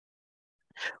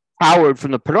Howard from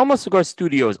the Perdomo Cigar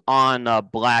Studios on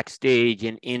Black Stage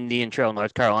in Indian Trail,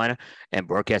 North Carolina, and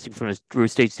broadcasting from the Drew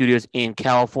Estate Studios in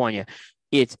California.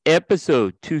 It's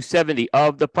episode 270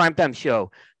 of the Primetime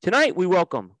Show. Tonight, we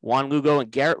welcome Juan Lugo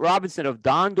and Garret Robinson of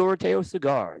Don Doreteo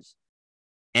Cigars.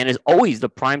 And as always,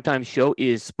 the Primetime Show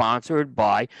is sponsored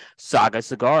by Saga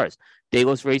Cigars. De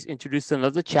Los Reyes introduced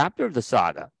another chapter of the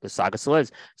saga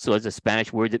Celeste. So is a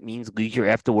Spanish word that means leisure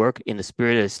after work in the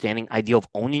spirit of the standing ideal of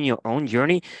owning your own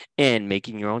journey and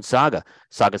making your own saga.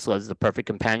 Saga Celeste is the perfect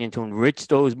companion to enrich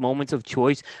those moments of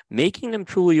choice, making them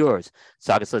truly yours.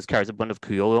 Saga Celeste carries a blend of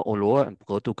Criollo Olor and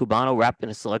Proto Cubano wrapped in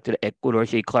a selected Ecuador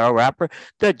Shea Claro wrapper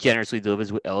that generously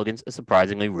delivers with elegance a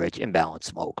surprisingly rich and balanced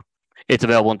smoke. It's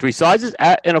available in 3 sizes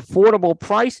at an affordable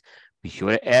price. Be sure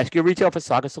to ask your retailer for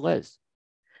Saga Celeste.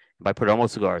 By Perdomo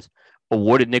Cigars.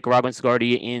 Awarded Nicaraguan Cigar of the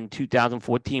Year in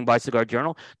 2014 by Cigar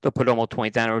Journal, the Perdomo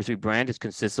 20th Anniversary brand has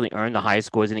consistently earned the highest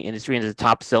scores in the industry and is a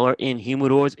top seller in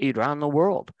humidors around the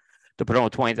world. The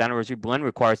Perdomo 20th Anniversary blend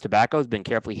requires tobacco has been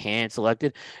carefully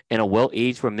hand-selected and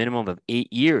well-aged for a minimum of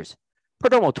 8 years.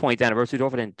 Perdomo 20th Anniversary is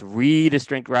offered in 3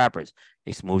 distinct wrappers: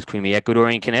 a smooth, creamy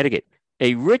Ecuadorian Connecticut,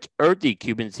 a rich, earthy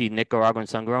Cuban seed Nicaraguan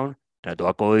Sun-Grown, and a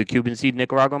dark, oily Cuban seed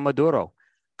Nicaraguan Maduro.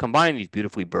 Combining these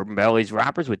beautifully bourbon barrel-aged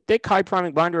wrappers with thick,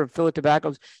 high-priming binder and fillet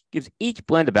tobaccos gives each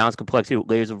blend a balanced complexity with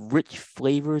layers of rich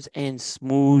flavors and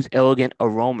smooth, elegant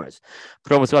aromas.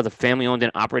 Perdomo Cigars is a family-owned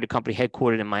and operated company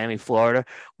headquartered in Miami, Florida,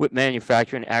 with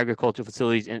manufacturing and agricultural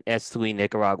facilities in Esteli,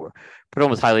 Nicaragua.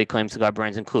 Perdomo's highly acclaimed cigar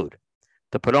brands include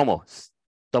the Perdomo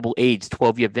Double-Aged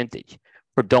 12-Year Vintage,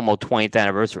 Perdomo 20th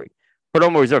Anniversary,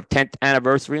 Perdomo Reserve 10th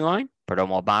Anniversary line,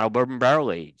 Perdomo Habano Bourbon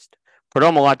Barrel-Aged,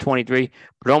 Perdomo Lot 23,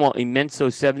 Perdomo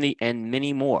Immenso 70, and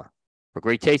many more. For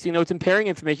great tasting notes and pairing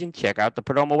information, check out the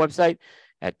Perdomo website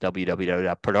at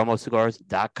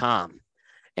www.perdomocigars.com.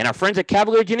 And our friends at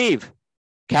Cavalier Geneve,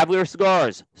 Cavalier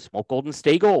Cigars, smoke gold and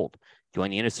stay gold.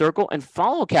 Join the inner circle and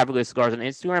follow Cavalier Cigars on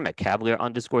Instagram at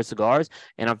Cavalier_cigars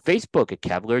and on Facebook at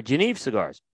Cavalier Geneve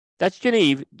Cigars. That's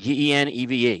Geneve,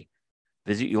 Geneve.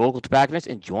 Visit your local tobacconist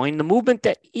and join the movement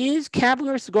that is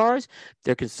Cavalier Cigars.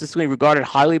 They're consistently regarded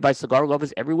highly by cigar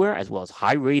lovers everywhere, as well as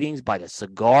high ratings by the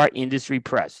cigar industry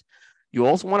press. You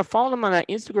also want to follow them on that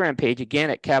Instagram page, again,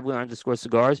 at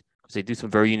Cavalier_cigars, because they do some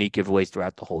very unique giveaways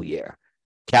throughout the whole year.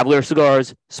 Cavalier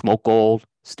Cigars, smoke gold,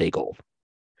 stay gold.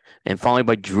 And finally,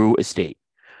 by Drew Estate.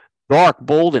 Dark,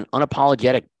 bold, and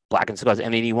unapologetic Blackened Cigars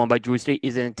M81 by Drew Estate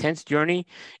is an intense journey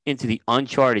into the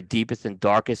uncharted, deepest, and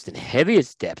darkest, and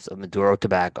heaviest depths of Maduro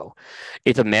tobacco.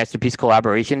 It's a masterpiece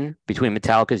collaboration between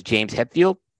Metallica's James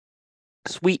Hetfield,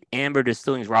 Sweet Amber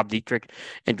Distilling's Rob Dietrich,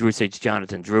 and Drew Estate's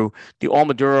Jonathan Drew. The All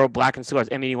Maduro Blackened Cigars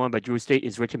M81 by Drew Estate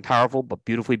is rich and powerful, but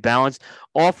beautifully balanced,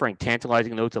 offering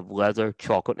tantalizing notes of leather,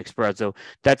 chocolate, and espresso.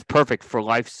 That's perfect for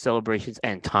life celebrations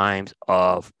and times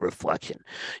of reflection.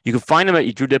 You can find them at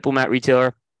your Drew Diplomat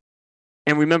retailer.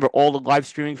 And remember, all the live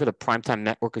streaming for the Primetime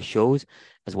network of shows,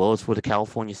 as well as for the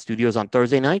California studios on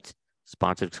Thursday nights,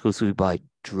 sponsored exclusively by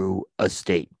Drew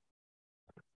Estate.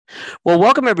 Well,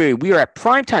 welcome, everybody. We are at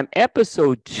Primetime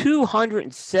episode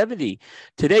 270.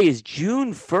 Today is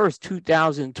June 1st,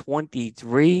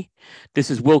 2023. This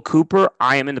is Will Cooper.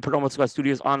 I am in the Perdomo Cigar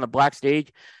Studios on the Black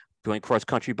Stage, joined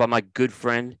cross-country by my good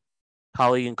friend,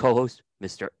 colleague, and co-host,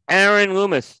 Mr. Aaron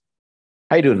Loomis.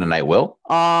 How you doing tonight, Will?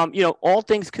 All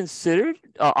things considered,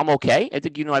 I'm okay. I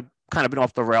think, I've kind of been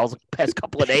off the rails the past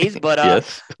couple of days, but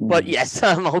yes,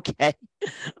 I'm okay.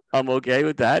 I'm okay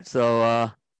with that. So,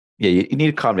 yeah, you need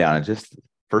to calm down. It's just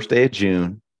first day of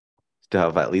June. Still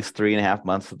have at least 3.5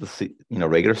 months of the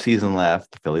regular season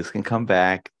left. The Phillies can come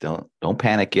back. Don't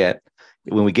panic yet.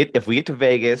 If we get to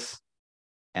Vegas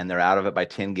and they're out of it by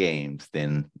 10 games,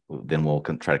 then we'll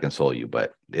try to console you.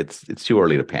 But it's too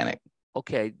early to panic.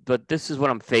 Okay, but this is what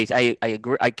I'm faced. I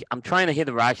agree. I'm trying to hear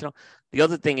the rational. The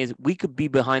other thing is we could be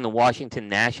behind the Washington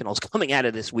Nationals coming out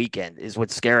of this weekend is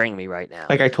what's scaring me right now.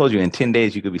 Like I told you, in 10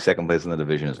 days, you could be second place in the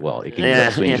division as well. It can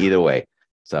swing either way.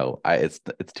 So it's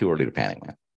too early to panic,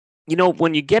 man.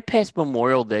 When you get past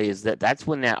Memorial Day, that's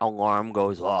when that alarm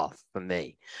goes off for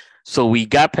me. So we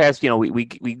got past,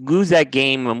 we lose that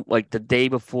game like the day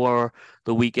before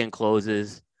the weekend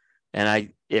closes,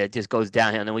 and it just goes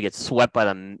downhill, and then we get swept by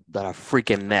the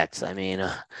freaking Mets. I mean,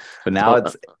 but now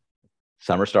it's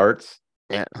summer starts,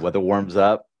 weather warms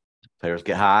up, players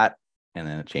get hot, and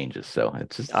then it changes. So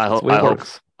it's just I hope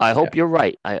you're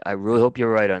right. I really hope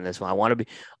you're right on this one. I want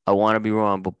to be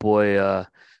wrong, but boy,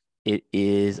 it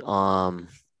is going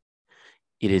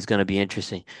to be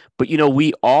interesting. But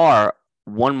we are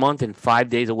 1 month and 5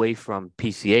 days away from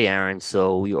PCA, Aaron.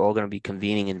 So we are all going to be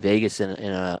convening in Vegas in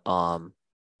a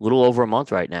little over a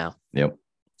month right now. Yep.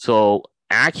 So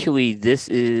actually, this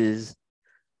is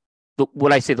the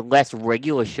last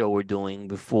regular show we're doing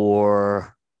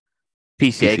before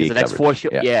PCA, because the next four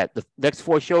shows, the next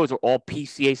four shows are all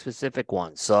PCA specific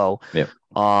ones. So,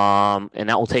 and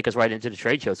that will take us right into the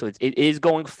trade show. So it is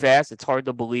going fast. It's hard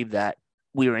to believe that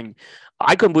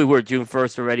I couldn't believe we were June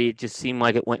 1st already. It just seemed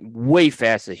like it went way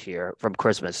fast this year from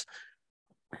Christmas.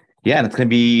 Yeah, and it's going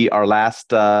to be our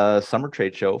last summer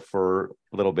trade show for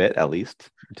a little bit, at least,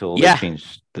 until they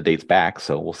change the dates back.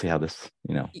 So we'll see how this,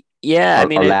 our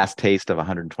last taste of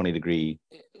 120-degree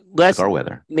cigar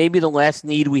weather. Maybe the last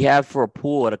need we have for a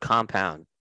pool at a compound,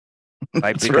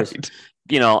 right? Because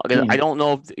I don't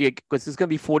know because it's going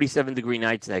to be 47-degree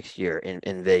nights next year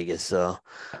in Vegas. So,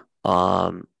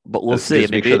 but we'll see.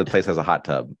 Just make sure the place has a hot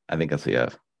tub. I think that's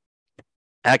the.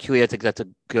 Actually, I think that's a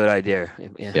good idea.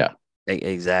 Yeah.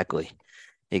 Exactly.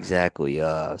 But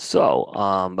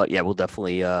yeah, we'll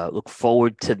definitely look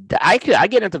forward to that. I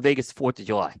get into Vegas 4th of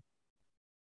July.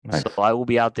 Nice. So I will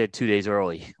be out there 2 days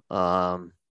early. But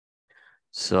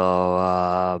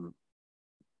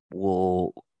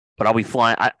I'll be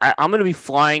flying. I'm going to be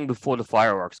flying before the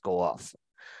fireworks go off.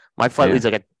 My flight leaves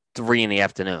like at 3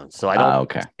 p.m. So I don't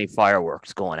see any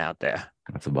fireworks going out there.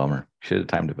 That's a bummer. Should have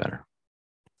timed it better.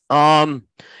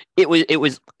 It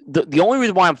was the only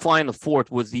reason why I'm flying the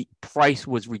 4th was the price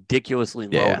was ridiculously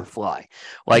low to fly.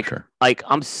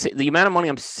 The amount of money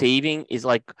I'm saving is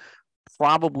like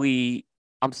probably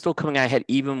I'm still coming out ahead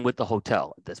even with the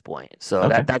hotel at this point. So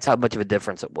that's how much of a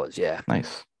difference it was. Yeah.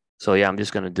 Nice. So yeah, I'm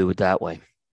just going to do it that way.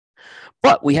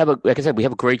 But like I said, we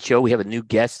have a great show. We have a new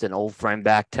guest, an old friend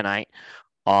back tonight.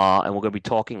 And we're going to be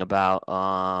talking about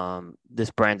this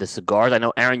brand of cigars. I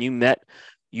know, Aaron, you met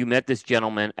this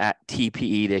gentleman at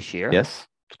TPE this year. Yes,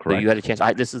 correct. So you had a chance.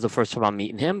 This is the first time I'm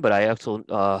meeting him, but I also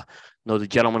know the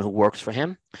gentleman who works for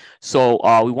him. So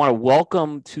we want to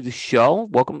welcome to the show,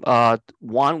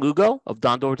 Juan Lugo of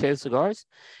Don Doreteo Cigars.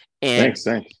 And,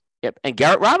 thanks. Yep, and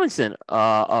Garret Robinson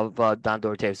of Don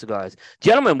Doreteo Cigars.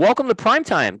 Gentlemen, welcome to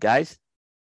Primetime, guys.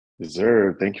 Yes,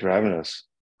 sir. Thank you for having us.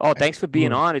 Oh, thanks for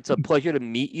being on. It's a pleasure to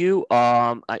meet you.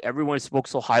 Everyone spoke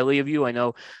so highly of you. I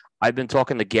know I've been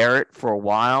talking to Garret for a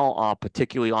while,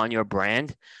 particularly on your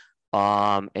brand.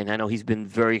 And I know he's been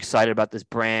very excited about this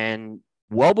brand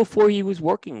well before he was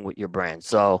working with your brand.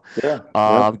 So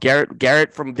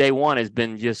Garret from day one has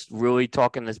been just really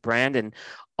talking this brand. And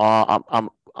I'm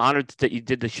honored that you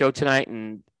did the show tonight,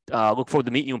 and look forward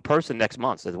to meeting you in person next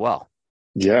month as well.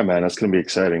 Yeah, man, that's going to be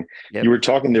exciting. Yep. You were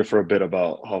talking there for a bit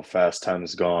about how fast time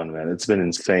has gone, man. It's been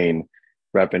insane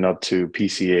wrapping up to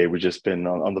PCA. We've just been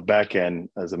on the back end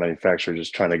as a manufacturer,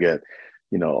 just trying to get,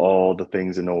 all the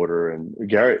things in order. And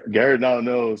Garret now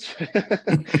knows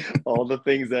all the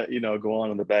things that, go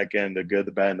on the back end, the good,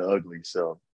 the bad, and the ugly.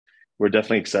 So we're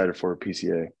definitely excited for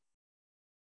PCA.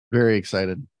 Very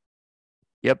excited.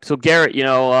 Yep. So Garret,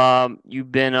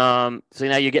 you've been, so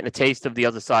now you're getting a taste of the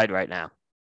other side right now.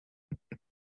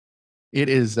 It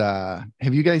is, have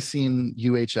you guys seen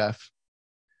UHF?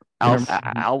 Al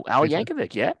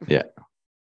Yankovic, yeah. Yeah.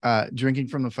 Drinking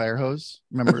from the fire hose.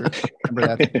 Remember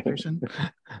that situation?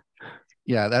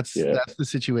 Yeah, that's the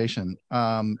situation.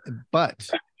 But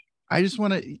I just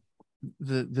want to,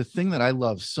 the thing that I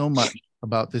love so much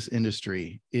about this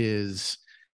industry is,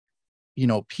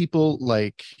 people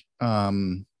like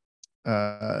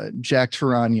Jack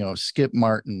Tarano, Skip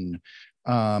Martin,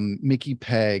 Mickey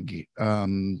Pegg,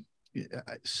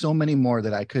 so many more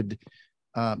that I could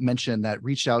mention that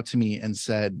reached out to me and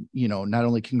said, not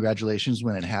only congratulations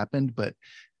when it happened, but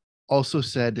also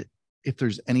said, if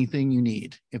there's anything you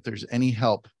need, if there's any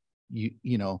help,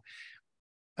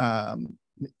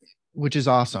 which is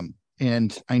awesome.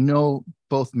 And I know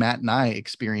both Matt and I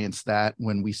experienced that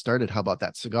when we started How About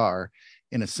That Cigar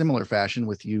in a similar fashion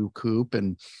with you, Coop,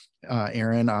 and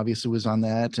Aaron obviously was on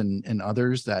that, and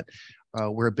others that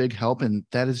were a big help. And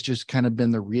that has just kind of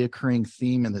been the reoccurring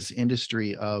theme in this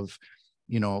industry of,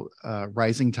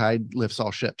 rising tide lifts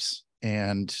all ships.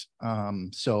 And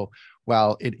so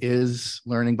while it is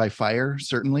learning by fire,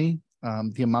 certainly,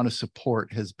 the amount of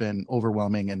support has been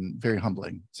overwhelming and very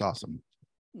humbling. It's awesome.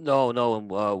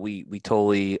 No, we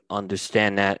totally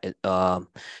understand that.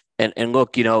 And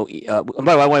look, by the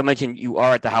way, I want to mention you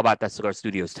are at the How About That Cigar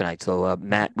Studios tonight. So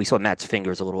Matt, we saw Matt's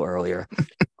fingers a little earlier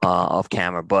off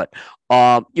camera. But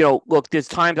look, there's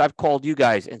times I've called you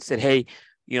guys and said, hey,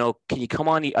 can you come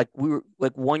on? We were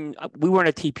in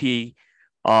a TP.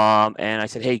 And I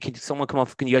said, hey, can someone come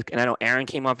off? And I know Aaron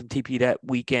came on from TP that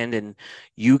weekend, and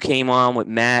you came on with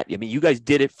Matt. I mean, you guys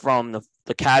did it from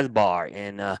the Casbah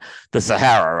in the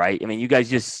Sahara, right? I mean, you guys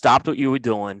just stopped what you were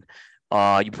doing.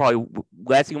 You probably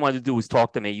last thing you wanted to do was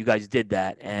talk to me. You guys did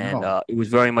that, and it was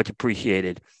very much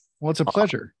appreciated. Well, it's a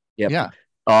pleasure. Yep. Yeah.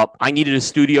 I needed a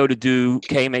studio to do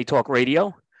KMA Talk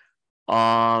Radio.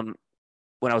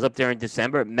 When I was up there in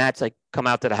December, Matt's like, come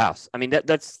out to the house. I mean,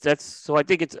 that's so I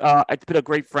think it's been a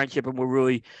great friendship, and we're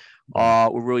really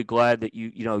glad that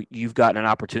you've gotten an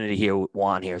opportunity here with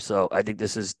Juan here. So I think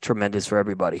this is tremendous for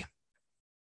everybody.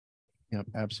 Yep,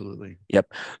 absolutely.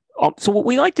 Yep. So what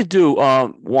we like to do,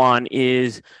 Juan,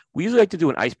 is we usually like to do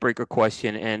an icebreaker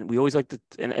question, and we always like to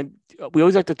and we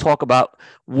always like to talk about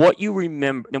what you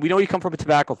remember. Now we know you come from a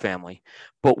tobacco family,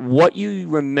 but what you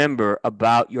remember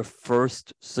about your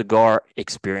first cigar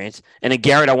experience. And then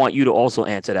Garret, I want you to also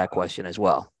answer that question as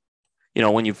well.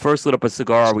 When you first lit up a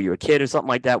cigar, were you a kid or something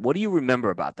like that? What do you remember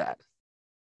about that?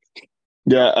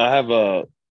 Yeah, I have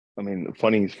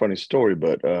funny story,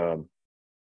 but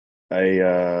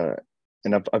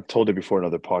I've told it before in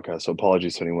other podcasts, so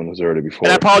apologies to anyone who's heard it before.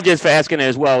 And I apologize for asking it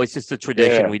as well. It's just a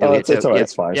tradition we do. Oh, it's all right.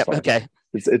 It's fine. It's fine. Okay.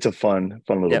 It's a fun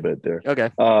little bit there.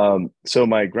 Okay. So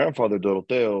my grandfather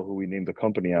Doroteo, who we named the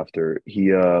company after,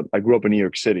 I grew up in New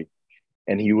York City,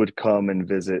 and he would come and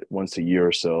visit once a year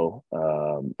or so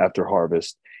after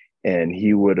harvest, and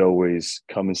he would always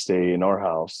come and stay in our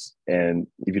house. And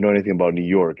if you know anything about New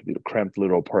York, the cramped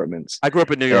little apartments. I grew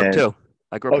up in New York too.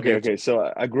 Okay. So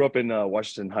I grew up in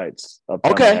Washington Heights,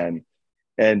 uptown Manhattan,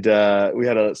 and we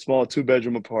had a small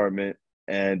 2-bedroom apartment.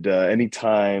 And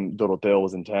anytime Doroteo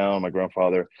was in town,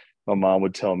 my mom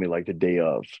would tell me like the day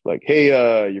of, like, "Hey,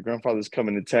 your grandfather's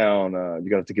coming to town. You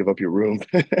got to give up your room."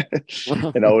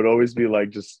 And I would always be like,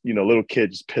 just little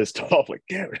kid, just pissed off, like,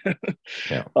 damn it.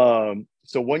 Yeah.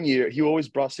 So one year he always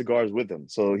brought cigars with him.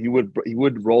 So he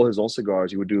would roll his own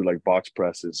cigars. He would do like box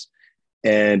presses,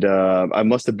 and I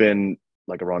must have been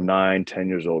like around 9-10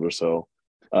 years old or so.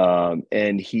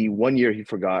 And one year he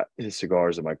forgot his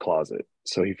cigars in my closet.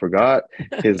 So he forgot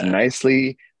his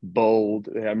nicely bowled,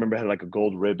 I remember it had like a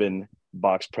gold ribbon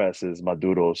box presses,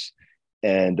 Maduros.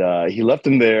 And he left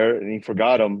them there and he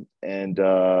forgot them. And,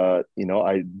 I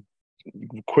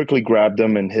quickly grabbed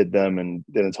them and hid them and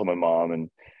didn't tell my mom, and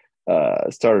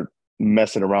started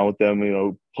messing around with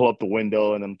them, pull up the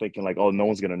window, and I'm thinking like, oh, no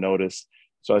one's going to notice.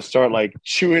 So I start like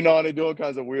chewing on it, doing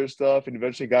kinds of weird stuff, and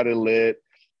eventually got it lit.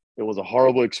 It was a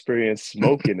horrible experience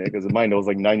smoking it because I was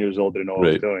like 9 years old, didn't know what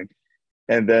I was doing.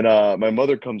 And then my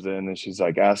mother comes in and she's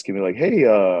like asking me like, "Hey,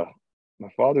 my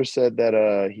father said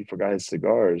that he forgot his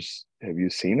cigars. Have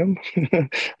you seen him?" I'm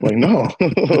like, "No."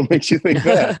 What makes you think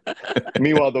that?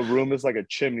 Meanwhile, the room is like a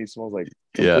chimney, smells like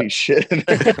complete shit.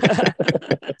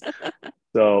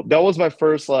 So that was my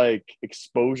first like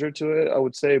exposure to it, I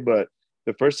would say. But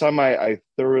the first time I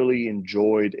thoroughly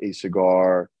enjoyed a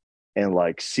cigar and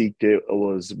like seeked it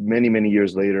was many, many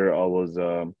years later. I was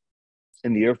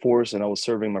in the Air Force, and I was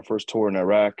serving my first tour in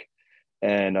Iraq.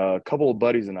 And a couple of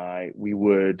buddies and I, we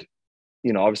would,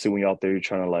 obviously when you're out there, you're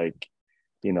trying to like,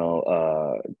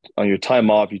 on your time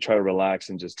off, you try to relax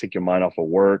and just take your mind off of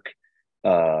work,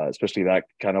 especially that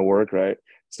kind of work, right?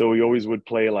 So we always would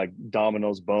play like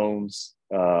dominoes, bones.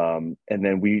 And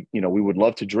then we would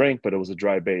love to drink, but it was a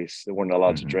dry base. They weren't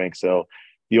allowed to drink. So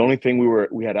the only thing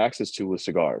we had access to was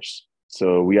cigars.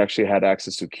 So we actually had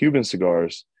access to Cuban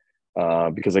cigars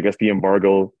because I guess the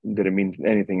embargo didn't mean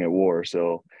anything at war.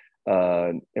 So,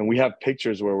 and we have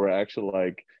pictures where we're actually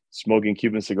like smoking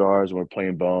Cuban cigars and we're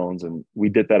playing bones. And we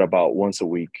did that about once a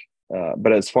week.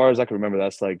 But as far as I can remember,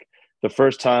 that's like the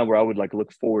first time where I would like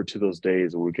look forward to those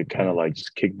days where we could kind of like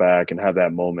just kick back and have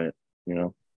that moment,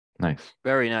 Nice.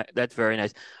 Very nice. That's very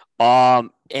nice. And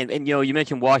you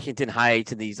mentioned Washington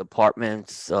Heights and these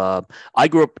apartments. I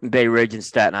grew up in Bay Ridge in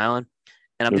Staten Island,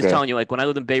 and I'm just telling you, like when I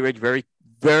lived in Bay Ridge, very,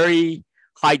 very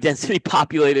high density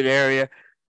populated area.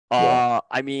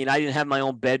 I mean, I didn't have my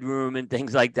own bedroom and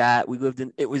things like that.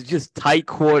 It was just tight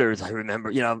quarters. I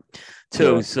remember,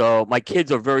 too. Yeah. So my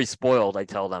kids are very spoiled. I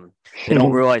tell them they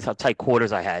don't realize how tight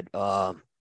quarters I had.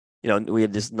 We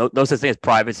had just no such thing as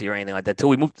privacy or anything like that. Till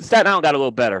we moved to Staten Island, got a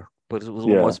little better, but it was a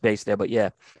little more space there. But yeah.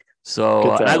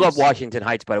 So, and I love Washington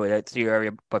Heights, by the way. That's the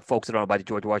area, but folks that don't know about the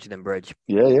George Washington Bridge.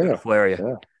 Yeah. Beautiful area.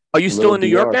 Yeah. Are you still in New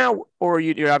York now, or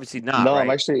you're obviously not? No, right?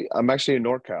 I'm actually in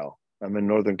NorCal. I'm in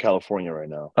Northern California right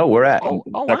now. Oh, where at?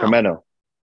 Sacramento. Wow.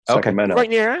 Sacramento. Right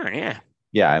near there, yeah.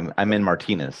 Yeah, I'm in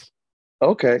Martinez.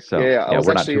 Okay. So I was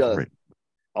we're actually, not too far.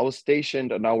 I was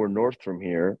stationed an hour north from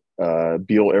here,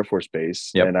 Beale Air Force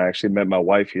Base, and I actually met my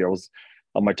wife here. I was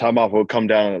on my time off. I would come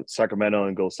down to Sacramento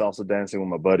and go salsa dancing with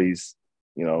my buddies.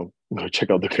 Go check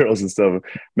out the girls and stuff.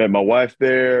 Met my wife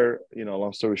there.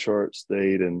 Long story short,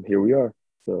 stayed, and here we are.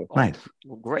 So nice.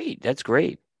 Well, great. That's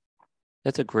great.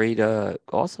 That's a great,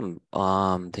 awesome,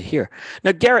 to hear.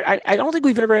 Now, Garret, I don't think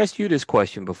we've ever asked you this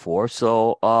question before,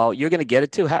 so you're gonna get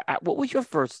it too. What was your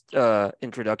first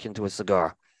introduction to a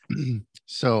cigar?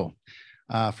 So,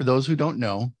 for those who don't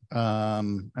know,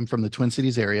 I'm from the Twin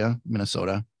Cities area,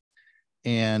 Minnesota,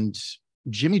 and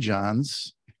Jimmy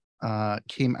John's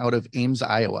came out of Ames,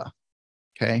 Iowa.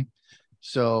 Okay,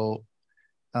 so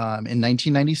in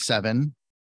 1997,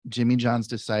 Jimmy John's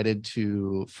decided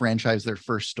to franchise their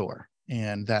first store,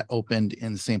 and that opened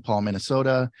in St. Paul,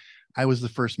 Minnesota. I was the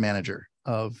first manager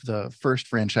of the first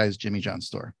franchise Jimmy John's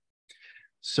store.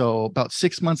 So about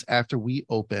 6 months after we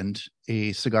opened,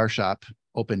 a cigar shop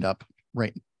opened up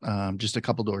right just a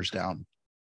couple doors down.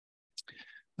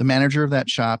 The manager of that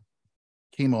shop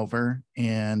came over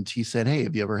and he said, "Hey,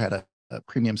 have you ever had a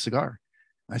premium cigar?"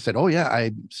 I said, "Oh yeah,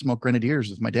 I smoke Grenadiers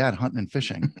with my dad hunting and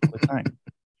fishing all the time."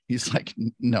 He's like,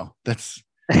 "No, that's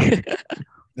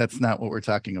not what we're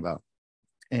talking about."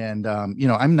 And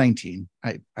I'm 19.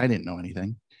 I didn't know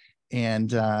anything.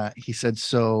 And he said,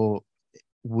 "So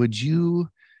would you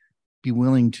be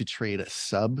willing to trade a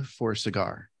sub for a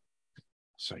cigar?"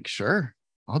 It's like, "Sure,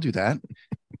 I'll do that."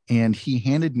 And he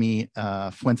handed me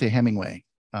Fuente Hemingway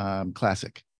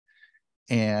classic.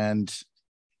 And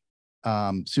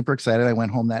super excited. I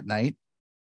went home that night.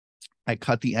 I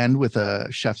cut the end with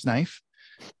a chef's knife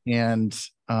and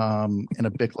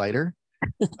a Bic lighter,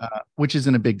 which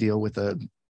isn't a big deal with with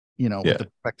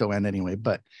the perfecto end anyway.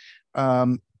 But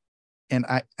and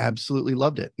I absolutely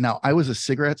loved it. Now, I was a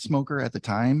cigarette smoker at the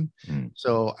time,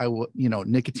 so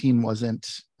nicotine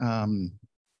wasn't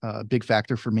a big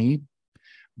factor for me,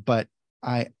 but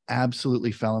I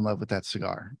absolutely fell in love with that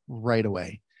cigar right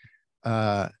away.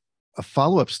 A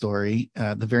follow-up story,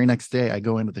 the very next day, I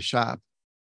go into the shop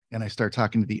and I start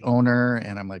talking to the owner,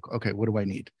 and I'm like, "Okay, what do I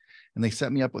need?" And they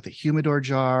set me up with a humidor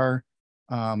jar,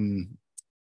 and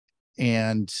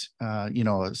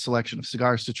a selection of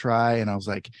cigars to try. And I was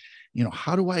like,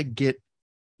 how do I get,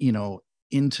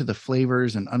 into the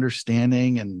flavors and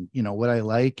understanding and, what I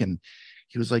like? And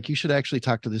he was like, "You should actually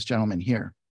talk to this gentleman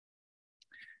here."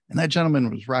 And that gentleman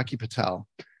was Rocky Patel,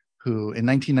 who in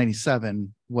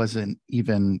 1997 wasn't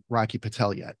even Rocky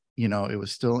Patel yet. It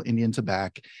was still Indian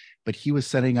Tobacco, but he was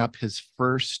setting up his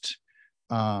first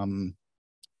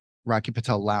Rocky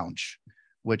Patel lounge,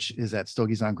 which is at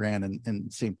Stogie's on Grand in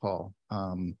St. Paul.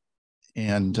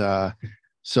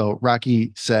 So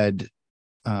Rocky said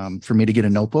for me to get a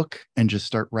notebook and just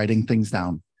start writing things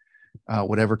down.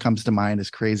 Whatever comes to mind, as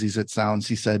crazy as it sounds.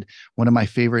 He said, "One of my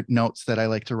favorite notes that I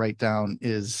like to write down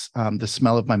is the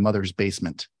smell of my mother's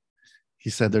basement." He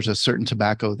said, "There's a certain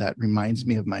tobacco that reminds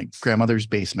me of my grandmother's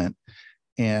basement."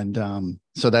 And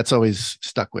so that's always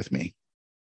stuck with me.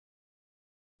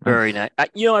 Very nice. I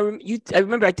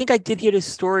remember, I think I did hear this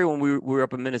story when we were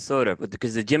up in Minnesota, but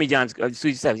because the Jimmy John's, so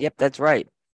you said, "Yep, that's right."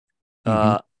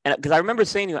 And because I remember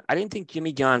saying to you, I didn't think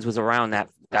Jimmy John's was around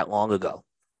that long ago.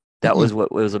 That was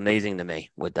what was amazing to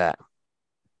me with that.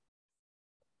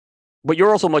 But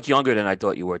you're also much younger than I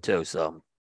thought you were too. So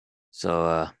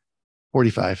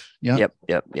 45. Yeah.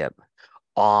 Yep.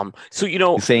 So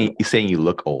you're saying you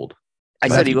look old. I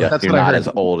said he looked. That's you're not as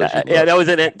old as you look. Yeah, that was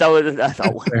it. That was I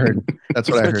thought. I heard. That's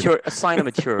what I heard. A sign of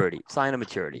maturity. Sign of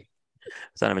maturity.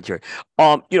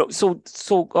 So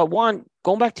Juan,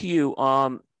 going back to you,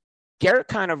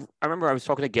 Garret I remember I was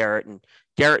talking to Garret, and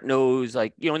Garret knows,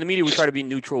 in the media, we try to be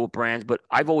neutral with brands, but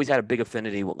I've always had a big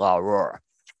affinity with La Aurora.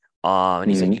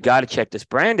 And he said, "You got to check this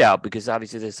brand out because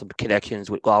obviously there's some connections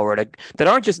with La Aurora that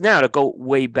aren't just now, that go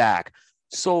way back."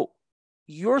 So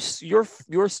your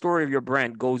story of your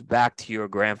brand goes back to your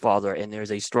grandfather, and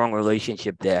there's a strong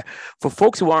relationship there. For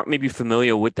folks who aren't maybe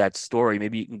familiar with that story,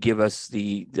 maybe you can give us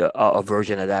a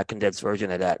version of that, condensed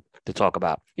version of that to talk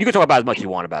about. You can talk about as much as you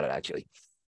want about it, actually.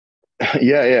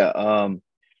 Yeah.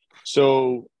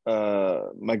 So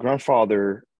my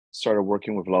grandfather started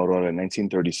working with La Aurora in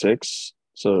 1936.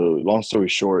 So long story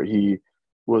short, he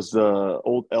was the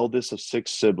eldest of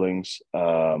 6 siblings.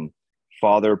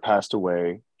 Father passed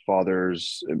away.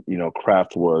 Father's,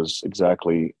 craft was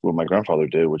exactly what my grandfather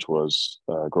did, which was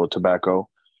grow tobacco,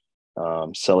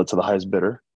 sell it to the highest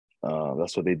bidder.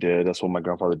 That's what they did. That's what my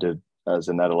grandfather did as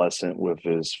an adolescent with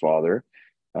his father.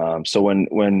 So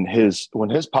when his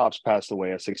pops passed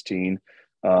away at 16,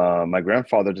 my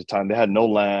grandfather at the time, they had no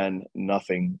land,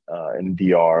 nothing in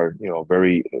DR,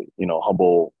 very,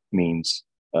 humble means.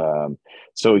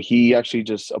 So he actually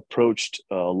just approached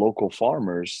local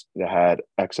farmers that had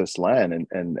excess land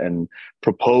and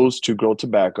proposed to grow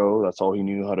tobacco. That's all he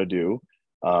knew how to do.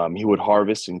 He would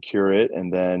harvest and cure it,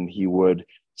 and then he would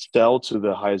sell to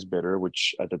the highest bidder,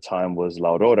 which at the time was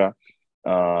La Aurora.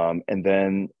 And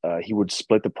then he would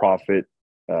split the profit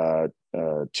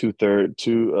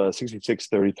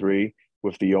 6633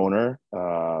 with the owner.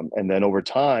 And then over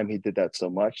time, he did that so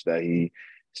much that he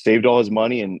saved all his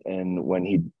money. And when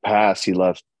he passed, he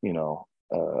left, a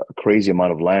crazy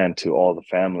amount of land to all the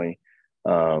family.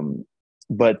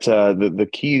 But the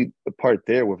key part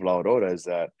there with La Aurora is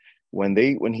that when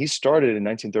he started in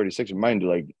 1936, mind you,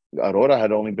 like Aurora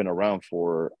had only been around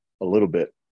for a little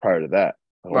bit prior to that,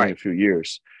 only a few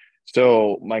years.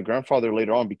 So my grandfather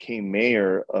later on became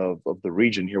mayor of the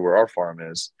region here where our farm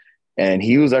is. And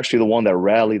he was actually the one that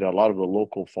rallied a lot of the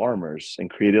local farmers and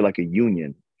created like a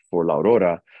union for La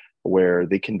Aurora where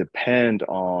they can depend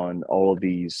on all of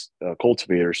these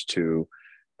cultivators to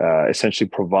essentially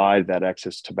provide that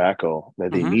excess tobacco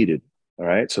that they needed. All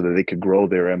right. So that they could grow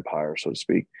their empire, so to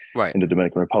speak, in the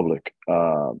Dominican Republic.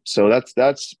 So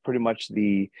that's pretty much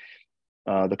the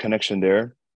connection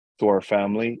there to our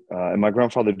family. And my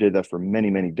grandfather did that for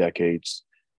many, many decades.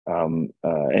 And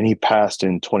he passed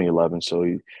in 2011.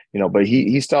 So but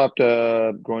he stopped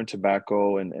growing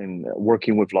tobacco and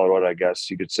working with La Aurora, I guess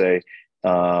you could say,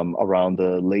 around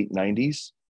the late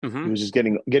 90s. He was just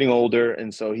getting older,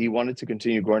 and so he wanted to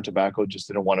continue growing tobacco. Just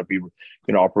didn't want to be,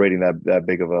 operating that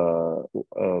big of a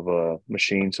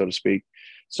machine, so to speak.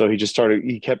 So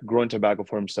he kept growing tobacco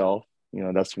for himself.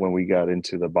 That's when we got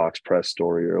into the box press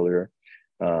story earlier.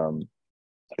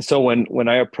 So when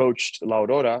I approached La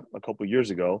Aurora a couple of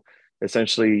years ago,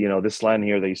 essentially, this land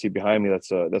here that you see behind me,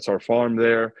 that's our farm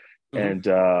there. And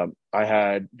I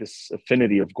had this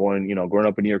affinity of growing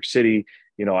up in New York City.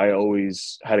 I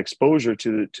always had exposure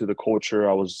to the culture.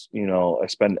 I was, I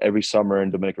spent every summer in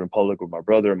Dominican Republic with my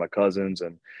brother and my cousins,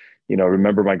 and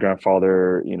remember my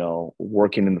grandfather,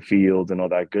 working in the field and all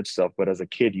that good stuff. But as a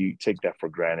kid, you take that for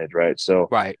granted, right? So,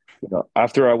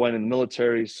 after I went in the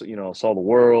military, saw the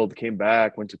world, came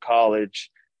back, went to college,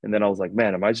 and then I was like,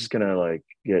 man, am I just gonna like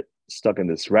get stuck in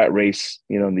this rat race,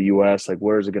 in the U.S.? Like,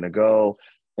 where is it gonna go?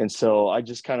 And so I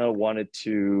just kind of wanted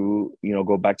to,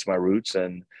 go back to my roots.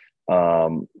 And I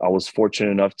was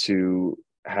fortunate enough to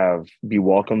be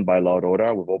welcomed by La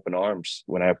Aurora with open arms.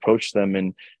 When I approached them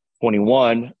in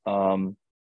 21,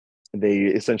 they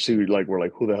essentially were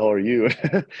like, who the hell are you?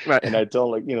 And I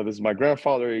told this is my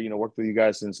grandfather, worked with you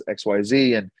guys since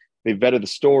XYZ. And they vetted the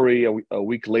story. A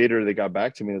week later, they got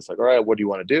back to me. And it's like, all right, what do you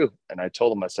want to do? And I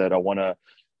told them, I said, I want to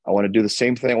do the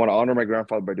same thing. I want to honor my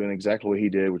grandfather by doing exactly what he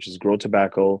did, which is grow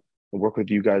tobacco and work with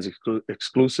you guys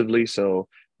exclusively. So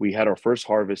we had our first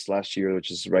harvest last year, which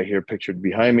is right here pictured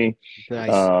behind me.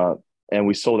 Nice. And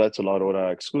we sold that to La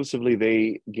Aurora exclusively.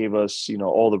 They gave us,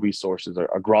 all the resources,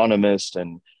 agronomists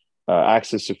and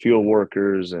access to field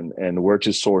workers and where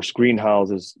to source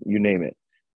greenhouses, you name it.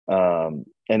 And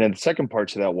then the second part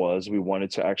to that was we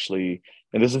wanted to actually,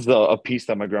 and this is a piece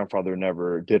that my grandfather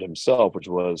never did himself, which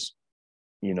was,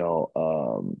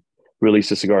 release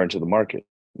the cigar into the market,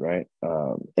 right?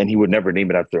 And he would never name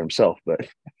it after himself, but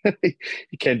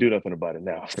he can't do nothing about it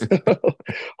now.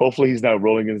 Hopefully he's not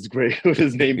rolling in his grave with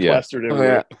his name plastered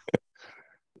everywhere.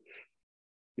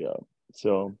 Yeah.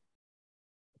 So.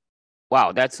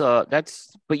 Wow, that's a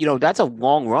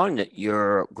long run that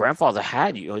your grandfather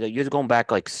had. You're going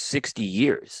back like 60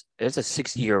 years. It's a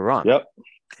 60-year run.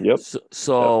 Yep.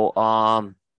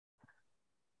 So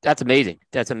that's amazing.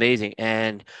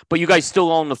 But you guys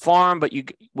still own the farm, but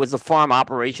was the farm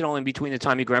operational in between the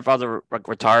time your grandfather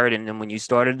retired and then when you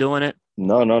started doing it?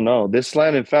 No. This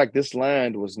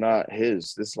land was not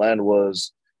his. This land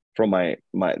was from my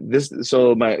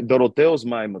Doroteo is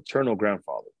my maternal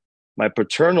grandfather. My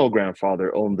paternal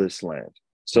grandfather owned this land.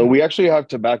 So we actually have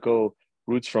tobacco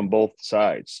roots from both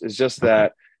sides. It's just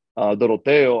that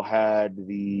Doroteo had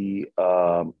the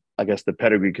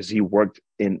pedigree because he worked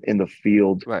in the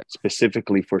field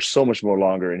specifically for so much more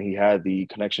longer, and he had the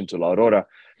connection to La Aurora.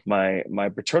 My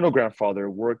paternal grandfather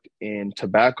worked in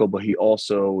tobacco, but he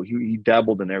also he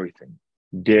dabbled in everything,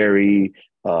 dairy,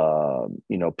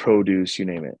 produce, you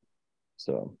name it.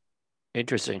 So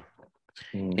interesting.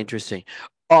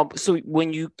 So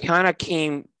when you kind of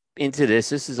came into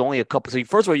this is only a couple. So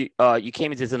first of all, you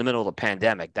came into this in the middle of the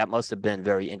pandemic. That must have been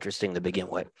very interesting to begin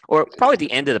with, or probably at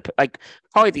the end of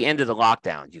the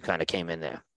lockdown. You kind of came in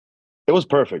there. It was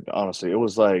perfect, honestly. It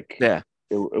was like it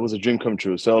was a dream come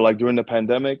true. So like during the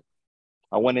pandemic,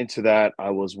 I went into that. I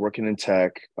was working in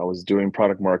tech. I was doing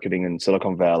product marketing in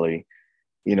Silicon Valley.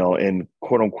 In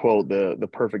quote unquote the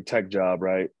perfect tech job,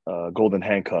 right? Golden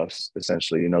handcuffs,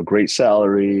 essentially. Great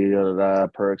salary,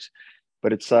 perks.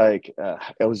 But it's like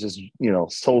it was just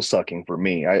soul sucking for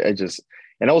me. I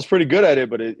was pretty good at it,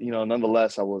 but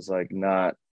nonetheless I was like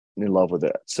not in love with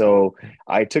it. So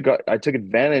I took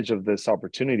advantage of this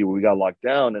opportunity where we got locked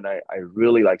down, and I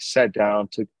really like sat down,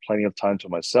 took plenty of time to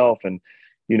myself, and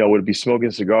would be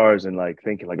smoking cigars and like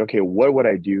thinking like, okay, what would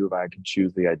I do if I could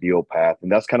choose the ideal path?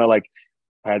 And that's kind of like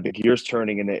I had the gears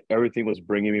turning, and everything was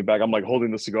bringing me back. I'm like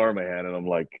holding the cigar in my hand, and I'm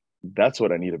like, that's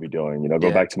what I need to be doing.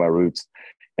 Go back to my roots.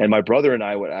 And my brother and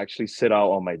I would actually sit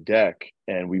out on my deck,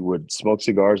 and we would smoke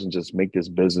cigars and just make this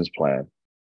business plan.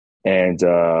 And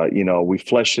we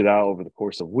fleshed it out over the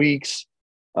course of weeks.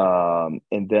 And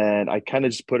then I kind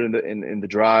of just put it in the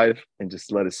drive and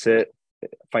just let it sit.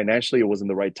 Financially, it wasn't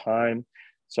the right time.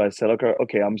 So I said,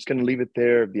 okay, I'm just going to leave it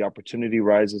there. If the opportunity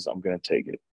rises, I'm going to take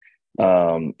it.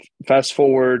 Fast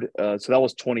forward. So that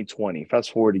was 2020.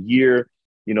 Fast forward a year,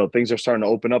 things are starting to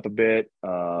open up a bit.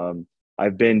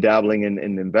 I've been dabbling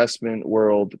in the investment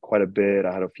world quite a bit.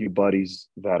 I had a few buddies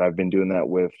that I've been doing that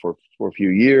with for a few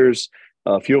years.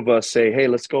 A few of us say, hey,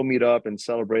 let's go meet up and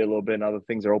celebrate a little bit. Now that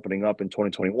things are opening up in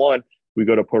 2021, we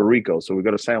go to Puerto Rico. So we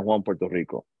go to San Juan, Puerto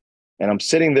Rico. And I'm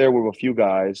sitting there with a few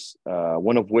guys,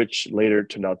 one of which later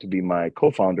turned out to be my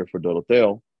co-founder for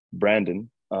Doreteo, Brandon.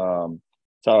 So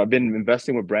I've been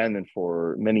investing with Brandon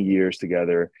for many years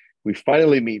together. We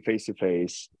finally meet face to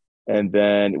face. And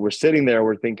then we're sitting there,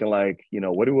 we're thinking like,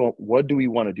 what do we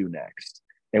want to do next?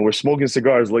 And we're smoking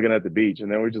cigars, looking at the beach.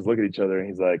 And then we just look at each other, and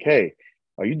he's like, hey,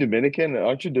 are you Dominican?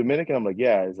 Aren't you Dominican? I'm like,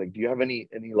 yeah. He's like, do you have any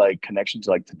like connection to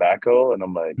like tobacco? And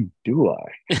I'm like, do I?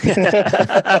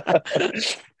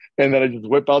 And then I just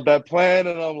whip out that plan,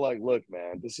 and I'm like, look,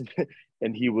 man, this is,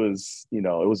 and he was, it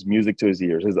was music to his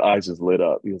ears. His eyes just lit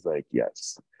up. He was like,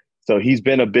 yes. So he's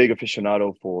been a big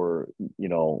aficionado for,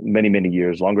 many, many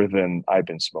years, longer than I've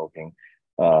been smoking.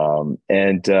 He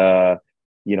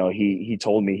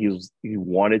told me he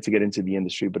wanted to get into the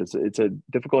industry, but it's a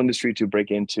difficult industry to break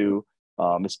into,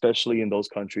 especially in those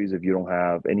countries. If you don't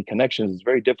have any connections, it's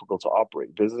very difficult to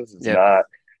operate. Business is not,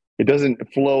 it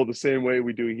doesn't flow the same way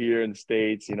we do here in the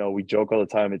States. We joke all the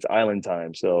time, it's island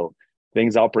time. So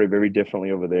things operate very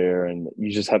differently over there, and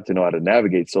you just have to know how to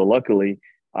navigate. So luckily,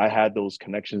 I had those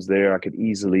connections there. I could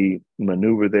easily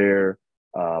maneuver there.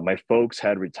 My folks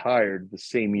had retired the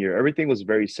same year. Everything was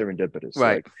very serendipitous.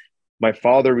 Right. Like, my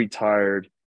father retired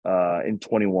in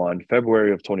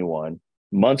February of 21,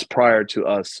 months prior to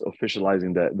us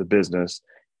officializing the business.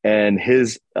 And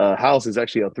his house is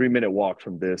actually a 3-minute walk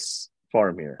from this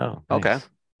farm here. Oh, okay. Nice.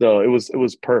 So it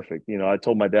was perfect. I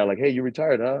told my dad, like, hey, you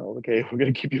retired, huh? Okay, we're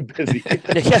going to keep you busy.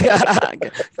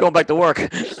 Going back to work.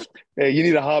 Hey, you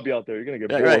need a hobby out there. You're going to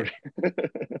get bored. Right.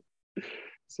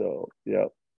 So, yeah.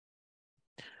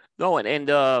 No, and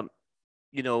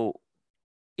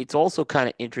it's also kind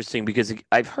of interesting because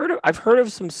I've heard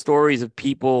of some stories of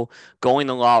people going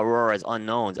to La Aurora as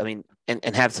unknowns. I mean,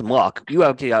 and have some luck. You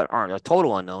actually aren't a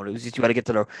total unknown. It was just you had to get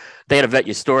to they had to vet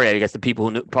your story. I guess the people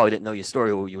who probably didn't know your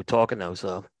story who you were talking to.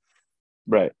 So,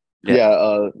 right.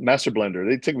 Yeah. Master Blender.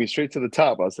 They took me straight to the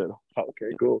top. I said, oh,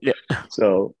 okay, cool. Yeah.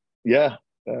 So yeah,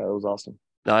 it was awesome.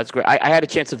 No, that's great. I had a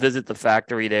chance to visit the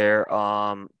factory there.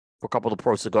 For a couple of the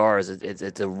Pro Cigars,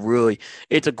 it's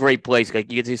a great place. Like,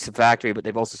 you get to see the factory, but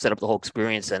they've also set up the whole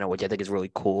experience center, which I think is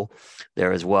really cool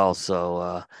there as well.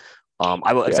 So,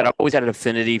 I said I've always had an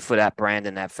affinity for that brand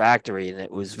and that factory, and it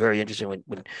was very interesting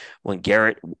when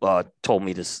Garret told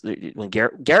me this. When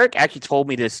Garret actually told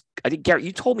me this, I think Garret,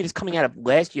 you told me this coming out of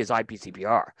last year's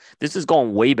IPCPR. This is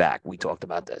going way back. We talked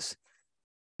about this.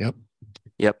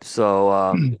 Yep.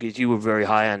 So because you were very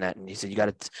high on that, and you said you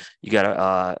got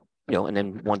to. And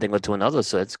then one thing led to another,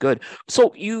 so that's good.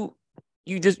 So you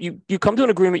come to an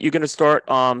agreement. You're going to start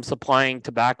supplying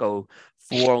tobacco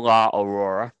for La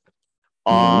Aurora,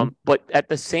 but at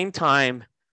the same time,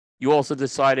 you also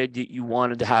decided that you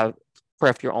wanted to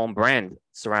craft your own brand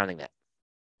surrounding that.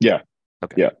 Yeah.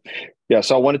 Okay. Yeah.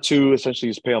 So I wanted to essentially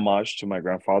just pay homage to my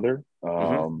grandfather.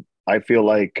 I feel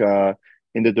like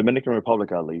in the Dominican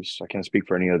Republic, at least, I can't speak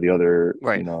for any of the other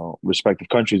respective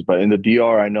countries, but in the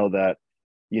DR, I know that.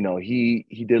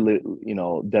 He did,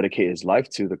 dedicate his life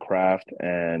to the craft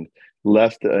and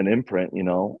left an imprint,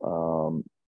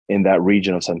 in that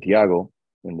region of Santiago,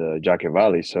 in the Jaque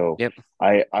Valley. So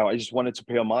I just wanted to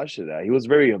pay homage to that. He was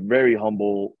very, very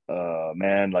humble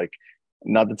man, like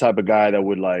not the type of guy that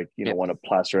would want to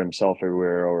plaster himself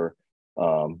everywhere or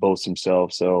boast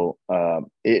himself. So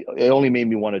it only made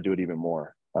me want to do it even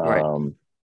more.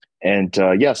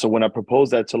 So when I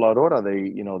proposed that to La Aurora,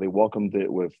 they welcomed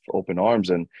it with open arms,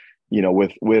 and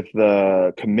with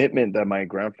the commitment that my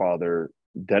grandfather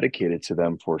dedicated to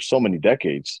them for so many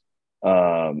decades.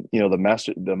 The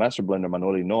master blender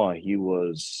Manuel Hinoa,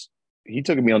 he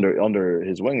took me under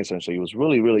his wing essentially. He was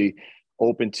really, really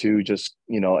open to just,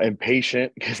 and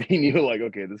patient, because he knew like,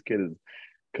 okay, this kid is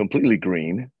completely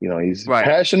green. He's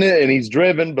passionate and he's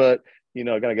driven, but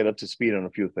gotta get up to speed on a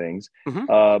few things.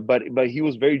 But he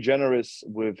was very generous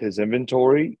with his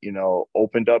inventory.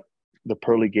 Opened up the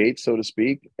pearly gates, so to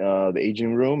speak, the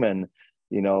aging room, and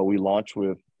we launched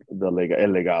with the El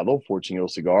Legado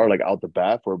 14-year-old cigar, like out the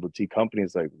bat for a boutique company.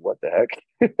 It's like, what the heck?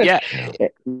 Yeah.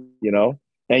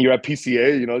 And you're at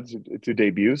PCA, to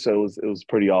debut. So it was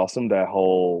pretty awesome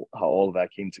how all of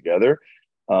that came together.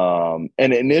 And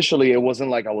initially it wasn't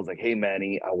like I was like, hey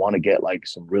Manny, I want to get like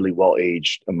some really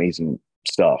well-aged, amazing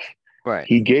stuff. Right.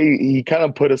 He kind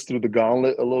of put us through the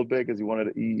gauntlet a little bit because he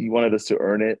wanted us to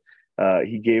earn it.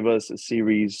 He gave us a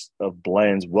series of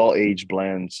blends, well-aged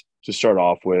blends to start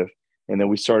off with. And then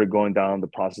we started going down the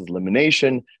process of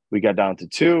elimination. We got down to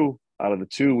 2. Out of the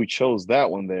 2, we chose that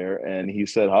one there. And he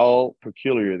said, how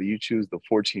peculiar that you choose the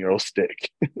 14-year-old stick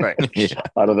right.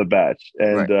 out of the batch.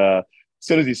 And as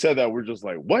soon as he said that, we're just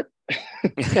like, what?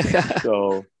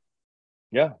 So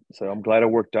I'm glad it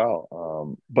worked out.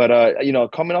 But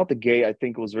coming out the gate, I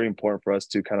think it was very important for us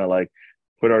to kind of like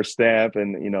put our stamp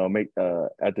and, make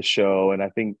at the show. And I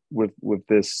think with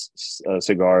this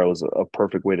cigar, it was a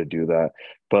perfect way to do that.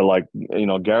 But like,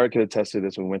 Garret could attest to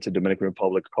this. When we went to Dominican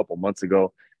Republic a couple months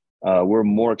ago. We're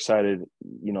more excited,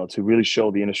 to really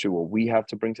show the industry what we have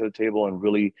to bring to the table and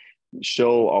really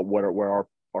show where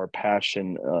our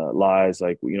passion lies.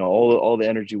 Like, all the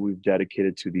energy we've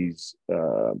dedicated to these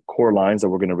core lines that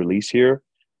we're going to release here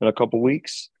in a couple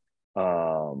weeks.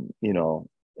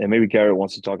 And maybe Garret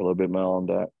wants to talk a little bit more on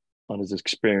that, on his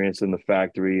experience in the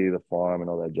factory, the farm, and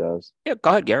all that jazz. Yeah, go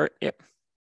ahead, Garret. Yeah.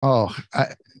 Oh,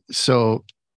 so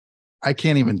I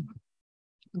can't even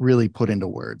really put into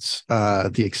words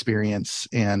the experience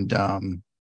and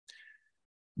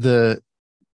the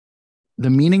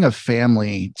meaning of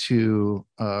family to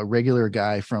a regular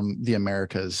guy from the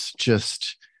Americas,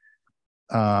 just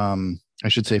I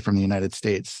should say from the United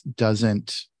States,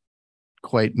 doesn't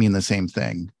quite mean the same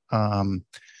thing.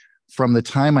 From the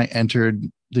time I entered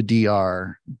the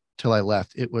DR till I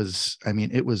left, it was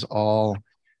all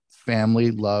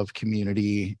family, love,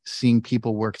 community, seeing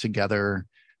people work together.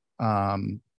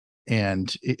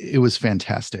 And it was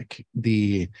fantastic.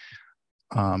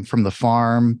 From the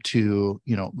farm to,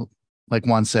 like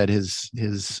Juan said,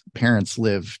 his parents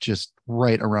live just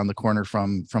right around the corner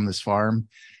from this farm.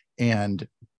 And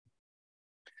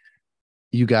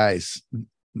you guys,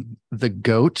 the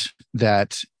goat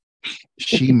that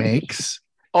she makes.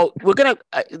 Oh, we're gonna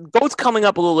goat's coming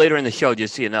up a little later in the show,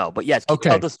 just so you know. But yes,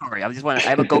 tell the story. I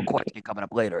have a goat question coming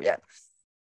up later. Yeah.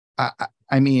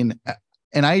 I mean,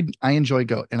 and I enjoy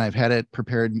goat, and I've had it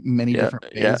prepared many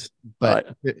different ways,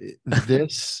 but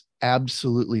this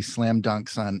absolutely slam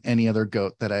dunks on any other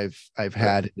goat that I've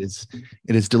had. It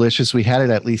is delicious. We had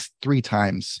it at least 3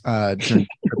 times during the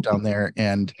trip down there,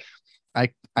 and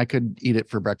I could eat it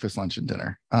for breakfast, lunch, and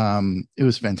dinner. It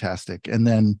was fantastic. And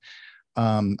then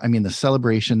the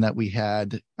celebration that we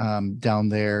had down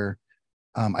there,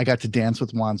 I got to dance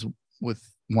with Juan's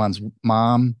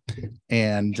mom,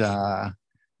 and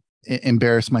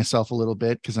embarrass myself a little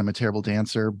bit because I'm a terrible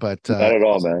dancer, but not at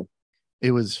all, man. It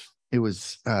was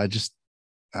just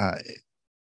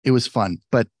it was fun.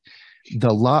 But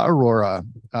the La Aurora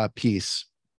piece,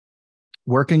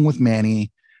 working with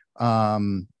Manny,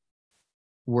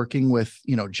 working with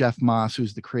Jeff Moss,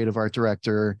 who's the creative art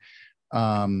director,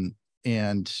 and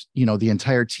the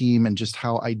entire team, and just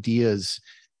how ideas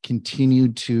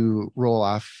continued to roll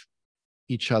off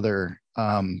each other.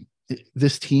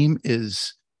 This team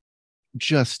is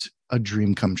just a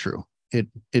dream come true.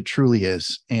 It truly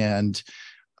is. And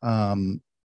I'm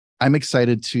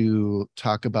excited to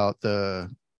talk about the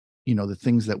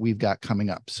things that we've got coming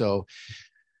up. So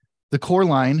the core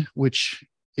line, which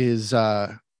is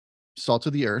Salt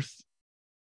of the Earth,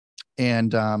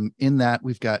 and in that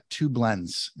we've got 2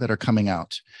 blends that are coming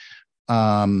out.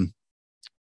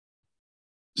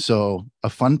 So a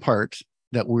fun part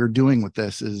that we're doing with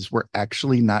this is we're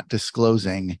actually not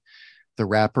disclosing the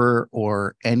wrapper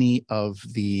or any of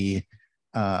the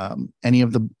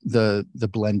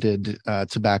blended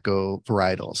tobacco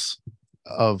varietals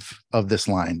of this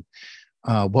line.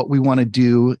 What we want to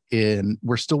do,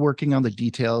 we're still working on the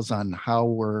details on how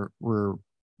we're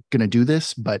going to do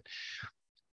this, but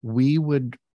we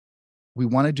want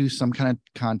to do some kind of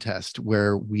contest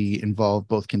where we involve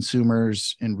both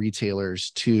consumers and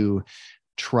retailers to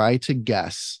try to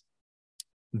guess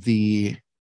the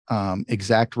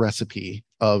exact recipe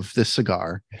of this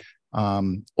cigar,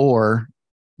 or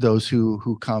those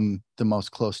who come the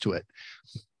most close to it.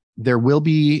 There will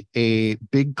be a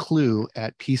big clue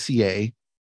at PCA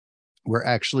We're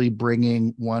actually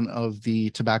bringing one of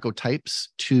the tobacco types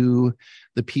to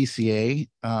the PCA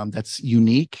that's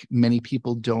unique. Many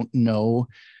people don't know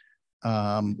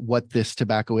what this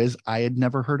tobacco is. I had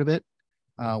never heard of it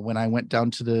when I went down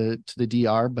to the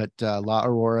DR, but La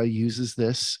Aurora uses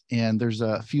this, and there's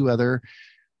a few other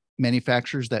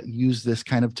manufacturers that use this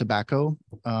kind of tobacco.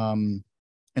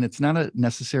 And it's not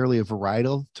necessarily a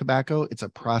varietal tobacco. It's a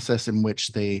process in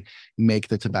which they make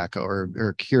the tobacco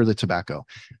or cure the tobacco.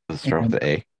 Let's start with the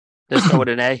A. Does it start with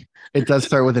an A? It does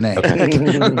start with an A. Okay.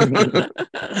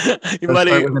 You might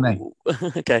start with an A.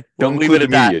 Okay. Don't we'll include the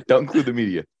that. media. Don't include the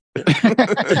media.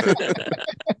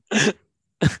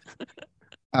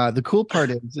 The cool part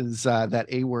is that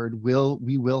A word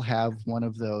we will have one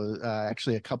of those,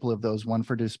 actually a couple of those, one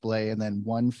for display and then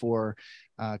one for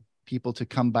people to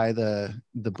come by the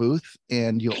booth,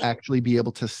 and you'll actually be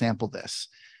able to sample this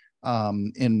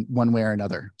in one way or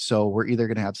another. So we're either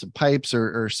going to have some pipes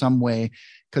or some way,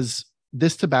 because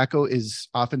this tobacco is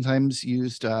oftentimes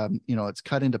used, it's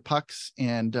cut into pucks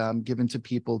and given to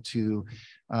people to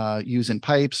use in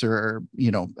pipes or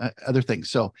other things.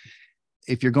 So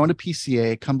if you're going to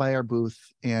PCA, come by our booth.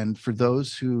 And for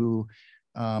those who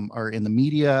are in the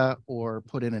media or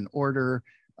put in an order,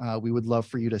 we would love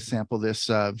for you to sample this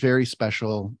very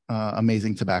special,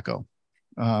 amazing tobacco.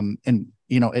 And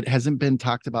it hasn't been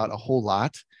talked about a whole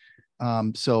lot.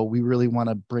 So we really want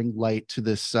to bring light to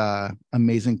this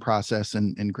amazing process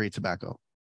and great tobacco.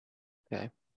 Okay.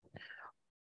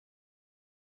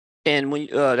 And when you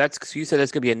said that's going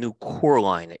to be a new core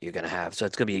line that you're going to have, so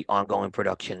it's going to be ongoing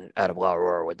production out of La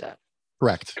Aurora with that.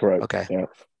 Correct. Okay. Yeah.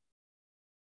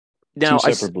 Now,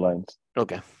 two separate blends.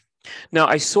 Okay. Now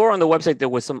I saw on the website there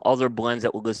was some other blends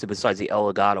that were listed besides the El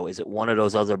Legato. Is it one of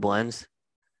those other blends?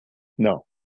 No.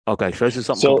 Okay, so this is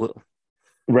something complete.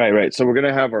 Right. So we're going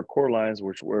to have our core lines,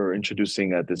 which we're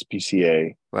introducing at this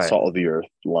PCA, Salt of the Earth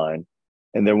line.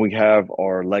 And then we have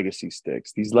our legacy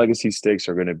sticks. These legacy sticks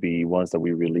are going to be ones that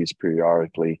we release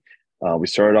periodically. We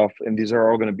started off, and these are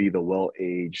all going to be the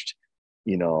well-aged,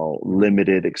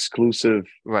 limited, exclusive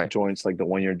joints, like the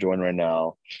one you're enjoying right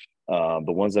now.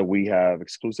 The ones that we have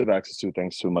exclusive access to,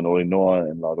 thanks to Manoli Noah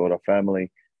and La Dora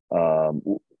family.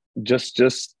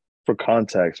 Just for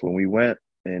context, when we went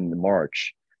in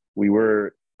March, we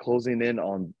were closing in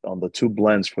on the two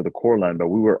blends for the core line, but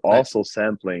we were also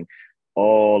sampling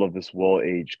all of this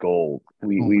well-aged gold.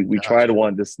 We tried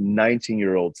this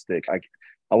 19-year-old stick.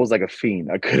 I was like a fiend.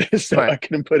 I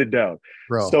couldn't put it down.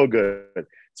 Bro. So good.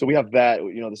 So we have that.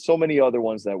 There's so many other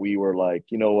ones that we were like,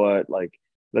 you know what, like,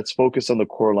 let's focus on the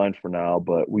core line for now,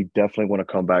 but we definitely want to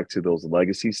come back to those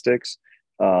legacy sticks.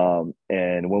 And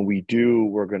when we do,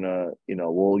 we're gonna,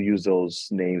 we'll use those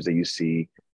names that you see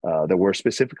that were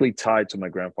specifically tied to my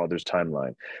grandfather's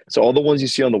timeline. So all the ones you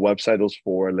see on the website, those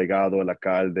four, Legado, El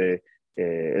Alcalde,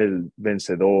 El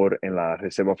Vencedor, and La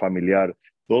Reserva Familiar,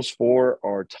 those four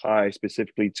are tied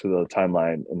specifically to the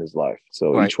timeline in his life.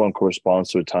 So each one corresponds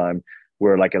to a time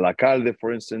where, like El Alcalde,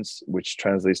 for instance, which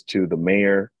translates to the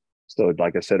mayor. So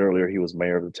like I said earlier, he was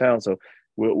mayor of the town. So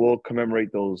we'll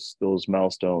commemorate those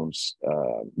milestones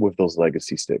with those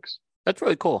legacy sticks. That's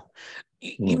really cool.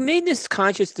 You made this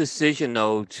conscious decision,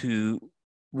 though, to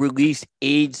release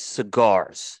aged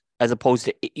cigars as opposed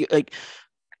to, like,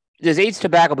 there's aged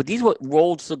tobacco, but these were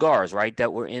rolled cigars, right,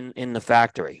 that were in the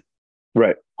factory.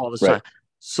 Right. All the time.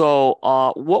 So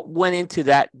what went into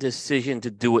that decision to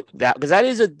do it that? Because that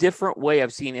is a different way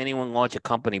I've seen anyone launch a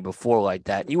company before like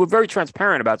that. You were very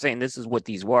transparent about saying this is what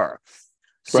these were.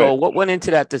 So what went into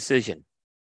that decision?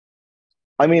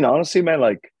 I mean, honestly, man,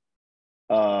 like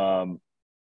Brandon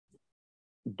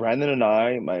and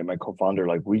I, my co-founder,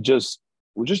 like we're just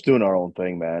doing our own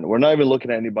thing, man. We're not even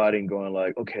looking at anybody and going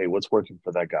like, okay, what's working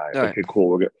for that guy? All okay,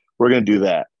 cool. We're gonna do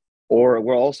that. Or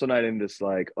we're also not in this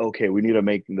like, okay, we need to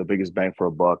make the biggest bang for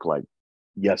a buck like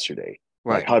yesterday.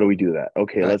 Right. Like, how do we do that?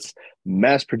 Okay, let's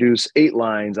mass produce 8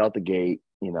 lines out the gate,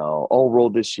 all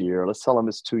rolled this year. Let's tell them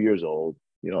it's 2 years old.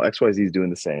 XYZ is doing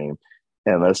the same,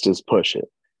 and let's just push it.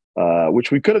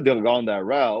 Which we could have gone that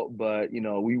route, but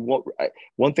we want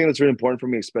one thing that's really important for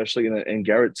me, especially and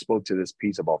Garret spoke to this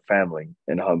piece about family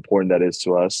and how important that is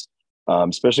to us.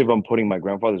 Especially if I'm putting my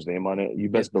grandfather's name on it, you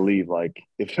best believe, like,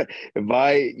 if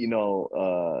I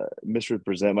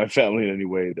misrepresent my family in any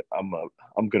way,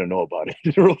 I'm gonna know about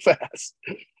it real fast.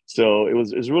 So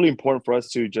it's really important for us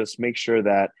to just make sure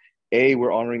that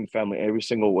we're honoring the family every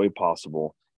single way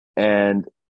possible, and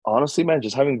honestly, man,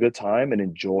 just having a good time and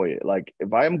enjoy it. Like,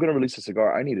 if I am gonna release a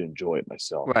cigar, I need to enjoy it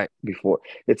myself. Right. Before,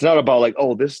 it's not about like,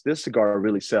 oh, this cigar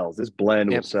really sells. This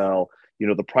blend will sell.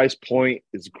 The price point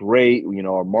is great.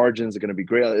 Our margins are going to be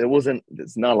great.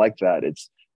 It's not like that.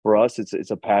 It's for us,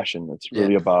 it's a passion. It's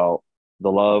really about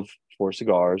the love for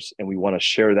cigars, and we want to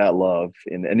share that love.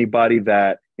 And anybody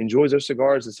that enjoys our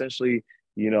cigars, essentially,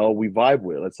 we vibe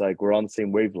with. It's like we're on the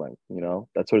same wavelength.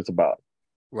 That's what it's about.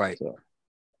 Right. So.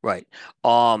 Right.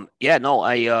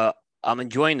 I'm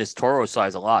enjoying this Toro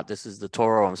size a lot. This is the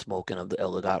Toro I'm smoking of the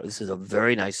El Legado. This is a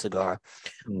very nice cigar.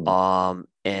 And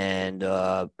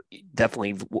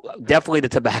definitely the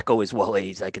tobacco is well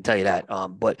aged. I can tell you that.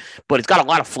 But it's got a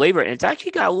lot of flavor, and it's actually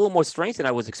got a little more strength than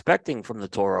I was expecting from the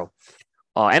Toro.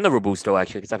 And the Robusto,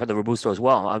 actually, because I've had the Robusto as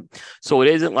well. So it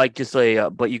isn't like just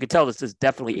but you can tell this is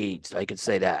definitely aged. I can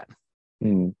say that.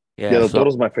 Yeah, the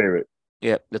Toro's my favorite.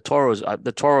 Yeah, the Toros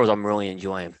I'm really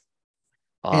enjoying.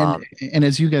 And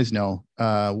as you guys know,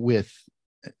 with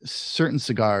certain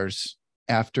cigars,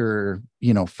 after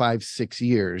 5-6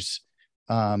 years,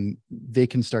 they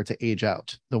can start to age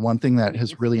out. The one thing that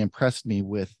has really impressed me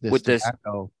with this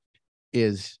tobacco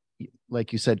is,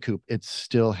 like you said, Coop, it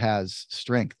still has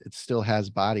strength, it still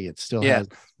has body, it still has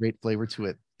great flavor to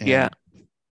it. And yeah,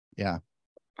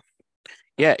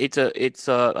 it's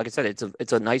like I said,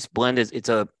 it's a nice blend.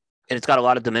 And it's got a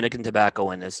lot of Dominican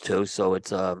tobacco in this too. So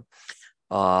it's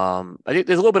I think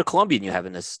there's a little bit of Colombian you have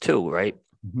in this too, right?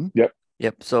 Mm-hmm.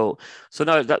 Yep. So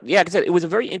no, like I said, it was a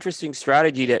very interesting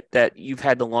strategy that you've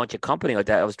had to launch a company like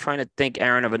that. I was trying to think,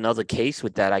 Aaron, of another case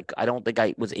with that. I don't think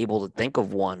I was able to think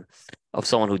of one of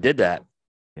someone who did that.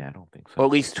 Yeah, I don't think so. Or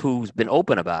at least who's been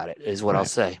open about it is what I'll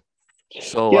say.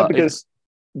 So yeah, because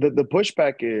the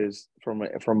pushback is from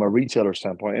a retailer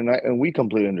standpoint, and we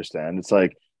completely understand. It's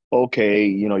like, okay,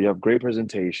 you have great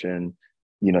presentation,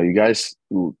 you guys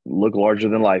look larger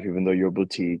than life, even though you're a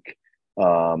boutique.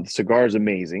 The cigar is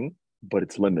amazing, but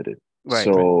it's limited. Right.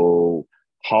 So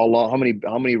how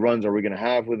many runs are we going to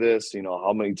have with this?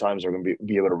 How many times are we going to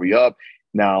be able to re-up?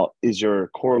 Now, is your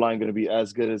core line going to be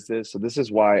as good as this? So this is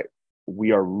why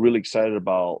we are really excited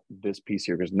about this piece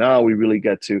here, because now we really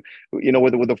get to,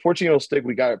 with the 14-year-old stick,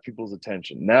 we got people's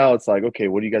attention. Now it's like, okay,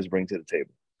 what do you guys bring to the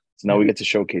table? So now we get to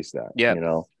showcase that.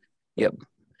 Yep.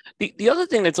 The other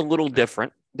thing that's a little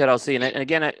different that I'll see, and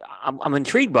again, I'm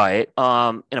intrigued by it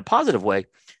in a positive way.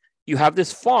 You have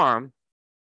this farm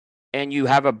and you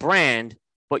have a brand,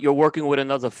 but you're working with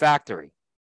another factory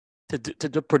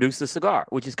to produce the cigar,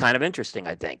 which is kind of interesting,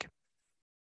 I think.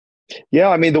 Yeah,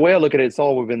 I mean, the way I look at it, it's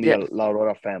all within the La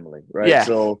Aurora family, right? Yeah.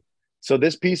 So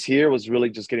this piece here was really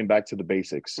just getting back to the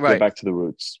basics, right. Get back to the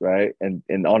roots, right? And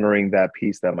honoring that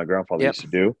piece that my grandfather used to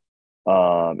do.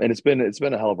 And it's been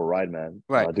a hell of a ride, man.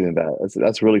 Right. Doing that.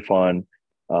 That's really fun.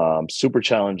 Super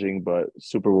challenging, but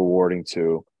super rewarding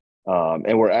too.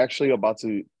 And we're actually about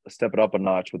to step it up a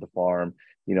notch with the farm.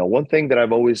 One thing that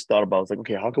I've always thought about is like,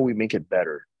 okay, how can we make it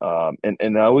better? And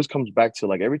it always comes back to,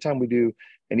 like, every time we do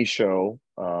any show,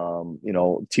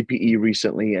 TPE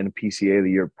recently and PCA the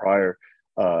year prior,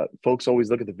 folks always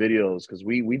look at the videos, because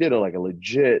we did a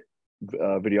legit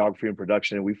videography and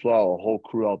production, and we flew out a whole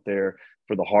crew out there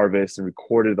for the harvest and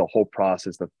recorded the whole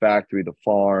process, the factory, the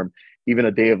farm, even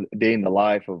a day in the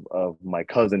life of my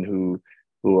cousin who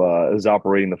is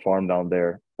operating the farm down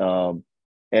there.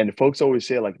 And folks always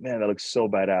say, like, man, that looks so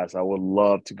badass. I would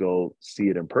love to go see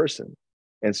it in person.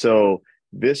 And so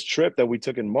this trip that we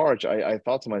took in March, I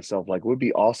thought to myself, like, it would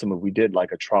be awesome if we did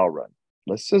like a trial run.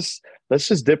 Let's just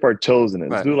dip our toes in it.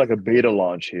 Let's do like a beta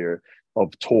launch here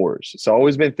of tours. So I've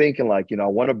always been thinking, like, I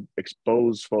want to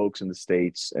expose folks in the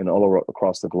States and all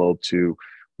across the globe to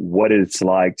what it's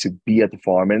like to be at the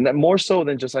farm. And more so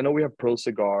than just, I know we have Pro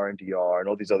Cigar and DR and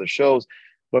all these other shows,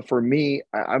 but for me,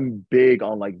 I'm big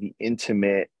on like the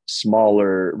intimate,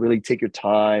 smaller, really take your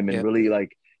time and really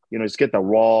like, just get the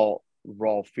raw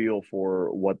feel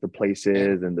for what the place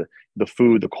is and the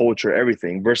food, the culture,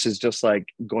 everything, versus just like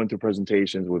going through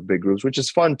presentations with big groups, which is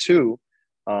fun too.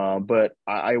 But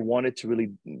I wanted to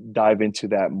really dive into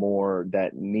that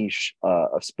niche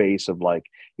space of like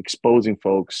exposing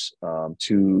folks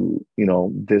to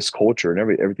this culture and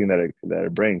everything that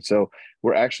it brings. So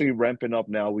we're actually ramping up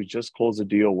now. We just closed a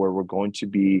deal where we're going to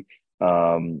be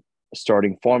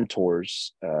starting farm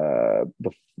tours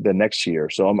the next year.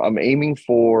 So I'm aiming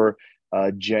for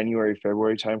January,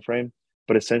 February timeframe,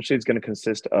 but essentially it's going to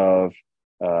consist of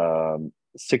a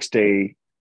 6-day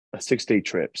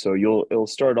trip. So it'll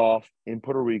start off in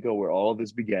Puerto Rico, where all of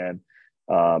this began.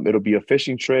 It'll be a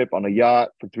fishing trip on a yacht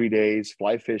for 3 days,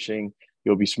 fly fishing.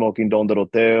 You'll be smoking Don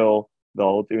Doroteo.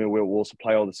 We'll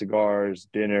supply all the cigars,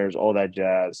 dinners, all that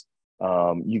jazz.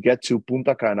 You get to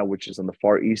Punta Cana, which is on the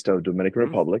far east of Dominican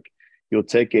Republic. You'll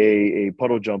take a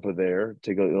puddle jumper there,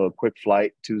 take a quick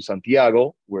flight to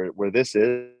Santiago, where this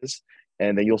is,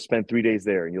 and then you'll spend 3 days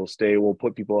there. And you'll stay. We'll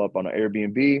put people up on an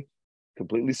Airbnb,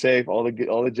 completely safe, all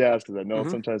the jazz, because I know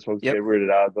sometimes folks Yep. get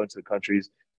weirded out going to the countries.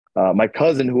 My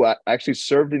cousin, who actually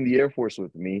served in the Air Force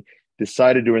with me,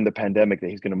 decided during the pandemic that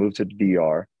he's going to move to the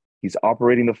DR. He's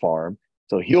operating the farm,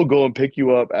 so he'll go and pick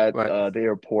you up at the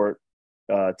airport,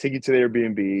 take you to the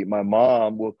Airbnb. My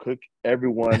mom will cook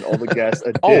everyone, all the guests,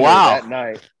 a dinner that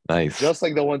night. Nice. Just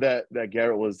like the one that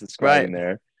Garret was describing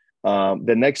there.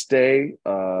 The next day,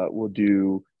 we'll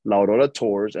do La Aurora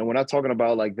tours. And we're not talking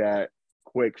about like that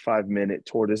quick 5-minute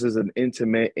tour. This is an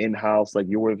intimate in-house, like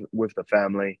you're with the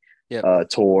family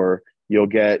tour. You'll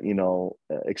get,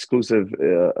 exclusive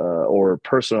or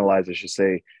personalized, I should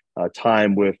say,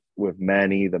 time with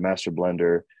Manny, the master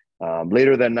blender.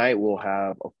 Later that night, we'll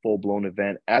have a full-blown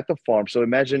event at the farm. So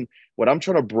imagine what I'm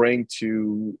trying to bring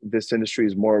to this industry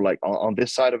is more like on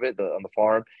this side of it, on the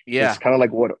farm. Yeah. It's kind of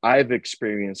like what I've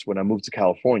experienced when I moved to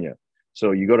California.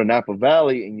 So you go to Napa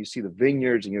Valley and you see the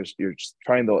vineyards and you're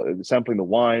sampling the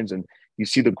wines and you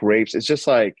see the grapes. It's just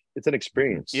like, it's an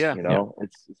experience,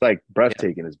 It's like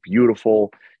breathtaking. It's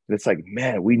beautiful. And it's like,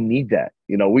 man, we need that.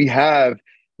 We have,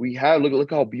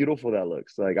 look how beautiful that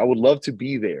looks. Like, I would love to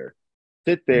be there,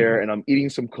 sit there, and I'm eating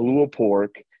some Kahlua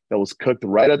pork that was cooked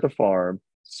right at the farm,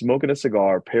 smoking a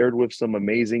cigar paired with some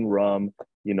amazing rum,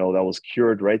 that was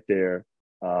cured right there.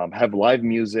 Have live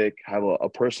music, have a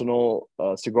personal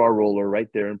cigar roller right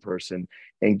there in person,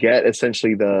 and get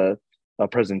essentially the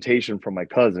presentation from my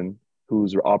cousin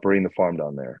who's operating the farm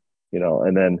down there.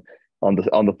 And then on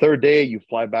the third day, you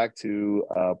fly back to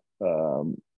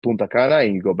Punta Cana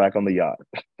and you go back on the yacht.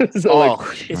 So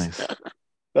nice.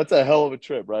 That's a hell of a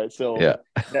trip, right? So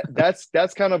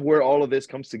that's kind of where all of this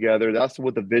comes together. That's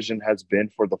what the vision has been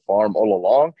for the farm all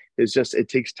along. It's just, it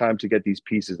takes time to get these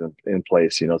pieces in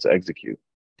place, to execute.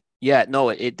 Yeah, no,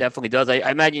 it definitely does.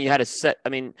 I imagine you had to set. I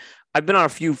mean, I've been on a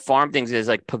few farm things. There's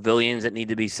like pavilions that need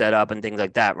to be set up and things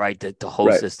like that, right? To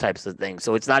host this types of things.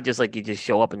 So it's not just like you just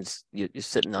show up and you're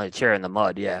sitting on a chair in the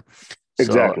mud. Yeah.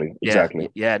 Exactly.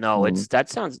 Yeah. No, that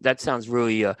sounds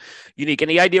really unique. And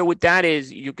the idea with that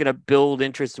is you're going to build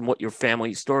interest in what your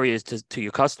family story is to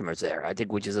your customers there. I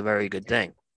think, which is a very good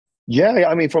thing. Yeah,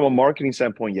 I mean, from a marketing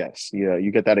standpoint, yes. Yeah,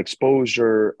 you get that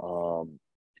exposure.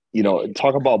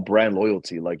 Talk about brand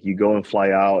loyalty. Like, you go and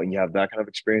fly out and you have that kind of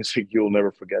experience, like, you'll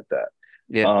never forget that.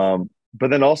 Yeah. But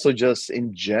then also just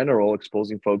in general,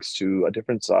 exposing folks to a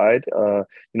different side,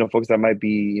 folks that might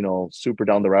be, super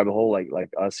down the rabbit hole, like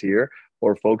us here,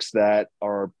 or folks that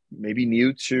are maybe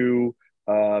new to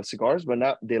cigars,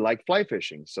 but they like fly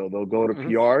fishing. So they'll go to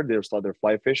PR, they'll start their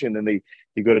fly fishing, and then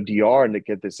they go to DR and they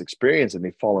get this experience and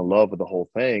they fall in love with the whole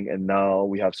thing. And now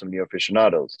we have some new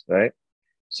aficionados, right?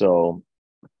 So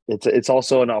it's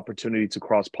also an opportunity to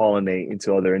cross-pollinate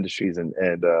into other industries and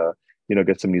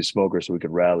get some new smokers so we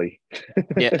could rally.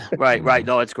 Yeah, right.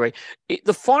 No, it's great. Is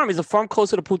the farm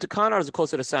closer to Punta Cana or is it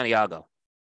closer to Santiago?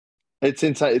 It's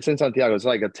in Santiago. It's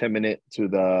like a 10-minute to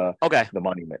the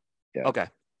monument. Yeah. Okay.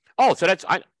 Oh, so that's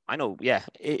I know. Yeah,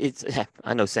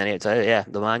 I know Santiago. Yeah,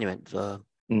 the monument.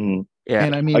 Yeah,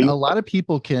 and I mean, a lot of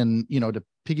people can, to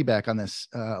piggyback on this,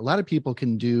 a lot of people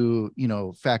can do,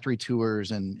 factory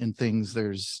tours and things.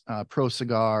 There's Pro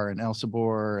Cigar and El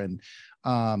Sabor and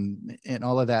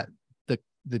all of that.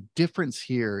 The difference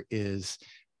here is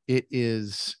it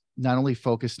is not only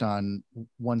focused on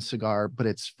one cigar, but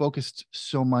it's focused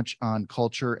so much on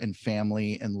culture and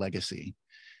family and legacy.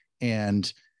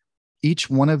 And each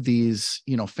one of these,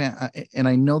 and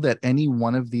I know that any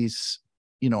one of these,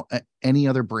 any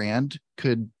other brand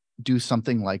could do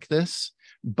something like this,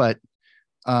 but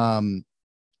the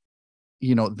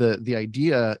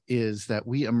idea is that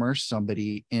we immerse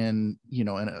somebody in, in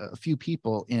a few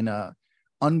people in a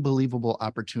unbelievable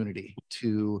opportunity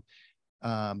to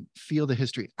feel the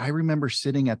history. I remember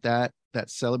sitting at that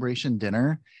celebration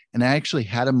dinner, and I actually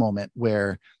had a moment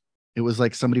where it was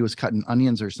like somebody was cutting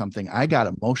onions or something. I got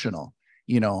emotional,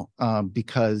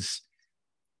 because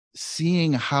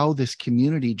seeing how this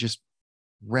community just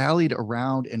rallied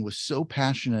around and was so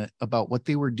passionate about what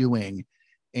they were doing,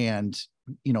 and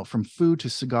from food to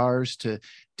cigars to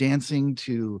dancing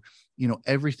to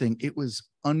everything, it was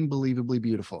unbelievably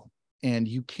beautiful. And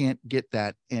you can't get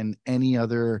that in any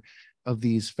other of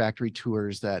these factory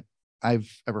tours that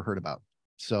I've ever heard about.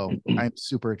 So I'm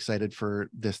super excited for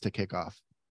this to kick off.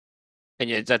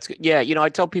 And that's good. Yeah, I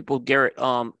tell people, Garret,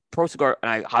 Pro Cigar, and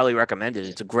I highly recommend it.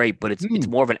 It's great, but it's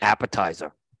more of an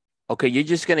appetizer. Okay, you're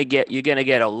gonna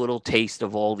get a little taste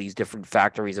of all these different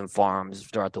factories and farms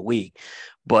throughout the week,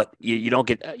 but you don't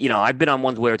get. I've been on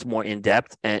ones where it's more in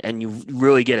depth, and you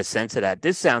really get a sense of that.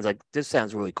 This sounds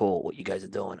really cool what you guys are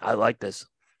doing. I like this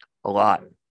a lot.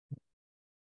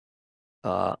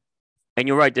 And And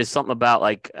you're right. There's something about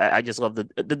like I just love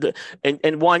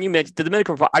and Juan, you mentioned the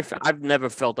Dominican Republic. I've never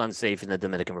felt unsafe in the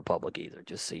Dominican Republic either.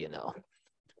 Just so you know.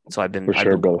 So I've been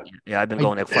brother. I've been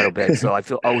going there quite a bit. So I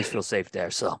always feel safe there.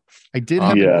 So I did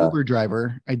have an Uber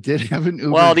driver. I did have an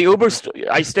Uber. Well, the Uber.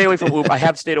 I stay away from Uber. I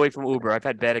have stayed away from Uber. I've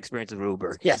had bad experiences with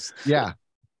Uber. Yes. Yeah,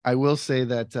 I will say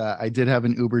that I did have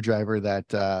an Uber driver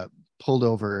that pulled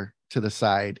over to the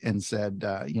side and said,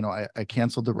 I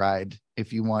canceled the ride.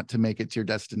 If you want to make it to your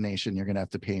destination, you're going to have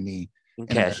to pay me in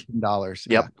cash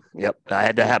 $10. Yep. I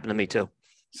had that happen to me too.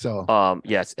 So,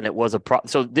 yes. And it was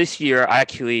so this year I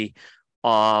actually,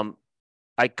 I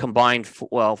combined,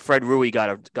 Fred Rui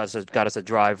got us a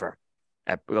driver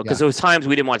because there was times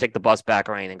we didn't want to take the bus back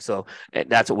or anything. So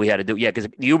that's what we had to do. Yeah. Because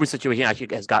the Uber situation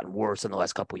actually has gotten worse in the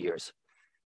last couple of years.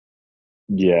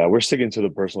 Yeah, we're sticking to the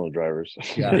personal drivers.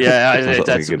 That's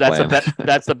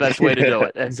the best way to do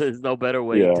it. There's no better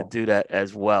way to do that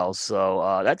as well.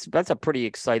 So that's a pretty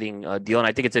exciting deal, and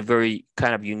I think it's a very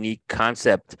kind of unique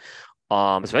concept,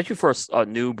 especially for a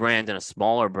new brand and a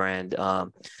smaller brand.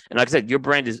 And like I said, your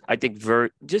brand is, I think,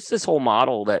 just this whole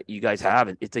model that you guys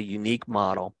have. It's a unique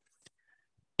model.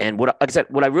 And what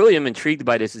I really am intrigued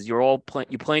by this is you're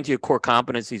playing to your core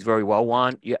competencies very well,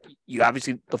 Juan. You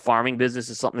obviously, the farming business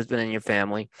is something that's been in your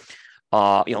family.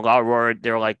 Aurora,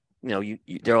 they're like,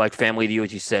 they're like family to you,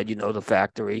 as you said. The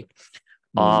factory,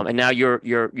 and now you're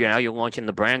launching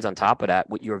the brands on top of that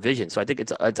with your vision. So I think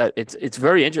it's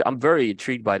very interesting. I'm very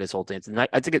intrigued by this whole thing.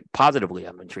 I think it positively.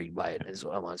 I'm intrigued by it. Is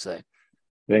what I want to say.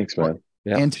 Thanks, man.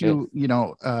 And to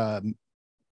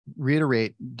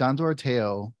reiterate, Don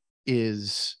Doreteo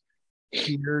is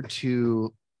here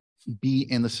to be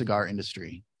in the cigar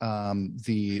industry.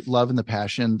 The love and the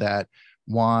passion that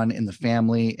Juan and the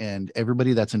family and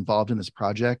everybody that's involved in this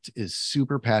project is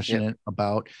super passionate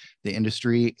about the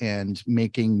industry and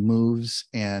making moves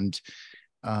and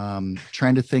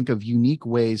trying to think of unique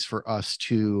ways for us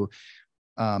to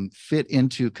fit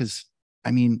into, because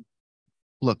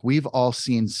look, we've all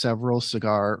seen several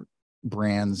cigar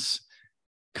brands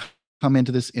come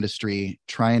into this industry,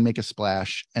 try and make a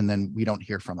splash, and then we don't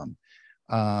hear from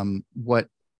them.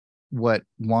 What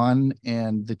Juan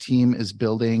and the team is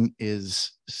building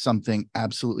is something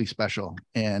absolutely special.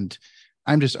 And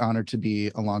I'm just honored to be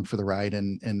along for the ride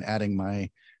and adding my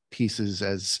pieces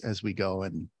as we go.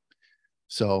 And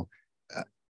so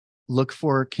look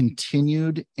for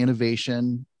continued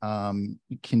innovation,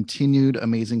 continued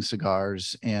amazing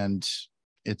cigars, and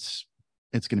it's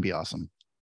going to be awesome.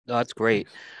 No, that's great.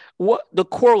 What the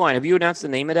core line? Have you announced the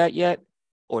name of that yet,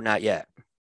 or not yet?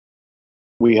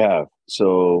 We have.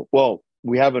 So,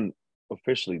 we haven't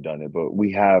officially done it, but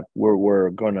we have.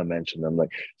 We're going to mention them.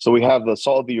 So we have the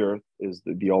Salt of the Earth is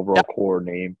the overall core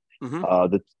name.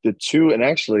 Mm-hmm. The two, and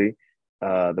actually,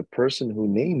 the person who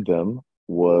named them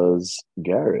was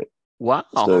Garret. Wow.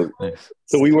 So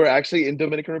we were actually in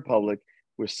Dominican Republic.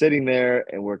 We're sitting there,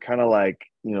 and we're kind of like,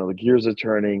 the gears are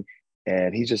turning.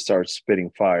 And he just starts spitting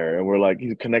fire, and we're like,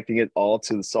 he's connecting it all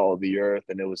to the Salt of the Earth,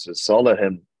 and it was just, so I'll let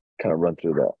him kind of run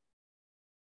through that.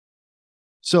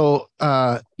 So,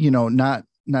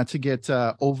 not to get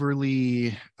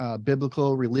overly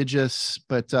biblical, religious,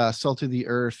 but Salt of the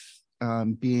Earth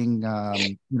being,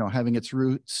 having its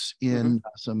roots in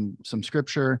some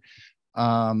scripture.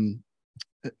 For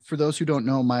those who don't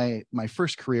know, my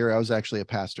first career, I was actually a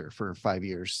pastor for 5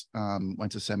 years.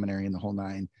 Went to seminary and the whole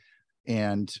nine.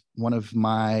 And one of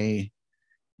my,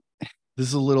 this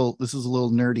is a little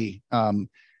nerdy.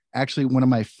 Actually, one of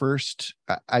my first,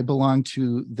 I belonged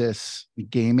to this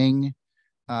gaming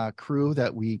crew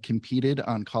that we competed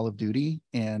on Call of Duty.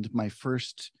 And my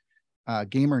first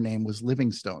gamer name was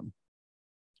Livingstone,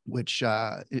 which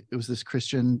it was this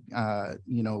Christian,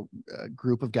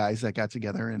 group of guys that got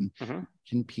together and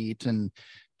compete and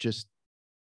just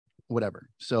whatever.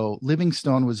 So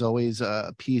Livingstone was always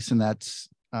a piece, and that's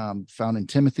found in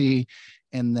Timothy,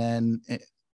 and then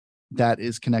that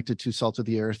is connected to Salt of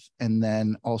the Earth, and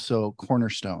then also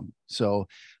Cornerstone. So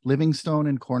Livingstone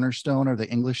and Cornerstone are the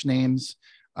English names.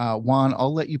 Juan,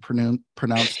 I'll let you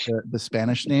pronounce the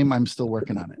Spanish name. I'm still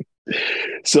working on it.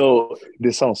 So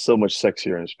this sounds so much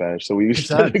sexier in Spanish. So we used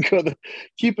to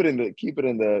keep it in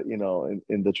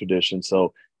the tradition.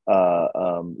 So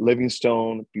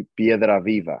Livingstone, Piedra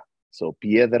Viva. So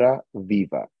Piedra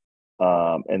Viva.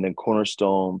 And then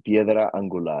Cornerstone, Piedra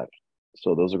Angular.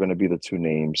 So those are going to be the two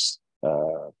names.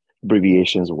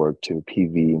 Abbreviations work to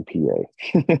PV and PA.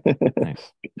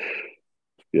 Nice.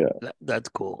 Yeah, that's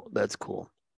cool. That's cool.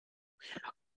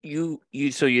 You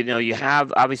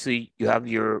have obviously you have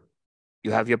your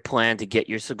plan to get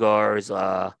your cigars,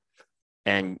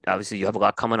 and obviously you have a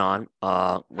lot coming on,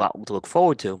 a lot to look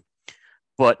forward to.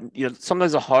 But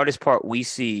sometimes the hardest part we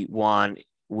see, Juan,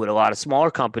 with a lot of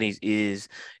smaller companies is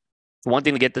one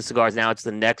thing to get the cigars. Now it's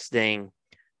the next thing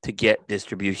to get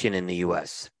distribution in the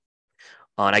U.S.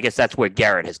 And I guess that's where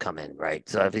Garret has come in, right?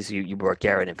 So obviously you brought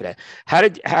Garret in for that. How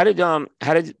did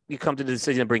you come to the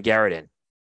decision to bring Garret in?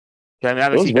 I mean,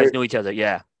 obviously you guys knew each other,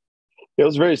 yeah. It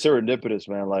was very serendipitous,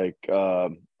 man. Like a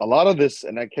lot of this,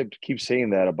 and I keep saying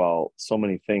that about so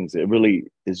many things. It really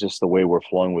is just the way we're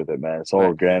flowing with it, man. It's all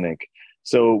organic.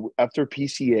 So after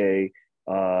PCA,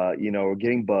 we're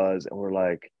getting buzz, and we're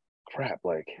like, crap,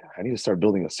 like I need to start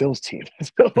building a sales team.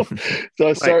 so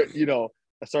I start,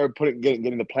 I started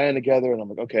getting the plan together, and I'm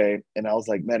like, okay. And I was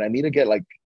like, man, I need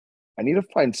to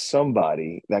find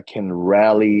somebody that can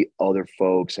rally other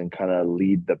folks and kind of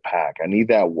lead the pack. I need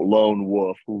that lone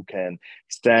wolf who can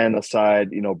stand aside,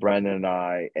 Brandon and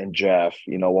I and Jeff,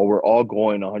 while we're all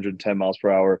going 110 miles per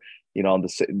hour,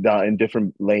 in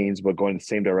different lanes, but going the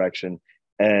same direction.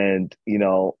 And,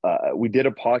 we did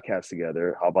a podcast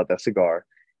together. How about that cigar?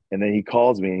 And then he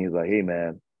calls me and he's like, hey,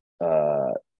 man,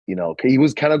 he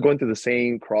was kind of going through the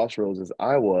same crossroads as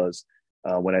I was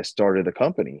when I started the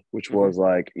company, which was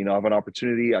like, I have an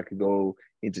opportunity. I could go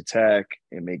into tech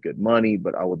and make good money,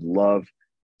 but I would love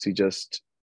to just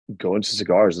go into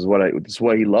cigars. This is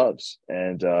what he loves.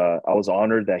 And I was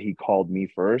honored that he called me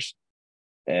first.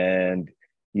 And,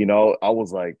 I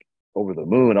was like over the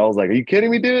moon. I was like, are you kidding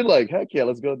me, dude? Like, heck yeah,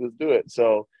 let's go, let's do it.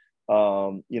 So,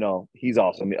 he's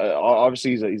awesome.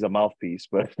 Obviously he's a mouthpiece,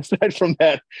 but aside from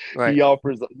that, he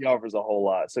offers a whole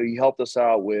lot. So he helped us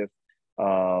out with,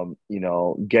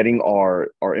 getting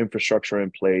our infrastructure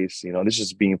in place. This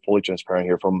is being fully transparent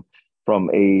here from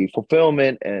a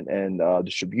fulfillment and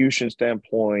distribution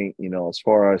standpoint, as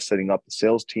far as setting up the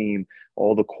sales team,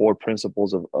 all the core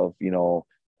principles of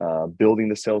building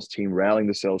the sales team, rallying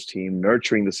the sales team,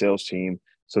 nurturing the sales team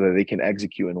so that they can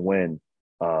execute and win.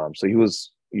 So he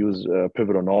was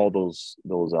pivotal in all those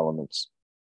elements.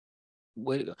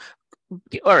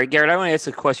 All right, Garret, I want to ask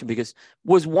a question because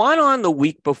was Juan on the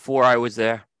week before I was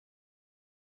there?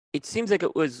 It seems like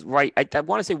it was right. I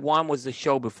want to say Juan was the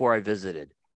show before I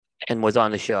visited and was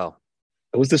on the show.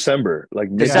 It was December, like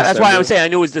That's why I was saying I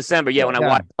knew it was December. Yeah, when I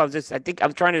watched, I think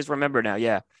I'm trying to just remember now.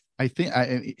 Yeah, I think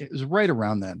it was right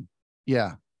around then.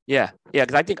 Yeah.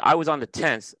 Because I think I was on the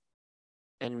 10th,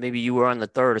 and maybe you were on the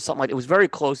 3rd or something like. It was very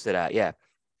close to that. Yeah.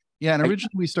 Yeah, and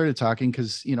originally we started talking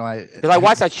because I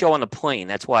watched that show on the plane.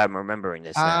 That's why I'm remembering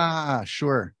this.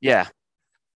 Sure. Yeah.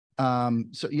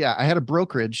 So yeah, I had a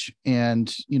brokerage,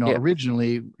 and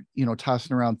originally,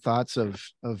 tossing around thoughts of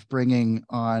bringing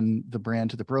on the brand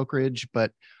to the brokerage,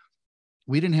 but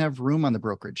we didn't have room on the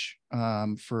brokerage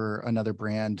for another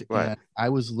brand, and I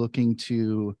was looking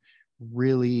to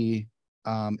really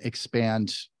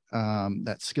expand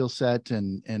that skill set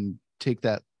and take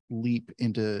that leap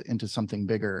into something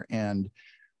bigger. And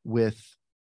with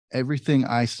everything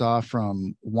I saw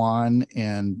from Juan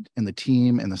and the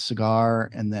team and the cigar,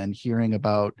 and then hearing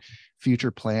about future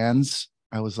plans,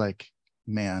 I was like,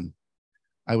 man,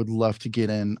 I would love to get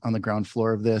in on the ground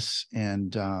floor of this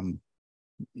and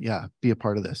be a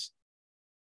part of this.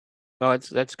 Oh,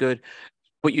 that's good.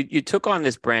 But you took on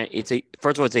this brand.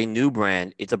 First of all, it's a new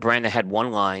brand. It's a brand that had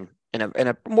one line and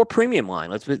a more premium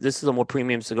line. This is a more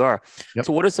premium cigar. Yep.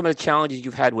 So what are some of the challenges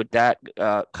you've had with that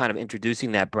kind of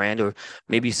introducing that brand, or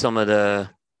maybe some of the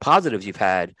positives you've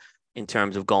had in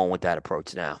terms of going with that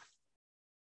approach now?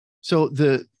 So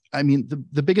the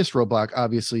biggest roadblock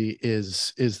obviously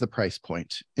is the price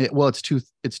point.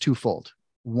 It's twofold.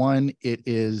 One, it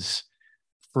is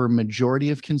for majority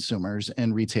of consumers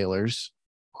and retailers,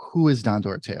 who is Don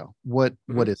Doreteo? What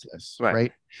is this?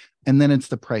 Right. And then it's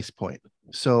the price point.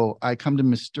 So I come to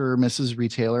Mr. or Mrs.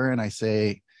 Retailer and I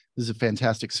say, this is a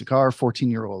fantastic cigar,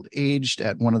 14-year-old aged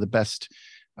at one of the best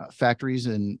factories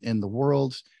in the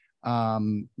world,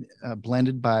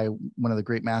 blended by one of the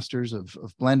great masters of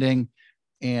blending.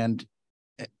 And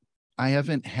I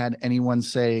haven't had anyone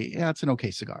say, yeah, it's an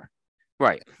okay cigar.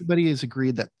 Right. Everybody has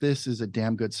agreed that this is a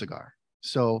damn good cigar.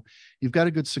 So you've got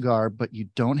a good cigar, but you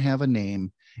don't have a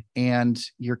name, and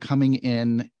you're coming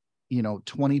in,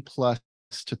 $20 plus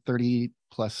to $30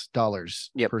 plus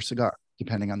per cigar,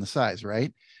 depending on the size.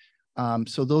 Right.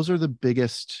 So those are the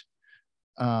biggest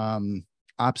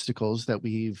obstacles that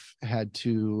we've had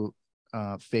to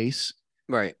face.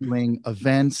 Right. Doing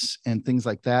events and things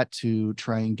like that to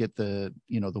try and get the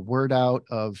word out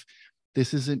of,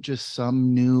 this isn't just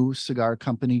some new cigar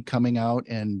company coming out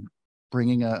and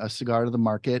bringing a cigar to the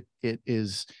market. It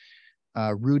is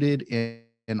rooted in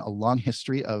a long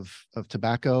history of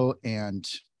tobacco and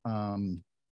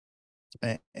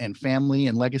family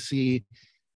and legacy.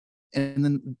 And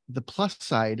then the plus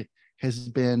side has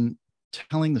been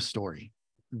telling the story.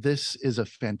 This is a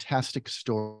fantastic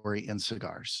story in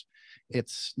cigars.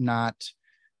 It's not,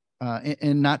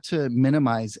 and not to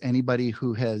minimize anybody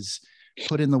who has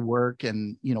put in the work.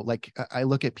 And, like I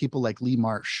look at people like Lee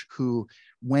Marsh, who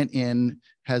went in,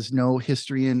 has no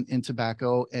history in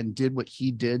tobacco, and did what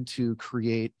he did to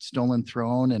create Stolen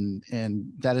Throne. And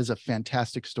that is a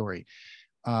fantastic story.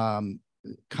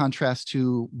 Contrast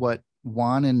to what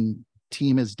Juan and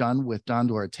team has done with Don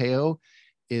Doreteo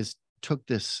is took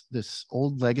this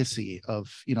old legacy of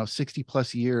 60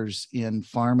 plus years in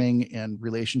farming and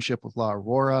relationship with La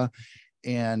Aurora,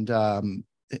 and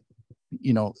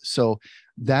so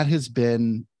that has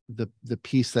been the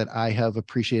piece that I have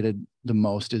appreciated the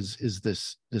most is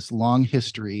this long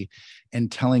history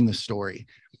and telling the story.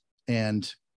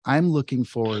 And I'm looking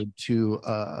forward to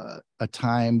a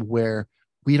time where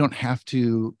we don't have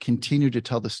to continue to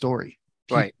tell the story.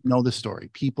 People know the story.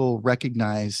 People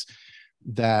recognize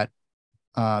that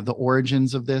the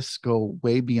origins of this go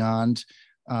way beyond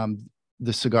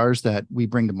the cigars that we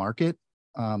bring to market,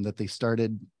 that they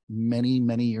started many,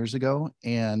 many years ago,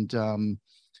 and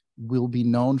will be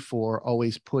known for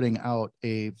always putting out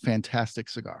a fantastic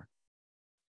cigar.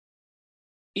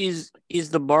 Is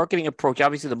the marketing approach,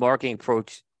 obviously the marketing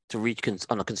approach to reach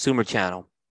on the consumer channel,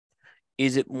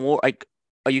 is it more like,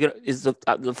 are you gonna,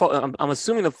 I'm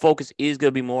assuming the focus is going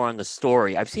to be more on the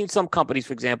story. I've seen some companies,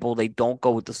 for example, they don't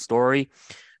go with the story.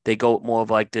 They go more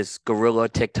of like this guerrilla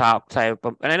TikTok type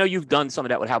of, and I know you've done some of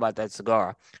that with How About That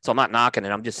Cigar. So I'm not knocking it.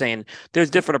 I'm just saying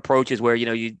there's different approaches where,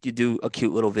 you do a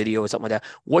cute little video or something like that.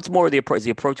 What's more of the approach? Is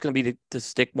the approach going to be to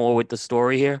stick more with the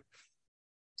story here?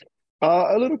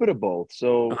 A little bit of both.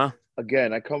 So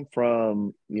again, I come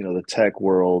from, the tech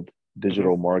world,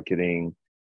 digital marketing,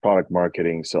 product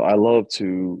marketing. So I love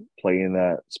to play in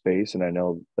that space, and I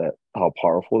know that how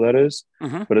powerful that is.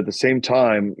 But at the same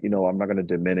time, I'm not going to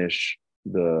diminish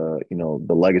the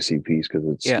legacy piece, because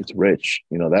it's rich.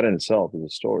 That in itself is a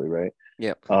story, right?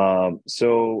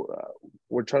 So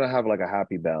we're trying to have like a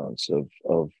happy balance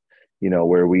of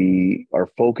where we are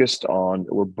focused on,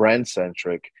 we're brand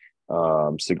centric,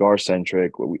 cigar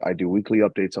centric. I do weekly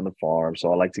updates on the farm,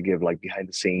 so I like to give like behind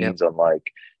the scenes on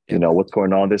like what's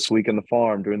going on this week in the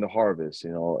farm during the harvest,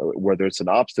 whether it's an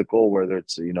obstacle, whether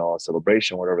it's a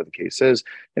celebration, whatever the case is.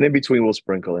 And in between we'll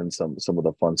sprinkle in some of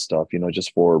the fun stuff,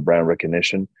 just for brand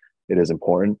recognition. It is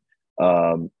important.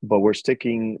 But we're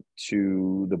sticking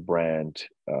to the brand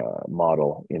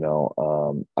model.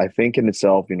 I think in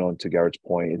itself, to Garrett's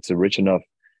point, it's a rich enough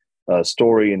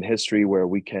story and history where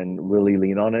we can really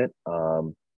lean on it.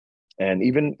 And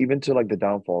even to like the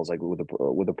downfalls, like with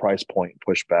the price point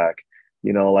pushback,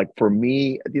 like for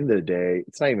me, at the end of the day,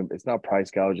 it's not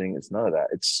price gouging. It's none of that.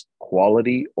 It's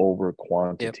quality over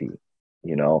quantity.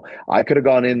 I could have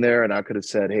gone in there and I could have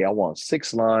said, hey, I want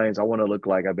 6 lines. I want to look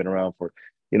like I've been around for,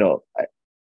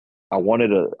 I wanted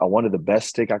the best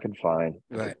stick I can find,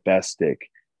 the best stick.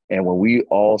 And when we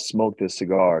all smoked this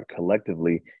cigar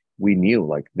collectively, we knew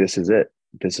like, this is it.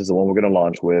 This is the one we're going to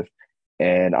launch with.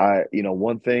 And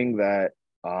one thing that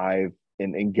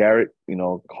and Garret,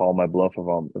 call my bluff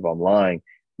if I'm lying.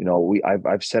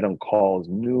 I've said on calls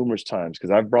numerous times, because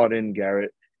I've brought in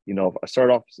Garret. I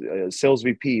started off sales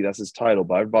VP, that's his title,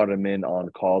 but I've brought him in on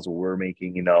calls where we're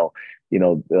making,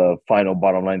 the final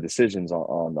bottom line decisions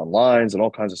on lines and all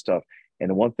kinds of stuff.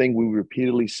 And the one thing we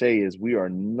repeatedly say is we are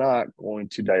not going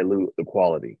to dilute the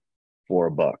quality for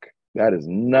 $1. That is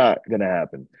not going to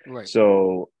happen. Right.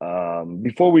 So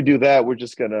before we do that, we're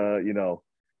just going to,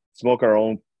 smoke our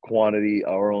own quantity,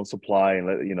 our own supply, and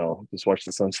let just watch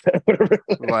the sunset, whatever,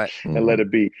 and let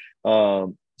it be.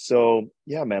 So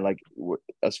yeah, man, like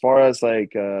as far as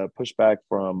like pushback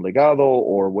from Legado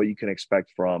or what you can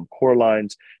expect from core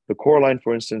lines, the core line,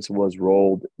 for instance, was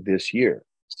rolled this year.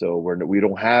 So we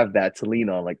don't have that to lean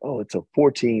on, like, oh, it's a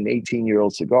 14,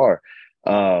 18-year-old cigar.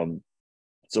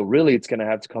 So really it's going to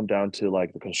have to come down to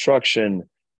like the construction,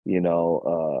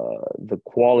 the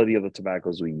quality of the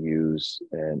tobaccos we use,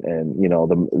 and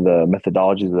the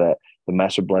methodologies that the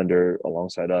master blender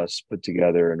alongside us put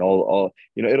together, and all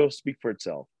it'll speak for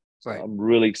itself. So I'm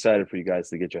really excited for you guys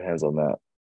to get your hands on that.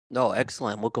 No,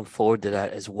 excellent. I'm looking forward to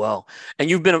that as well. And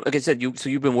you've been, like I said,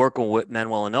 you've been working with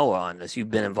Manuel and Noah on this. You've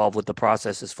been involved with the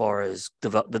process as far as the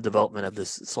development of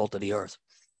this Salt of the Earth.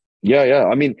 Yeah.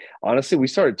 I mean, honestly, we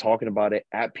started talking about it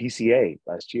at PCA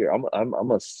last year.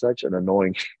 I'm such an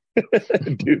annoying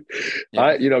dude.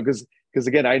 Yeah. Because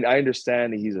again, I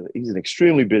understand he's an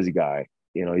extremely busy guy.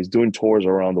 He's doing tours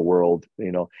around the world,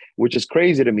 which is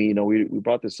crazy to me. We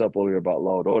brought this up earlier about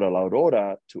La Aurora. La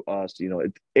Aurora to us,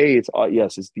 it's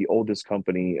the oldest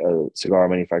company, cigar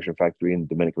manufacturing factory in the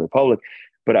Dominican Republic.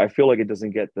 but I feel like it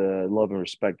doesn't get the love and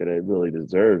respect that it really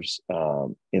deserves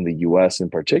in the US in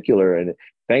particular. And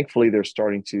thankfully they're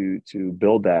starting to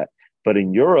build that. But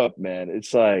in Europe, man,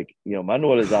 it's like,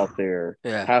 Manuel is out there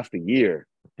half the year,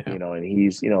 and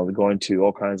he's, going to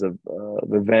all kinds of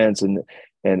events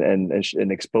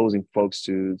and exposing folks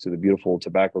to the beautiful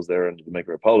tobaccos there in the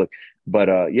Dominican Republic. But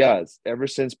it's ever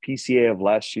since PCA of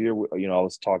last year, I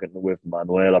was talking with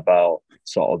Manuel about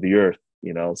Salt of the Earth,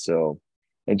 so,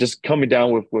 and just coming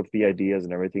down with the ideas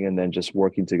and everything, and then just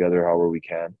working together however we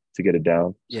can to get it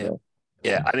down. Yeah. So.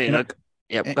 Yeah. I mean, go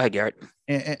ahead, Garret.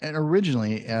 And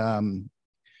originally,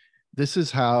 this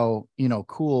is how,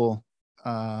 cool,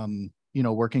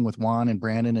 working with Juan and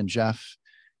Brandon and Jeff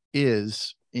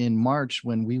is. In March,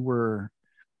 when we were,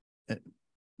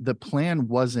 the plan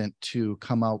wasn't to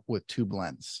come out with 2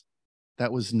 blends.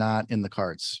 That was not in the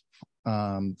cards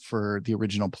for the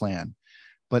original plan.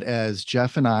 But as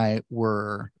Jeff and I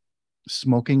were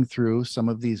smoking through some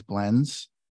of these blends,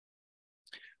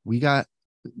 there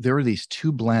were these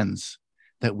 2 blends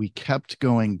that we kept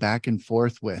going back and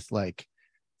forth with, like,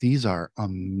 these are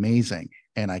amazing,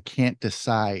 and I can't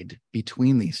decide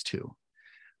between these 2.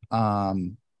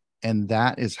 And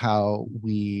that is how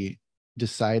we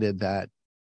decided that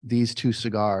these 2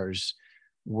 cigars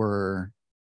were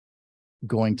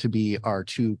going to be our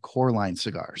 2 core line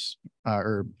cigars,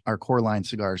 or our core line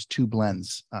cigars, 2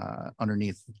 blends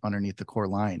underneath the core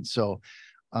line. So,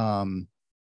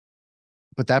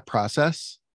 but that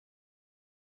process,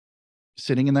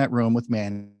 sitting in that room with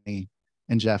Manny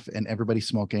and Jeff and everybody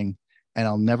smoking, and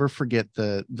I'll never forget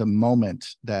the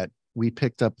moment that we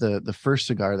picked up the first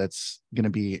cigar that's going to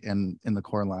be in the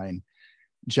core line.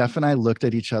 Jeff and I looked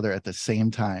at each other at the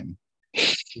same time.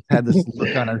 We had this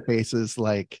look on our faces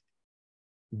like,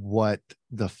 what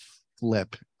the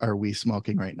flip are we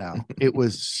smoking right now? It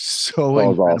was so that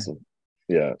was awesome.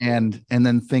 Yeah. And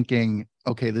then thinking,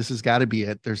 okay, this has got to be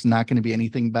it. There's not going to be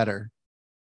anything better.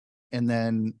 And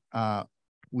then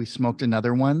we smoked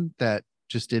another one that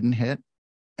just didn't hit.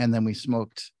 And then we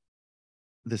smoked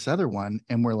this other one,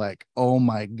 and we're like, oh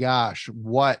my gosh,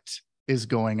 what is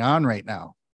going on right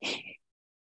now?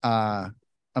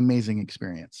 Amazing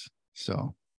experience.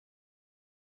 So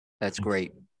that's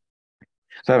great.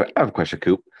 So I have a question,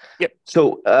 Coop. Yep.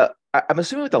 So I'm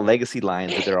assuming with the legacy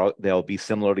lines that they'll be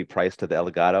similarly priced to the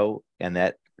El Legado, and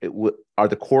that are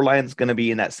the core lines going to be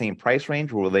in that same price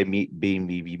range, or will they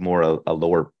be more a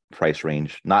lower price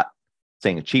range? Not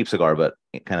saying a cheap cigar, but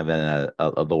kind of in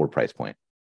a lower price point.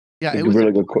 Yeah, it was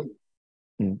really good. Go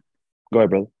ahead,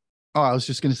 brother. Oh, I was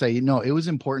just going to say, it was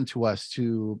important to us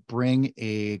to bring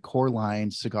a core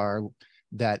line cigar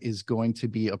that is going to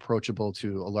be approachable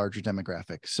to a larger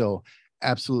demographic. So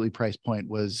absolutely, price point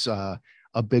was a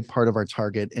big part of our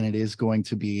target, and it is going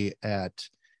to be at,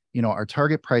 our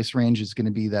target price range is going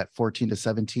to be that 14 to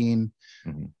 17,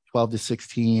 12 to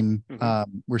 16.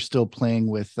 We're still playing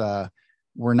with,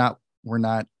 we're not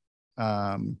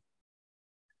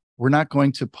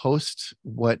going to post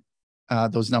what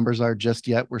those numbers are just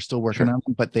yet. We're still working on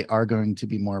them, but they are going to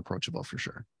be more approachable for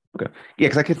sure. Okay. Yeah,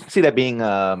 because I could see that being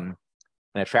an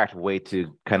attractive way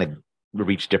to kind of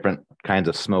reach different kinds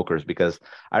of smokers. Because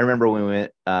I remember when we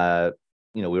went,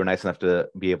 we were nice enough to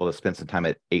be able to spend some time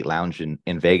at 8 Lounge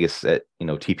in Vegas at,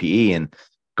 TPE, and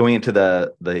going into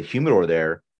the humidor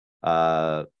there,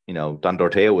 Don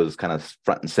Doroteo was kind of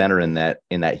front and center in that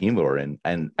humidor,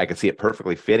 and I could see it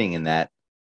perfectly fitting in that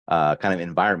kind of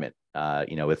environment.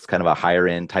 It's kind of a higher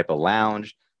end type of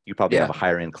lounge. You probably have a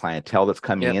higher end clientele that's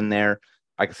coming in there.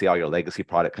 I can see all your legacy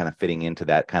product kind of fitting into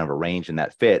that kind of a range, and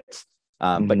that fits.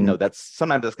 But that's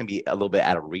sometimes going to be a little bit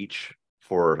out of reach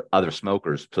for other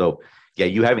smokers. So yeah,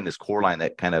 you having this core line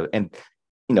that kind of, and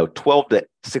 $12 to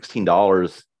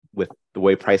 $16 with the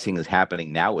way pricing is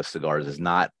happening now with cigars is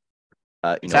not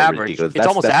it's average. Ridiculous. It's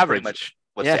almost average. Pretty much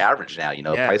what's the average now.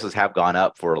 Prices have gone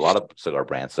up for a lot of cigar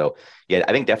brands. So yeah,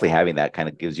 I think definitely having that kind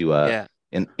of gives you an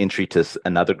entry to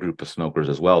another group of smokers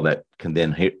as well that can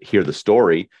then hear the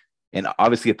story. And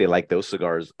obviously, if they like those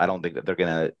cigars, I don't think that they're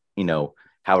gonna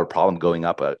have a problem going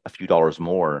up a few dollars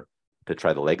more to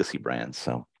try the legacy brands.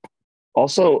 So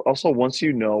also once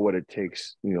what it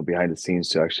takes, behind the scenes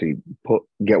to actually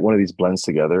get one of these blends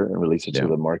together and release it to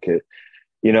the market.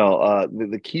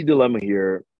 The key dilemma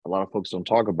here, a lot of folks don't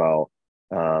talk about,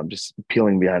 just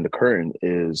peeling behind the curtain,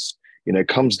 is, it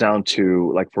comes down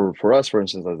to, like, for us, for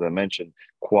instance, as I mentioned,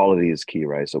 quality is key,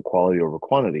 right? So quality over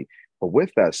quantity. But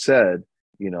with that said,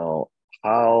 we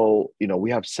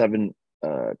have 7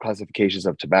 classifications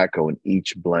of tobacco in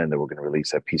each blend that we're going to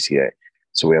release at PCA.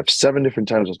 So we have 7 different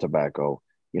types of tobacco.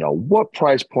 What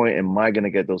price point am I going to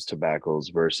get those tobaccos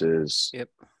versus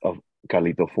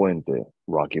Carlito Fuente,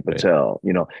 Rocky Patel.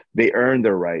 You know, they earned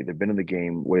their right. They've been in the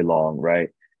game way long, right?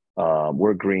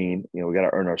 We're green. You know, we got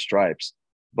to earn our stripes.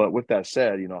 But with that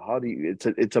said, you know, how do you?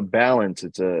 It's a balance.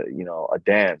 It's a a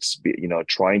dance. You know,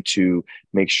 trying to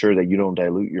make sure that you don't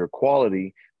dilute your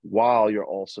quality while you're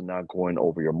also not going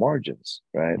over your margins,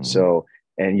 right? Mhm. So,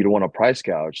 and you don't want to price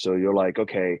gouge. So you're like,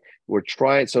 okay, we're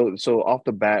trying. So off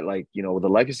the bat, like with the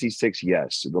legacy sticks,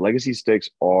 yes, the legacy sticks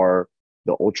are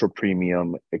the ultra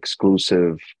premium,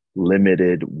 exclusive,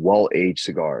 limited, well-aged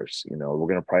cigars. You know, we're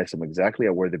going to price them exactly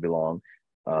at where they belong,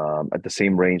 at the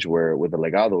same range where the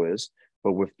Legado is.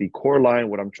 But with the core line,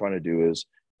 what I'm trying to do is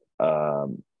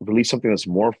release something that's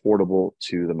more affordable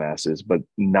to the masses, but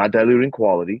not diluting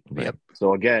quality. Yep.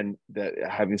 So again, that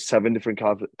having 7 different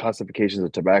classifications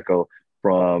of tobacco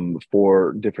from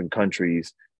 4 different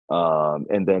countries,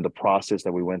 and then the process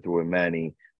that we went through with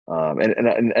Manny.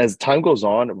 And as time goes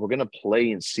on, we're gonna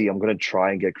play and see. I'm gonna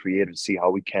try and get creative and see how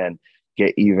we can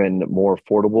get even more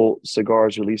affordable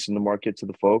cigars released in the market to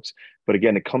the folks. But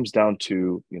again, it comes down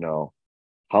to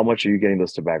how much are you getting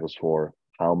those tobaccos for?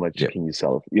 How much can you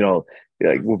sell it?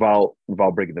 Like without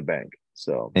breaking the bank.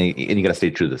 So and you got to stay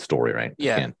true to the story, right?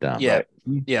 Yeah. You can't, Yeah. Right.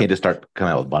 Yeah. can't just start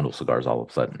coming out with bundle cigars all of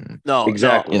a sudden. No,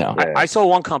 exactly. No. I saw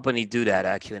one company do that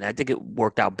actually, and I think it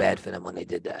worked out bad for them when they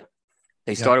did that.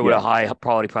 They started with a high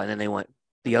quality product, and then they went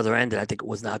the other end, and I think it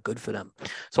was not good for them.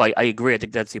 So I agree. I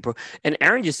think that's the approach. And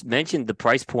Aaron just mentioned the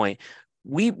price point.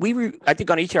 I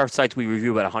think on each of our sites we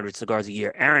review about 100 cigars a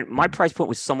year. Aaron, my price point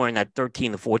was somewhere in that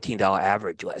 $13 to $14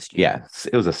 average last year. Yeah,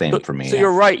 it was the same for me. So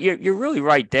you're right. You're really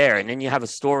right there. And then you have a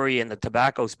story, and the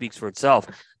tobacco speaks for itself.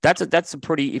 That's a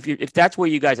pretty if that's where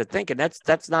you guys are thinking,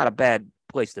 that's not a bad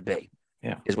place to be.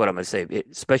 Yeah, is what I'm going to say.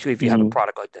 Especially if you have a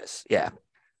product like this. Yeah.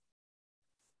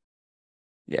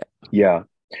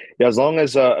 As long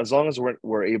as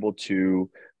we're able to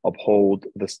uphold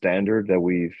the standard that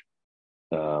we've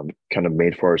kind of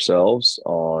made for ourselves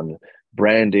on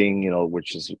branding,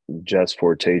 which is Jeff's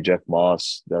forte, Jeff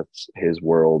Moss, that's his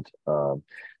world.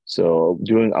 So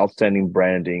doing outstanding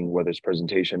branding, whether it's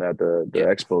presentation at the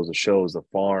expos, the shows, the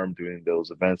farm, doing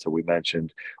those events that we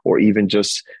mentioned, or even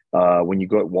just when you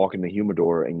go walk in the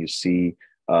humidor and you see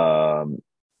a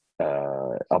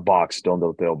box, Don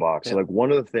Doreteo box. So like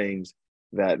one of the things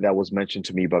that was mentioned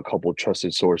to me by a couple of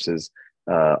trusted sources,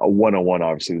 a one-on-one,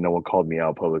 obviously, no one called me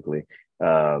out publicly.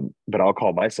 But I'll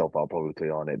call myself out publicly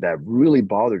on it. That really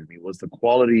bothered me was the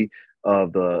quality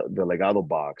of the Legado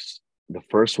box, the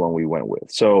first one we went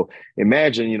with. So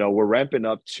imagine, we're ramping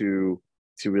up to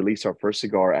release our first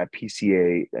cigar at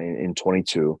PCA in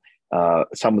 22.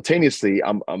 Simultaneously,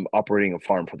 I'm operating a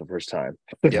farm for the first time.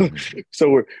 Yep.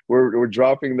 So we're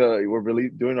dropping we're really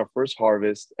doing our first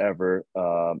harvest ever.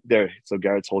 There, so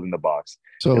Garrett's holding the box.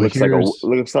 So it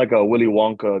looks like a Willy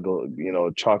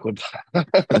Wonka, chocolate.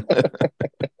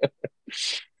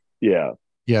 Yeah.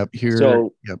 Yep. Here.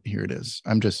 So here it is.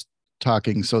 I'm just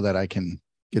talking so that I can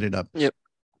get it up. Yep.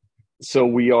 So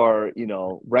we are,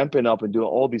 ramping up and doing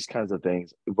all these kinds of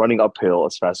things, running uphill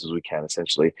as fast as we can,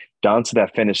 essentially, down to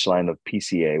that finish line of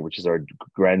PCA, which is our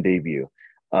grand debut.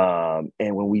 And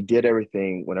when we did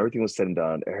everything, when everything was said and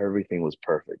done, everything was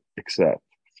perfect except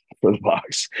for the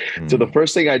box. So the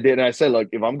first thing I did, and I said, look,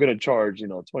 if I'm going to charge,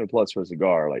 20 plus for a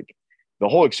cigar, like the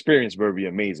whole experience better be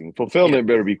amazing. Fulfillment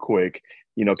better be quick.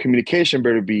 Communication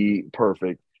better be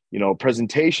perfect.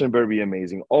 Presentation better be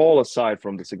amazing, all aside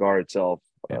from the cigar itself.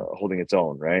 Holding its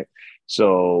own, right?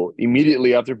 So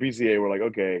immediately after PCA, we're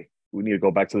like, okay, we need to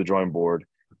go back to the drawing board.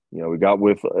 We got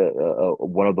with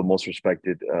one of the most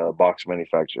respected box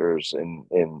manufacturers in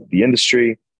the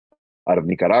industry out of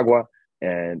Nicaragua,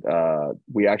 and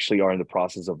we actually are in the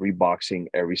process of reboxing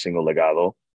every single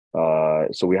Legado.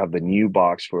 So we have the new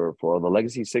box for the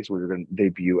Legacy 6, we're going to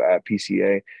debut at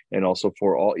PCA, and also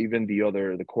for even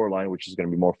the core line, which is going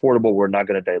to be more affordable. We're not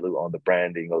going to dilute on the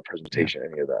branding or the presentation,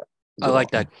 any of that. I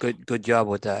like that. Good job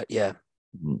with that. Yeah.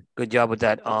 Good job with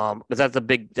that. Because that's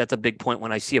a big point.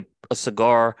 When I see a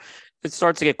cigar, it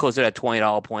starts to get closer to that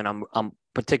 $20 point. I'm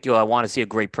particular. I want to see a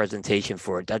great presentation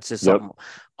for it. That's just something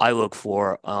I look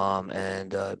for.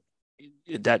 And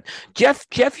that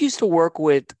Jeff used to work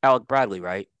with Alec Bradley,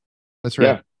 right? That's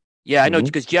right. Yeah, I know,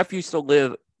 because Jeff used to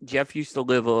live.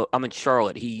 I'm in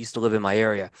Charlotte. He used to live in my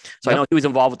area, so I know he was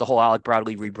involved with the whole Alec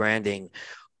Bradley rebranding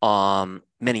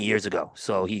many years ago.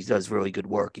 So he does really good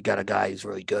work. You got a guy who's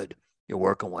really good you're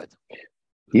working with.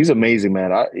 He's amazing,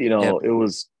 man.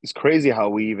 It's crazy how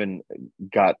we even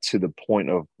got to the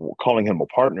point of calling him a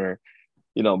partner.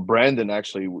 Brandon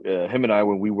actually, him and I,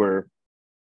 when we were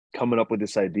coming up with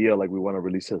this idea, like we want to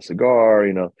release a cigar.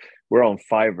 We're on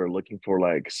Fiverr looking for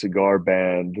like cigar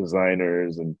band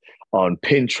designers and on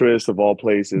Pinterest of all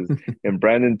places. And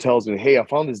Brandon tells me, hey, I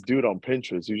found this dude on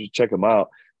Pinterest. You should check him out.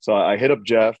 So I hit up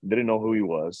Jeff, didn't know who he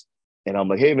was. And I'm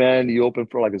like, hey, man, you open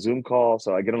for like a Zoom call?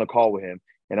 So I get on a call with him.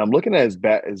 And I'm looking at his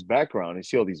background. And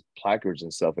see all these placards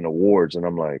and stuff and awards. And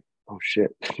I'm like, oh,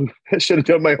 shit. I should have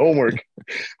done my homework.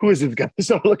 Who is this guy?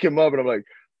 So I look him up and I'm like,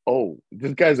 oh,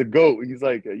 this guy's a GOAT. He's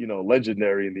like,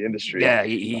 legendary in the industry. Yeah,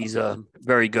 he's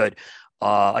very good.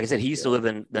 Like I said, he used to live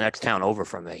in the next town over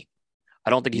from me. I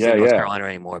don't think he's in North Carolina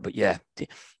anymore, but yeah,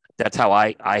 that's how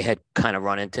I had kind of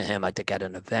run into him. I think at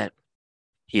an event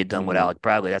he had done with Alec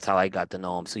Bradley. That's how I got to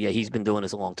know him. So yeah, he's been doing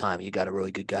this a long time. You got a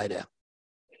really good guy there.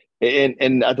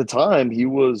 And at the time he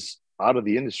was out of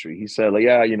the industry. He said, like,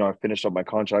 yeah, I finished up my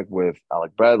contract with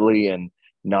Alec Bradley, and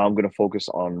now I'm going to focus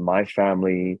on my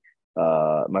family's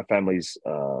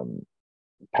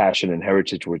passion and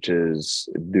heritage, which is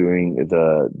doing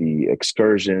the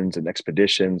excursions and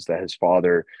expeditions that his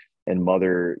father and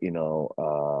mother,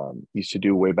 used to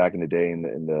do way back in the day in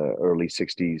the early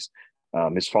 60s.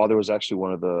 His father was actually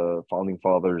one of the founding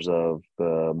fathers of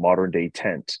the modern day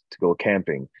tent to go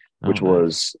camping, which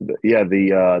was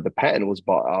the patent was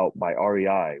bought out by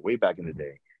REI way back in the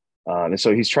day. And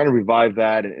so he's trying to revive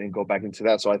that and go back into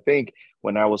that. So I think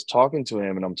when I was talking to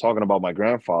him and I'm talking about my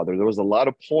grandfather, there was a lot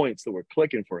of points that were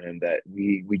clicking for him that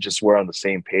we just were on the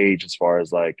same page as far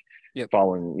as like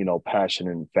following, passion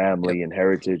and family and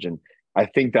heritage. And I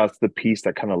think that's the piece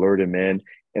that kind of lured him in.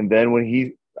 And then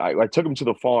when I took him to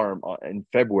the farm in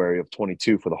February of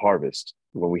 22 for the harvest,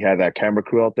 when we had that camera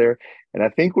crew out there. And I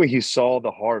think when he saw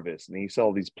the harvest and he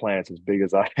saw these plants as big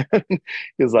as I am,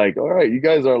 he was like, all right, you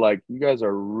guys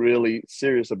are really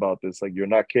serious about this. Like, you're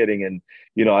not kidding. And,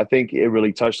 I think it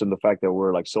really touched on the fact that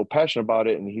we're like so passionate about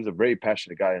it. And he's a very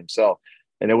passionate guy himself.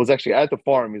 And it was actually at the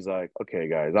farm. He's like, okay,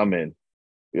 guys, I'm in.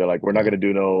 Like, we're not going to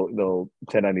do no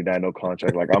 1099, no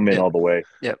contract. Like, I'm in all the way.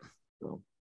 Yep. So.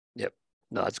 Yep.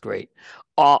 No, that's great.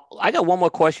 I got one more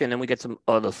question, and we get some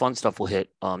the fun stuff we'll hit.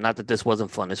 Not that this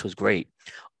wasn't fun. This was great.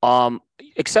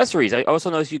 Accessories. I also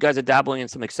noticed you guys are dabbling in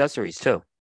some accessories too.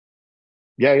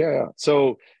 Yeah.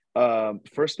 So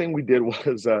first thing we did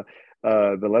was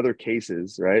the leather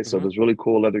cases, right? So there's really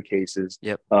cool leather cases.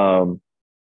 Yep.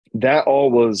 That all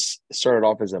was started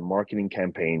off as a marketing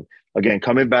campaign. Again,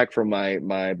 coming back from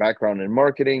my background in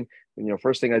marketing,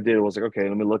 first thing I did was like, okay,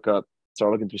 let me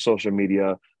start looking through social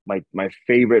media. My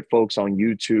favorite folks on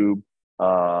YouTube,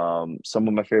 some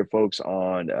of my favorite folks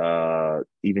on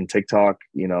even TikTok,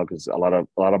 because a lot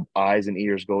of eyes and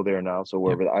ears go there now. So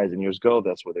wherever the eyes and ears go,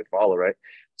 that's where they follow, right?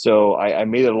 So I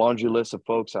made a laundry list of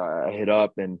folks I hit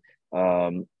up, and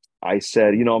I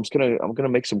said, I'm gonna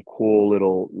make some cool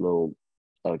little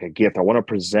like a gift. I want to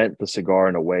present the cigar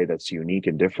in a way that's unique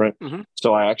and different.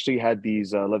 So I actually had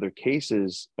these leather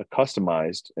cases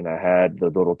customized, and I had the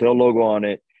Doreteo logo on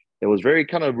it. It was very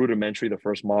kind of rudimentary, the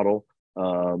first model,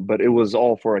 but it was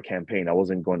all for a campaign. I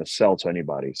wasn't going to sell to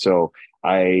anybody. So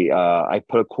I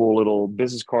put a cool little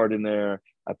business card in there.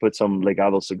 I put some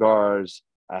Legado cigars.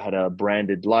 I had a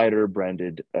branded lighter,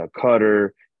 branded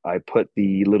cutter. I put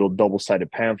the little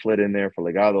double-sided pamphlet in there for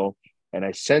Legado, and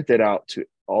I sent it out to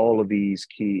all of these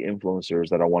key influencers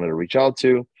that I wanted to reach out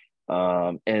to.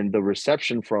 And the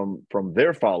reception from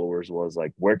their followers was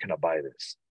like, where can I buy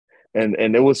this? And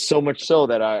it was so much so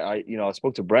that I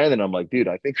spoke to Brandon. I'm like, dude,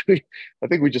 I think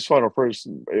we just found our first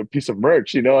piece of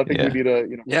merch. I think we need a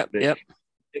Yep. And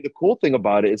the cool thing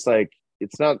about it, it's like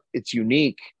it's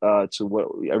unique to what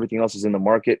everything else is in the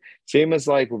market. Same as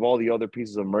like with all the other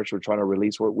pieces of merch we're trying to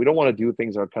release. We don't want to do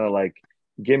things that are kind of like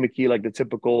gimmicky, like the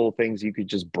typical things you could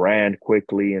just brand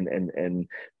quickly and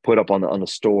put up on the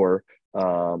store.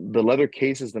 The leather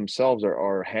cases themselves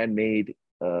are handmade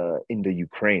in the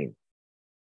Ukraine.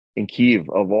 In Kyiv,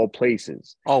 of all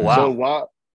places. Oh wow! So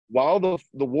while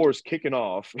the war is kicking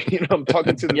off, I'm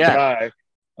talking to this guy.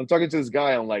 I'm talking to this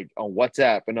guy on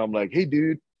WhatsApp, and I'm like, "Hey,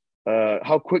 dude,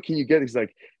 how quick can you get?" He's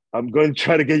like, "I'm going to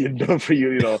try to get you done for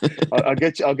you. I'll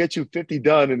get you 50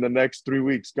 done in the next 3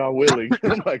 weeks, God willing."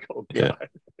 I'm like, "Oh God!"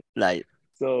 Like,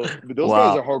 so those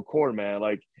guys are hardcore, man.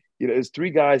 Like, it's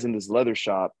 3 guys in this leather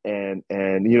shop, and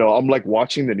I'm like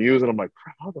watching the news, and I'm like,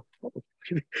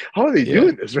 how are they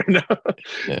doing this right now?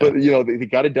 But they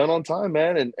got it done on time,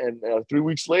 man. And 3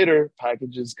 weeks later,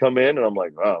 packages come in, and I'm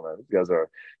like, wow, man, these guys are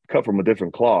cut from a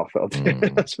different cloth out there.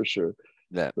 That's for sure.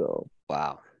 Yeah. So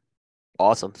wow,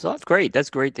 awesome. So that's great. That's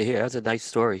great to hear. That's a nice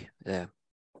story. Yeah.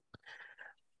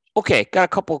 Okay, got a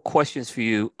couple of questions for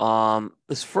you.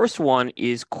 This first one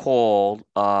is called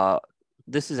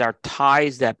This is our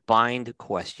Ties That Bind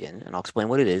question, and I'll explain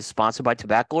what it is. Sponsored by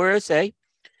Tabacalera USA,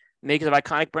 makers of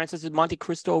iconic brands such as Monte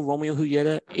Cristo, Romeo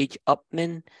Julieta, H.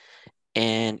 Upmann,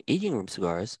 and Aging Room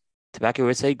Cigars. Tabacalera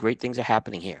USA, great things are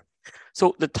happening here.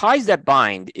 So the Ties That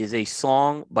Bind is a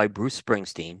song by Bruce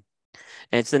Springsteen,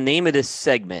 and it's the name of this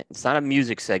segment. It's not a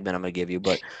music segment I'm going to give you,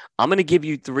 but I'm going to give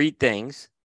you 3 things,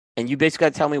 and you basically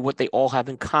got to tell me what they all have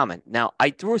in common. Now, I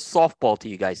threw a softball to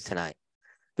you guys tonight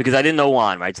because I didn't know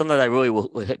one, right? Sometimes I really will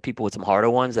hit people with some harder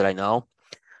ones that I know.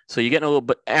 So you're getting a little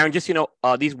bit, Aaron, just,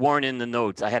 these weren't in the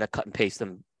notes. I had to cut and paste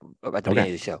them at the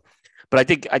beginning of the show. But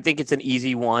I think it's an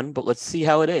easy one, but let's see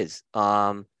how it is.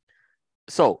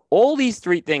 So all these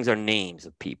 3 things are names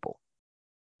of people.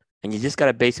 And you just got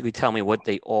to basically tell me what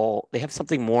they have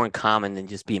something more in common than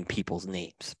just being people's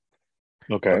names.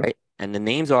 Okay. Right? And the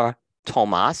names are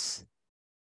Tomas,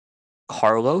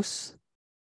 Carlos,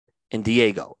 and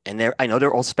Diego. And I know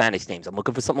they're all Spanish names. I'm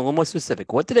looking for something a little more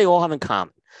specific. What do they all have in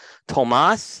common?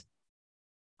 Tomas,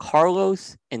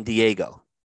 Carlos, and Diego.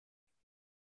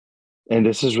 And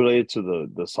this is related to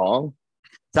the song?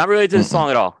 It's not related to the song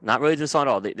at all. Not related to the song at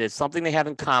all. There's something they have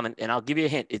in common, and I'll give you a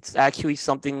hint. It's actually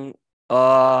something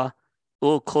a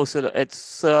little closer to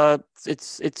it's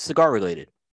cigar related.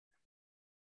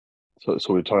 So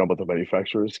we're talking about the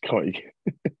manufacturers?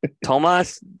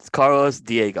 Tomas, Carlos,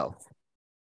 Diego.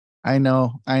 I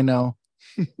know. You're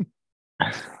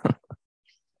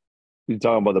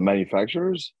talking about the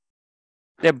manufacturers?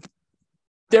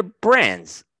 They're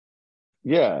brands.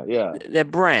 Yeah. They're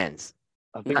brands.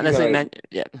 I think not necessarily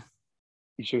yeah.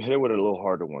 You should hit it with a little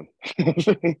harder one.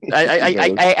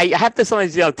 I have to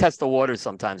sometimes test the waters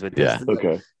sometimes with this. Yeah.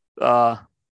 Okay.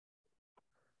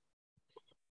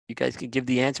 You guys can give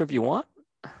the answer if you want.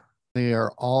 They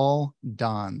are all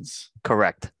Dons.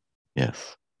 Correct.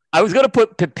 Yes. I was gonna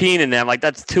put Pepin in there. I'm like,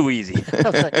 that's too easy.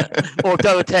 Or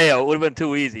Doreteo would have been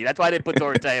too easy. That's why they put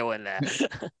Doreteo in there.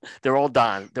 They're all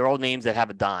Don. They're all names that have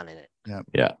a Don in it.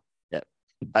 Yeah.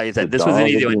 Like I said, this was an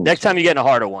easy one. Next time you're getting a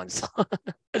harder one. So.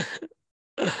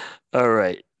 All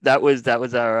right. That was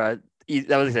our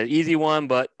that was an easy one,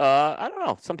 but I don't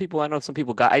know. I know some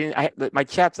people got. My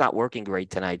chat's not working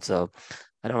great tonight, so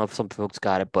I don't know if some folks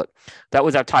got it. But that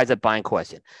was our Ties That Bind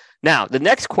question. Now the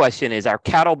next question is our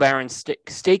Cattle Baron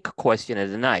steak question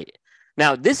of the night.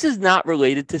 Now this is not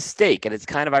related to steak, and it's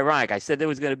kind of ironic. I said there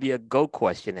was going to be a goat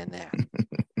question in there,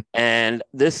 and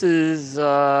this is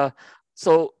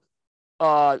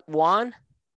Juan,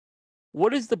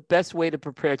 what is the best way to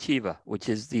prepare chiva, which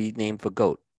is the name for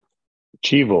goat?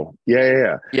 Chivo.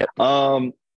 Yeah. Yep.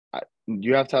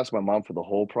 You have to ask my mom for the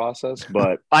whole process,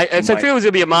 but I figured it was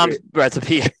gonna be a mom's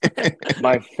recipe.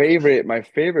 my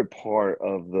favorite part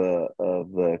of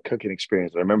the cooking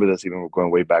experience, I remember this even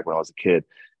going way back when I was a kid,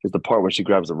 is the part where she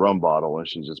grabs a rum bottle and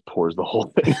she just pours the whole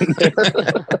thing in there.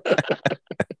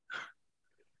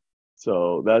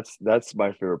 So that's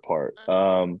my favorite part.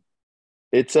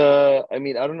 It's I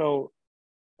mean, I don't know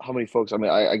how many folks. I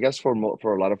mean, I guess for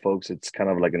a lot of folks, it's kind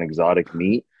of like an exotic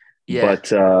meat. Yeah.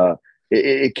 But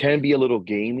it can be a little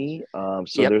gamey.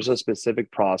 So there's a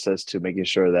specific process to making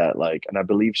sure that and I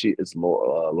believe it's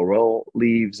laurel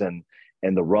leaves and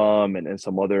the rum and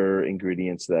some other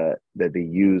ingredients that they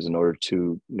use in order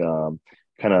to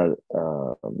kind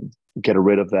of get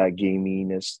rid of that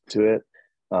gaminess to it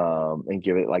and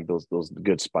give it like those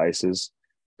good spices.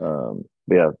 But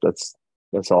yeah, that's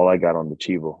all I got on the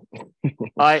Chivo.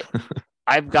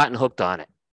 I've gotten hooked on it,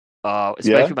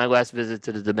 especially my last visit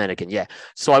to the Dominican. Yeah,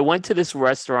 so I went to this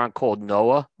restaurant called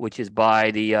Noah, which is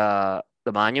by the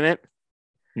monument,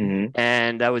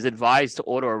 and I was advised to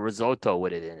order a risotto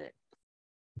with it in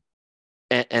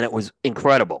it, and it was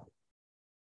incredible.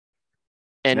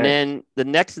 And then the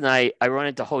next night, I run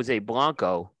into Jose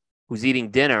Blanco, who's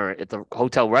eating dinner at the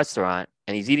hotel restaurant.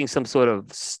 And he's eating some sort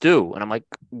of stew. And I'm like,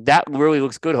 that really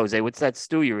looks good, Jose. What's that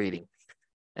stew you're eating?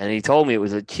 And he told me it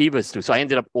was a chiva stew. So I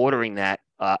ended up ordering that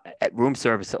at room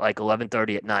service at like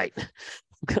 11:30 at night.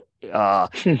 So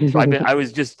I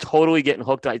was just totally getting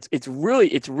hooked on it. It's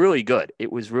really good.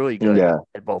 It was really good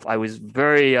at both. I was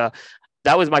very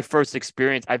that was my first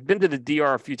experience. I've been to the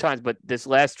DR a few times, but this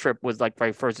last trip was like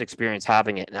my first experience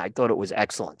having it. And I thought it was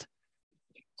excellent.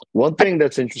 One thing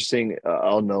that's interesting,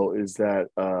 I'll note, is that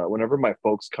whenever my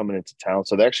folks coming into town,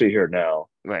 so they're actually here now,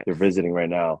 right? They're visiting right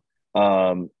now.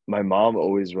 My mom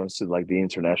always runs to like the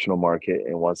international market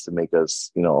and wants to make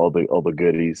us, all the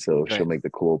goodies. So she'll make the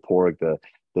cool pork, the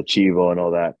chivo, and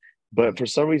all that. But for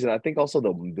some reason, I think also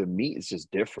the meat is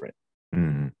just different.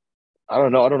 Mm-hmm. I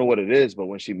don't know what it is, but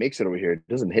when she makes it over here, it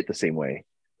doesn't hit the same way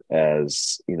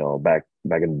as back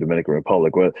in the Dominican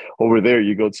Republic. Where over there,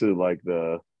 you go to like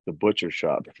the the butcher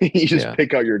shop. You just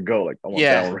pick out your goat. Like, I want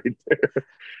that one right there.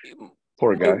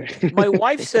 Poor guy. My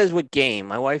wife says with game,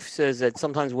 my wife says that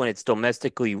sometimes when it's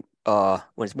when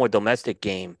it's more domestic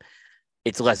game,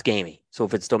 it's less gamey. So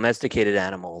if it's domesticated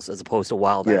animals as opposed to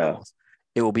wild animals,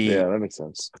 it will be. Yeah, that makes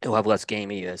sense. It'll have less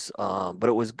gaminess. But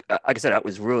it was, like I said, that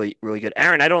was really, really good.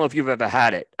 Aaron, I don't know if you've ever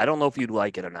had it. I don't know if you'd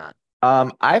like it or not.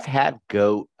 I've had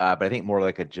goat, but I think more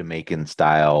like a Jamaican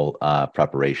style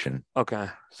preparation. Okay.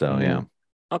 So yeah.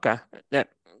 Okay. Yeah.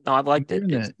 No, I've liked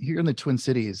it. Here in the Twin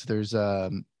Cities, there's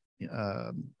a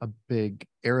big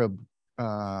Arab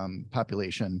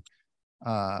population,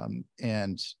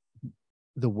 and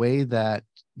the way that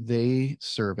they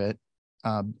serve it,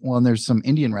 and there's some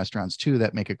Indian restaurants too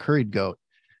that make a curried goat.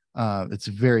 It's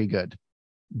very good,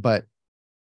 but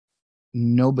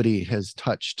nobody has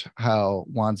touched how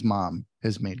Juan's mom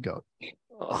has made goat.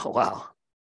 Oh wow.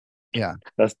 Yeah.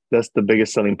 That's the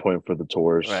biggest selling point for the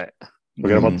tours. Right.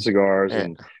 Forget about the cigars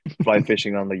and fly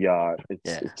fishing on the yacht.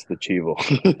 It's the chivo.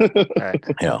 Right.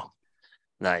 Yeah.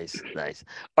 Nice.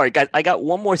 All right, guys. I got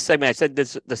one more segment. I said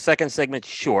the second segment's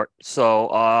short, so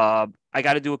I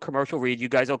got to do a commercial read. You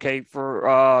guys okay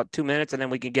for 2 minutes, and then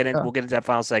we can get in. Yeah. We'll get into that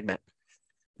final segment.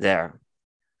 There.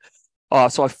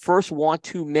 So I first want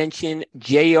to mention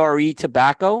JRE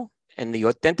Tobacco. And the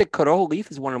authentic Corojo leaf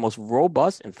is one of the most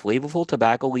robust and flavorful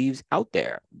tobacco leaves out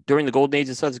there. During the golden age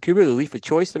of Southern Cuba, the leaf was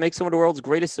choice to make some of the world's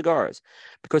greatest cigars.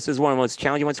 Because it was one of the most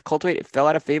challenging ones to cultivate, it fell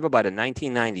out of favor by the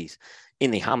 1990s.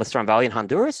 In the Jamastran Valley in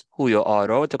Honduras, Julio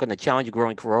Aroa took on the challenge of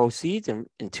growing Corojo seeds, and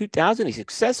in 2000, he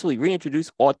successfully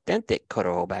reintroduced authentic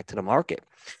Corojo back to the market.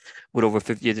 With over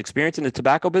 50 years' experience in the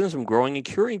tobacco business, from growing and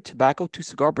curing tobacco to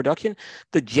cigar production,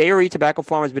 the JRE Tobacco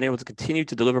Farm has been able to continue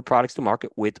to deliver products to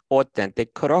market with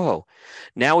authentic Corojo.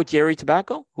 Now with JRE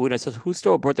Tobacco,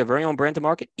 Justo brought their very own brand to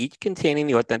market, each containing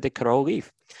the authentic Corojo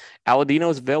leaf. Aladino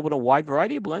is available in a wide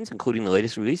variety of blends, including the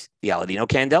latest release, the Aladino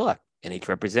Candela, and each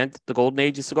represents the golden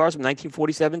age of cigars from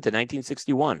 1947 to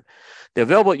 1961. They're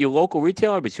available at your local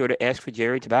retailer. Be sure to ask for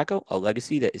JRE Tobacco, a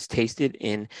legacy that is tasted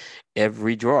in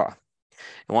every drawer.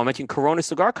 I want to mention Corona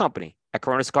Cigar Company. At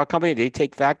Corona Cigar Company, they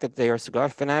take fact that they are cigar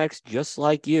fanatics just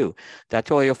like you. That's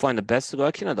why you'll find the best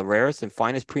selection of the rarest and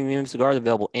finest premium cigars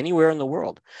available anywhere in the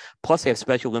world. Plus, they have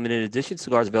special limited edition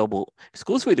cigars available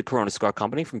exclusively to Corona Cigar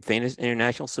Company from famous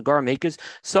international cigar makers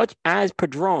such as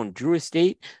Padron, Drew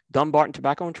Estate, Dunbarton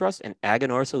Tobacco Trust, and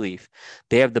Aganorsa Leaf.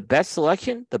 They have the best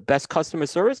selection, the best customer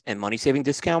service, and money-saving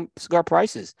discount cigar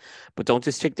prices. But don't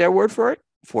just take their word for it.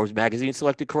 Forbes magazine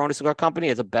selected Corona Cigar Company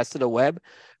as a best of the web.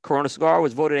 Corona Cigar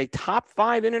was voted a top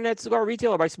 5 internet cigar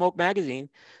retailer by Smoke Magazine.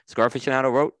 Cigar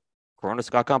Aficionado wrote, Corona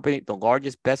Cigar Company, the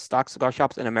largest, best stock cigar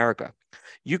shops in America.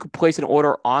 You could place an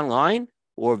order online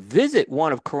or visit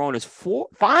one of Corona's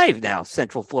 5 now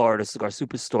Central Florida cigar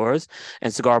superstores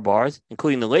and cigar bars,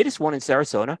 including the latest one in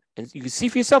Sarasota. And you can see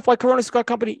for yourself why Corona Cigar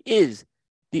Company is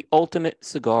the ultimate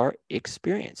cigar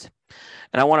experience.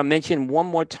 And I want to mention one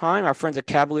more time our friends at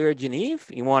Tabacalera Geneve.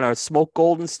 You want to smoke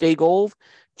gold and stay gold?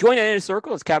 Join the inner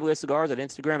circle. It's Tabacalera Cigars on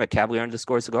Instagram at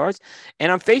Tabacalera_cigars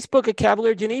and on Facebook at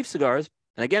Tabacalera Geneve Cigars.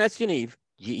 And again, that's Geneve,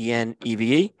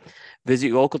 Geneve. Visit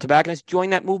your local tobacconist. Join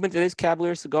that movement that is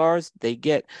Tabacalera Cigars. They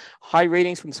get high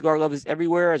ratings from cigar lovers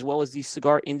everywhere, as well as the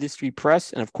cigar industry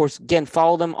press. And of course, again,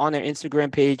 follow them on their Instagram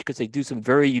page because they do some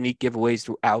very unique giveaways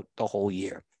throughout the whole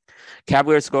year.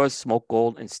 Tabacalera Cigars, smoke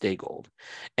gold and stay gold.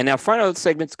 And our final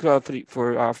segments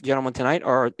for our gentlemen tonight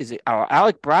is our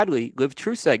Alec Bradley Live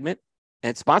True segment, and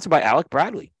it's sponsored by Alec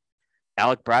Bradley.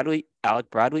 Alec Bradley,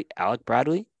 Alec Bradley, Alec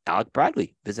Bradley, Alec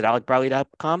Bradley. Visit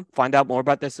alecbradley.com. Find out more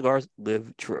about their cigars.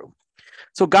 Live true.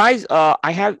 So, guys,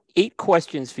 I have 8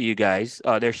 questions for you guys.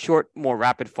 They're short, more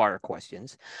rapid-fire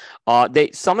questions.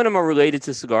 Some of them are related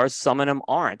to cigars. Some of them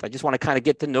aren't. I just want to kind of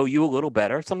get to know you a little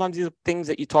better. Sometimes these are things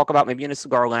that you talk about maybe in a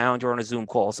cigar lounge or on a Zoom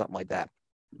call, something like that.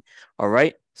 All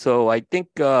right. So I think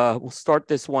we'll start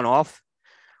this one off.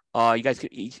 You guys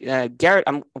could each, Garret,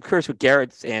 I'm curious what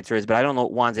Garrett's answer is, but I don't know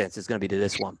what Juan's answer is going to be to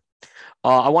this one.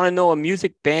 I want to know a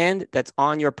music band that's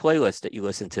on your playlist that you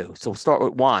listen to. So we'll start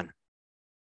with Juan.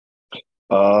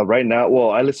 Right now,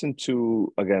 well, I listen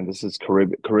to, again, this is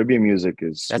Caribbean music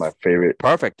is my favorite.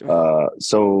 Perfect.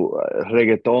 So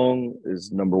reggaeton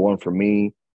is number 1 for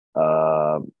me.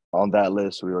 On that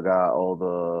list, we got all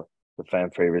the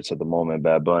fan favorites at the moment: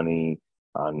 Bad Bunny,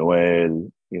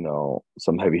 Noel,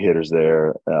 some heavy hitters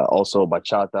there. Also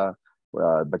bachata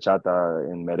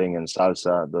and merengue and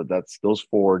salsa. Those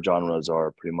 4 genres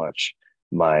are pretty much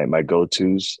my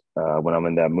go-tos when I'm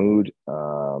in that mood.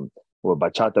 With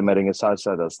bachata, merengue,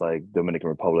 salsa, that's like Dominican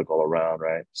Republic all around,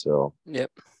 right? So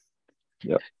yep.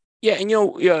 Yeah,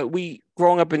 and we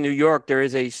growing up in New York, there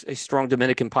is a strong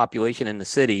Dominican population in the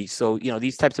city. So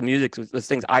these types of music was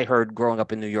things I heard growing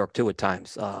up in New York too at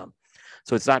times.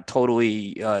 So it's not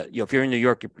totally if you're in New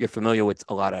York, you're familiar with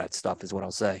a lot of that stuff, is what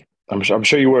I'll say. I'm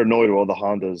sure you were annoyed with all the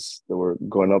Hondas that were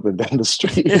going up and down the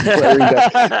street, blaring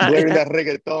that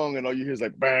reggaeton, and all you hear is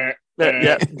like, bah,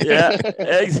 bah. Yeah,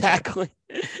 exactly.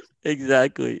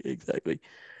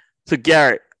 So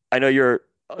Garrett, I know you're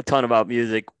a ton about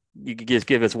music. You could just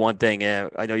give us one thing.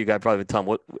 I know you got probably a ton.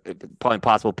 Probably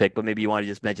impossible pick, but maybe you want to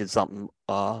just mention something.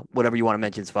 Whatever you want to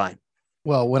mention is fine.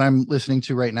 Well, what I'm listening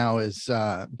to right now is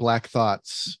Black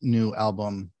Thought's new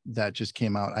album that just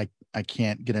came out. I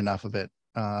can't get enough of it.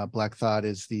 Black Thought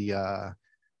is the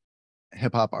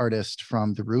hip hop artist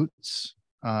from The Roots.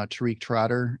 Tariq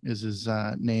Trotter is his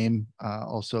name.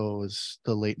 Also is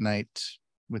the Late Night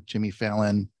with Jimmy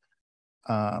Fallon.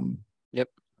 Yep.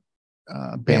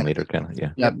 Band leader kind of,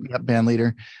 yeah. Yep, band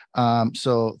leader.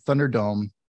 So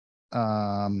Thunderdome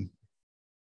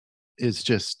is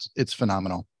it's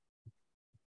phenomenal.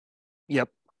 Yep.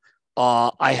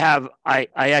 I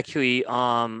actually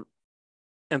am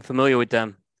familiar with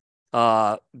them.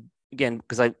 Again,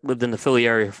 because I lived in the Philly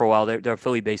area for a while. They're a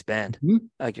Philly-based band,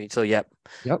 actually. So yep,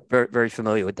 very, very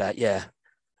familiar with that. Yeah.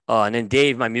 And then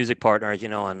Dave, my music partner, as you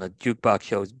know, on the Jukebox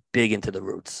show, is big into The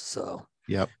Roots. So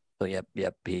yep. So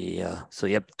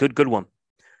good one.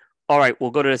 All right,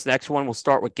 we'll go to this next one. We'll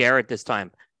start with Garrett this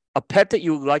time. A pet that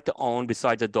you would like to own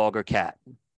besides a dog or cat?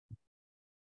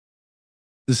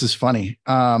 This is funny.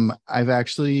 I've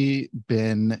actually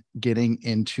been getting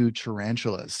into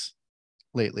tarantulas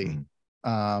lately.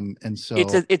 And so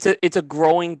it's a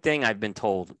growing thing. I've been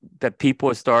told that people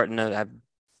are starting to have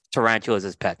tarantulas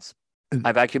as pets.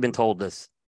 I've actually been told this.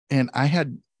 And I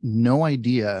had no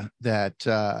idea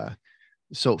that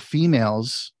so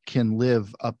females can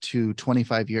live up to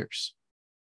 25 years.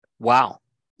 Wow.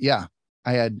 Yeah.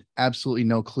 I had absolutely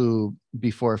no clue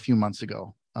before a few months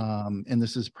ago. And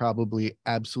this is probably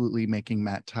absolutely making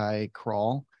Matt Ty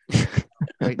crawl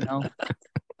right now.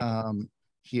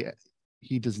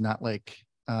 He does not like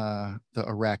the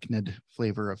arachnid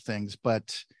flavor of things,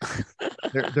 but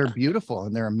they're beautiful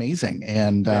and they're amazing.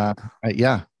 And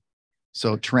yeah.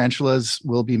 So tarantulas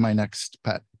will be my next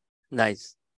pet.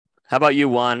 Nice. How about you,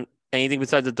 Juan? Anything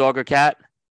besides a dog or cat?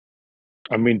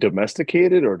 I mean,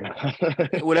 domesticated or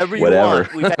whatever you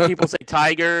want. We've had people say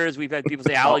tigers. We've had people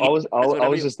say alligators. I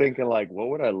was just thinking, like, what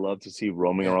would I love to see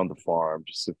roaming around the farm?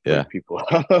 Just to people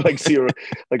like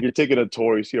like you're taking a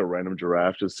tour, you see a random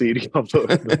giraffe just eating off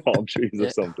the palm trees or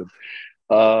something.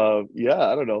 Yeah,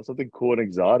 I don't know, something cool and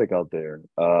exotic out there.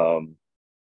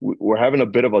 We're having a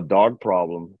bit of a dog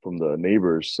problem from the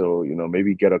neighbors, so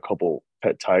maybe get a couple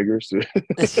pet tigers.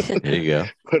 There you go.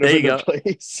 Put them in the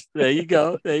place. There you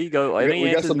go. I think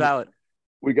the answer is valid.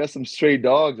 We got some stray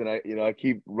dogs, and I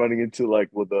keep running into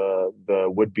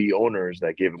the would-be owners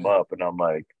that gave them up, and I'm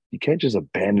like, you can't just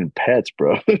abandon pets,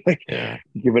 bro.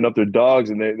 Giving up their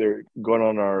dogs, and they're going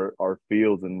on our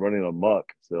fields and running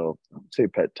amok. So I'd say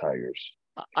pet tigers.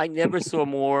 I never saw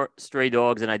more stray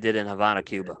dogs than I did in Havana,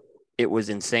 Cuba. It was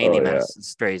insane the amount of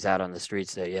strays out on the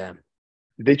streets there. Yeah.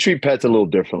 They treat pets a little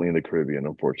differently in the Caribbean,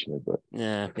 unfortunately, but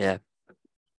yeah.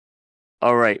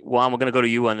 All right, Juan, we're going to go to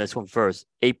you on this one first.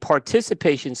 A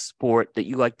participation sport that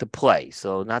you like to play.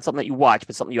 So not something that you watch,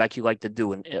 but something you actually like to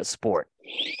do in a sport.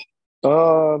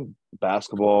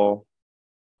 Basketball,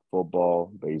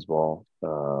 football, baseball,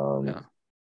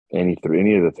 any of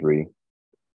the three.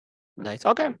 Nice.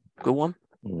 Okay, good one.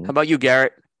 How about you,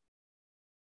 Garrett?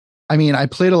 I mean, I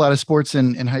played a lot of sports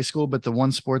in high school, but the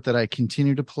one sport that I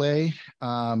continue to play,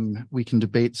 we can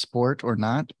debate sport or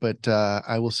not, but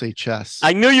I will say chess.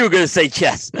 I knew you were going to say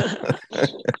chess.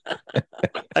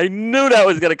 I knew that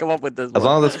was going to come up with this. As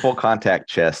long as it's full contact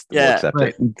chess, we'll accept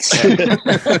it.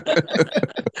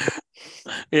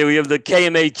 Yeah, we have the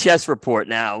KMA chess report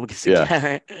now.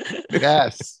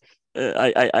 Yes. All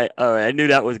right. I knew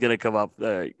that was going to come up.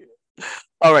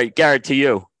 All right, Garrett, to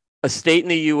you. A state in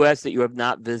the U.S. that you have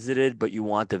not visited, but you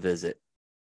want to visit.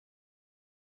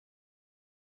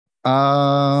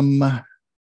 I'm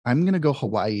going to go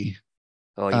Hawaii.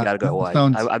 Oh, you got to go Hawaii.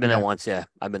 I've been there once. Yeah,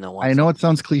 I've been there once. I know it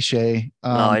sounds cliche.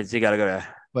 No, you got to go there.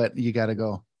 But you got to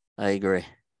go. I agree.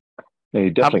 Yeah,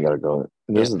 you definitely got to go.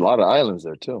 And there's a lot of islands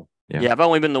there too. Yeah, I've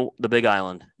only been the Big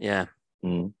Island. Yeah.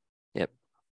 Mm-hmm. Yep.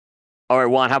 All right,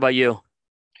 Juan, how about you?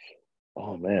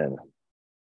 Oh man.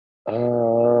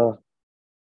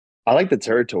 I like the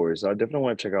territories. So I definitely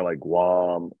want to check out like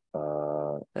Guam.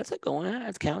 That's a good one.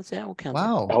 That counts. Yeah, we'll count.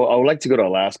 Wow. I would like to go to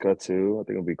Alaska too. I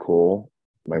think it'll be cool.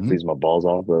 Might freeze my balls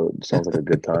off, but it sounds like a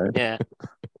good time. Yeah.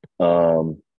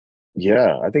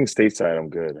 Yeah, I think stateside I'm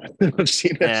good. I've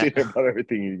seen about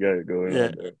everything you got going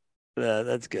on there. Yeah,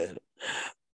 that's good.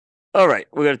 All right,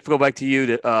 we're gonna go back to you,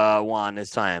 to Juan, this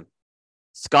time.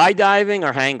 Skydiving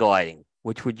or hang gliding?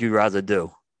 Which would you rather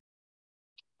do?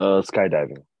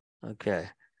 Skydiving. Okay.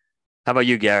 How about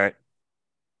you, Garret?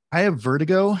 I have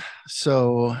vertigo,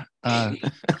 so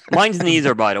mine's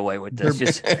neither, by the way, with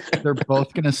this. They're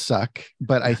both gonna suck,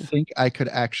 but I think I could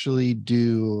actually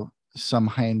do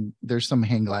there's some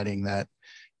hang gliding that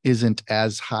isn't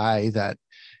as high, that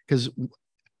because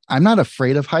I'm not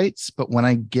afraid of heights, but when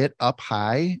I get up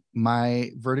high,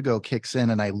 my vertigo kicks in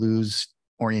and I lose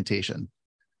orientation.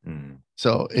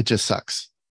 So it just sucks.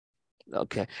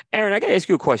 Okay. Aaron, I got to ask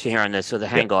you a question here on this. So the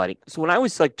hang gliding. So when I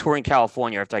was like touring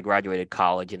California after I graduated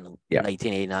college in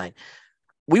 1989,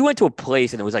 we went to a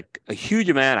place and there was like a huge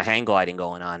amount of hang gliding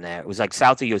going on there. It was like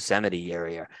south of Yosemite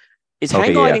area. Is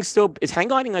hang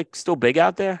gliding like still big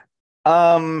out there?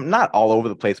 Not all over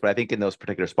the place, but I think in those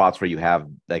particular spots where you have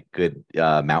like good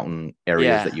mountain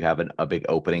areas that you have a big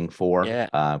opening for.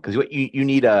 Because you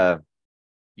need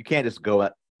you can't just go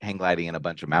hang gliding in a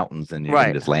bunch of mountains and you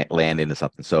can just land into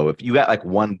something. So if you got like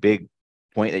one big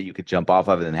point that you could jump off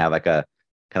of and then have like a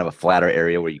kind of a flatter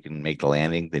area where you can make the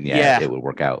landing, then it would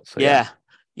work out. So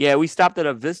yeah, we stopped at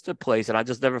a Vista place and I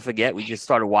just never forget. We just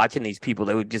started watching these people.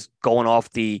 They were just going off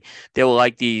they were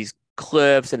like these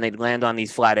cliffs and they'd land on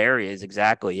these flat areas.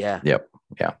 Exactly. Yeah. Yep.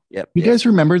 You guys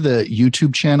remember the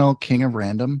YouTube channel King of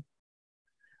Random?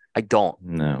 I don't.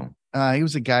 No. He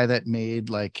was a guy that made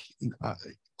like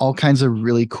all kinds of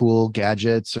really cool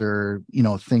gadgets or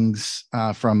things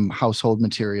from household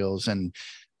materials, and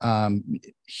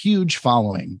huge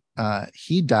following.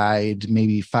 He died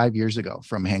maybe 5 years ago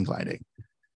from hang gliding.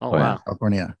 Oh wow.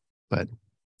 California. But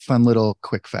fun little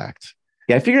quick fact.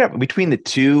 Yeah, I figured out between the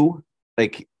two,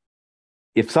 like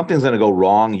if something's going to go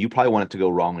wrong, you probably want it to go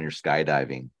wrong when you're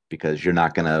skydiving because you're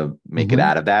not going to make it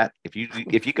out of that. If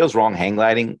it goes wrong hang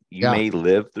gliding, you may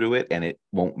live through it and it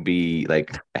won't be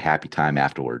like a happy time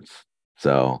afterwards.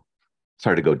 So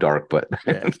sorry to go dark, but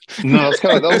no,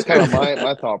 that was kind of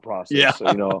my thought process. Yeah. So,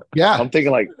 I'm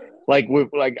thinking I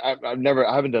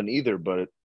haven't done either, but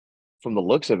from the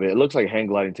looks of it, it looks like hang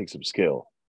gliding takes some skill.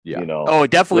 Yeah. Oh,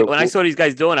 definitely. When I saw these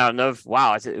guys doing it, I don't know if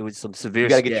it was some severe. You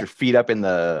gotta get your feet up in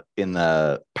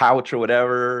the pouch or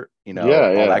whatever, all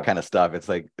that kind of stuff. It's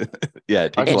like,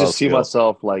 it I can just see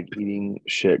myself like eating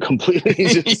shit completely,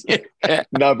 just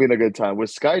not being a good time.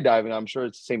 With skydiving, I'm sure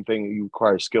it's the same thing. You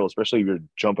require skill, especially if you're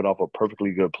jumping off a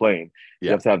perfectly good plane.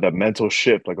 You have to have that mental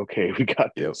shift, like, okay, we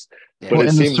got this. But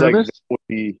it seems like it would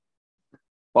be.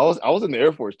 Well, I was in the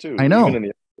Air Force too. I know. Even in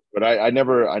the But I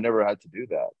never had to do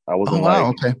that. I wasn't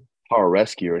power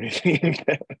rescue or anything.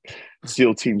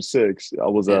 SEAL Team 6. I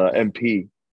was a MP,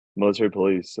 military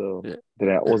police. So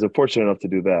I wasn't fortunate enough to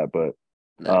do that. But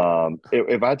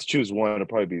if I had to choose one, it'd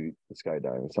probably be the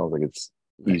skydiving. It sounds like it's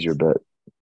easier bet.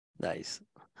 Nice.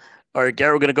 All right,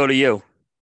 Garret, we're gonna go to you.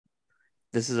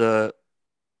 This is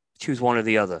choose one or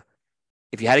the other.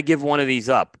 If you had to give one of these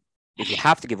up, if you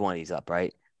have to give one of these up,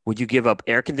 right? Would you give up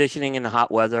air conditioning in the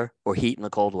hot weather or heat in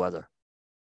the cold weather?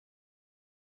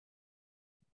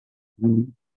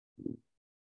 It'd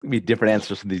be different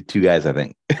answers from these two guys, I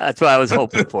think. That's what I was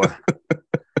hoping for.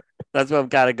 That's what I'm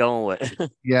kind of going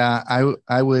with. Yeah,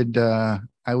 I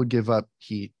would give up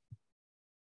heat.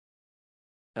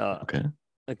 Okay.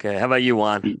 How about you,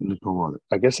 Juan? Heat in the cold weather.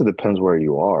 I guess it depends where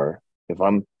you are. If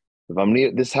I'm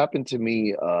near, this happened to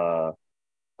me. I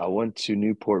went to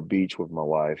Newport Beach with my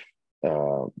wife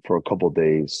for a couple of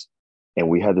days, and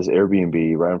we had this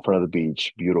Airbnb right in front of the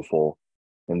beach, beautiful,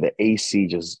 and the AC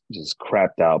just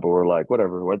crapped out. But we're like,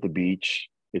 whatever, we're at the beach,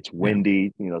 it's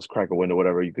windy, let's crack a window,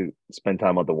 whatever. You could spend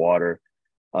time on the water.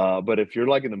 But if you're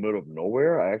like in the middle of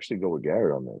nowhere, I actually go with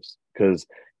Garret on this because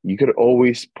you could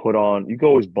always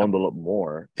bundle up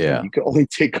more. Yeah, you could only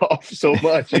take off so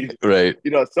much. Right.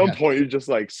 At some point you're just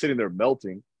like sitting there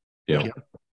melting. Yeah.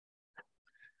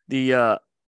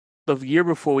 The year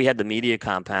before we had the media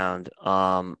compound,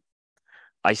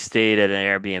 I stayed at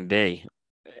an Airbnb.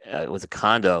 It was a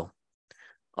condo.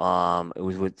 It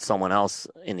was with someone else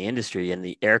in the industry, and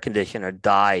the air conditioner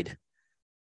died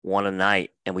one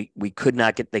night, and they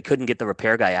couldn't get the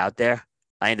repair guy out there.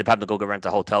 I ended up having to go rent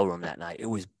a hotel room that night. It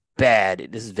was bad.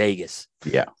 This is Vegas.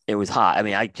 Yeah. It was hot. I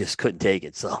mean, I just couldn't take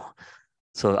it. So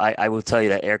I will tell you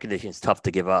that air conditioning is tough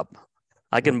to give up.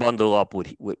 I can bundle up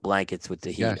with blankets with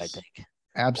the heat, I think.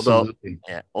 Absolutely.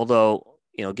 Although,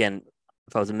 again,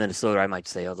 if I was in Minnesota, I might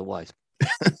say otherwise.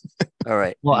 All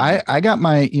right. Well, I got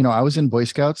my, I was in Boy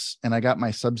Scouts and I got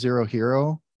my Sub-Zero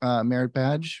Hero merit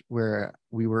badge where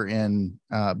we were in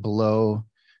below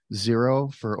zero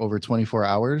for over 24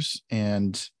 hours,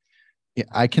 and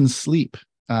I can sleep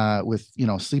with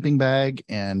sleeping bag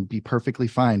and be perfectly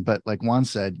fine. But like Juan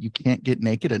said, you can't get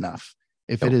naked enough.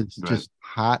 If it is just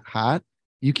hot,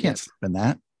 you can't sleep in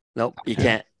that. Nope, you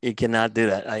can't. You cannot do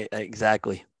that. I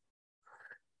exactly.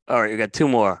 All right, we got two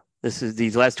more.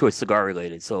 These last two are cigar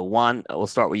related. So Juan, we'll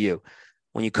start with you.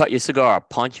 When you cut your cigar,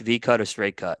 punch, V cut, or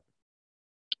straight cut?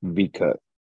 V cut.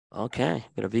 Okay,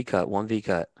 got a V cut, one V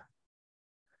cut.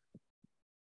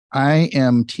 I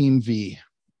am Team V.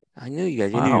 I knew you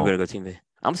guys. You knew you were gonna go Team V.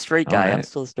 I'm a straight guy. Right. I'm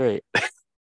still straight.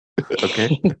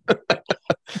 Okay.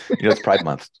 It's Pride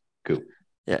Month. Cool.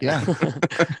 Yeah.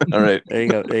 All right. There you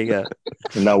go. There you go.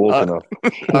 I'm not woke enough.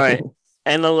 All right.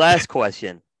 And the last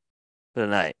question for the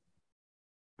night.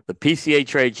 The PCA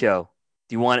trade show.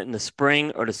 Do you want it in the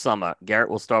spring or the summer? Garret,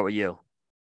 we'll start with you.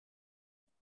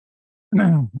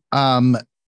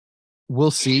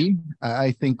 We'll see.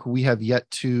 I think we have yet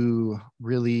to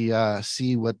really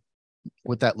see what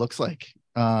that looks like.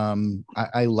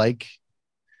 I like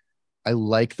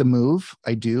the move.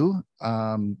 I do.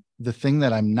 The thing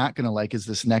that I'm not going to like is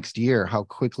this next year, how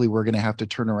quickly we're going to have to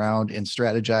turn around and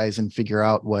strategize and figure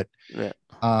out what,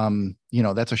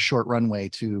 that's a short runway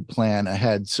to plan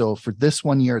ahead. So for this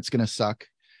 1 year, it's going to suck,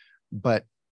 but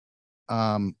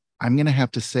I'm going to have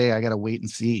to say, I got to wait and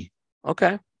see.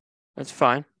 Okay. That's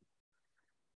fine.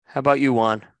 How about you,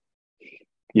 Juan?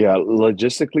 Yeah,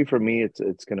 logistically for me,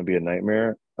 it's going to be a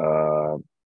nightmare. But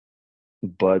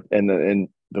and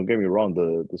don't get me wrong,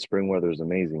 the spring weather is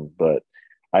amazing, but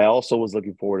I also was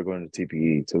looking forward to going to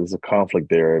TPE. So there's a conflict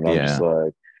there, and I'm just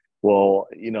like, well,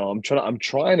 I'm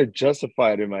trying to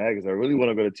justify it in my head because I really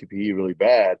want to go to TPE really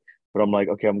bad, but I'm like,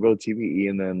 okay, I'm going to TPE,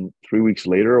 and then 3 weeks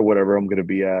later or whatever, I'm going to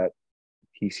be at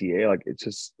PCA. Like it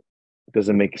just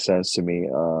doesn't make sense to me.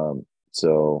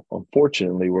 So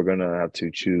unfortunately, we're going to have to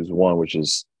choose one, which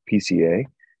is PCA.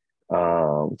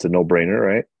 It's a no-brainer,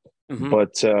 right? Mm-hmm.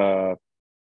 But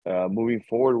moving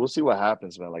forward, we'll see what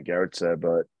happens, man, like Garret said.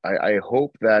 But I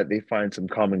hope that they find some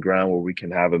common ground where we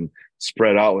can have them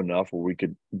spread out enough where we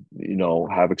could,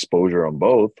 have exposure on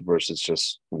both versus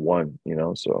just one,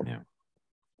 so. Yeah.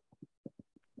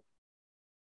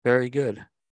 Very good.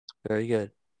 Very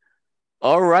good.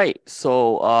 All right.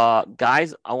 So,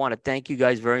 guys, I want to thank you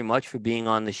guys very much for being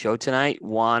on the show tonight.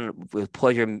 Juan, with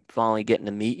pleasure finally getting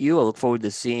to meet you. I look forward to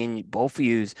seeing both of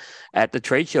you at the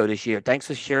trade show this year. Thanks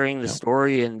for sharing the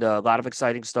story and a lot of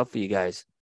exciting stuff for you guys.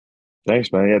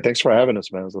 Thanks, man. Yeah, thanks for having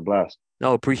us, man. It was a blast.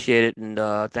 No, appreciate it.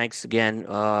 And thanks again.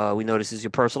 We know this is your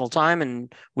personal time,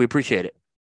 and we appreciate it.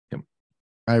 Yep.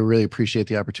 I really appreciate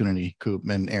the opportunity, Coop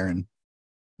and Aaron.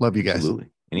 Love you guys. Absolutely.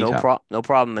 No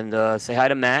problem. And say hi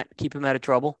to Matt. Keep him out of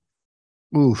trouble.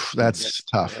 Oof, that's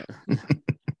tough.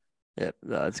 Yeah,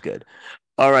 that's good.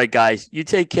 All right, guys. You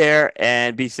take care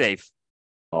and be safe.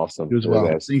 Awesome. You as well.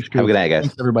 Thanks, Thanks, have a good night, guys.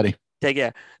 Thanks, everybody. Take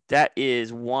care. That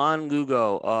is Juan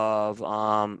Lugo of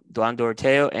Don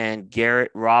Doreteo and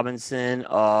Garret Robinson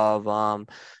of Don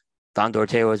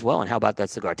Doreteo as well. And how about that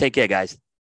cigar? Take care, guys.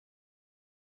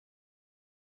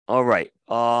 All right.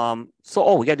 We got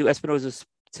to do Espinosa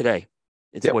today.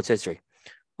 It's sports history.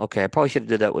 Okay, I probably should have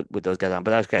did that with those guys on,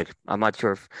 but that's okay. I'm not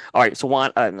sure if. All right, so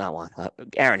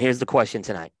Aaron, here's the question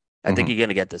tonight. I think you're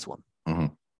gonna get this one. Mm-hmm.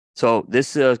 So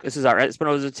this is our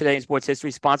Espinosa Today in Sports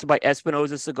History, sponsored by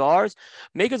Espinosa Cigars,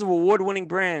 makers of award-winning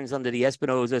brands under the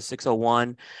Espinosa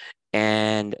 601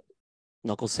 and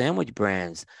Knuckle Sandwich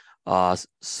brands.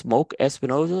 Smoke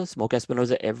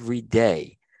Espinosa every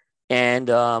day. And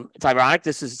it's ironic.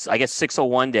 This is, I guess,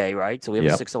 601 day, right? So we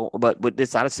have a 601, but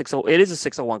it's not a 60. It is a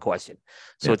 601 question.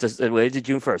 So it's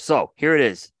June 1st. So here it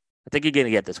is. I think you're going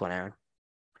to get this one, Aaron.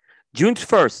 June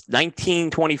 1st,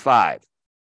 1925.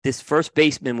 This first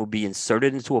baseman will be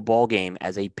inserted into a ball game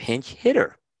as a pinch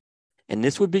hitter. And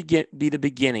this would be the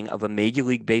beginning of a Major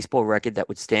League Baseball record that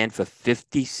would stand for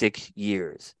 56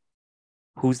 years.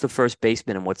 Who's the first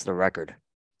baseman and what's the record?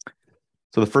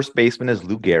 So the first baseman is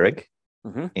Lou Gehrig.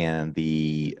 Mm-hmm. And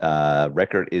the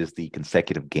record is the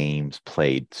consecutive games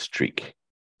played streak.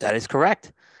 That is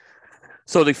correct.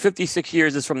 So the 56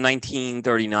 years is from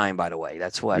 1939, by the way.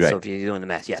 That's what. Right. So if you're doing the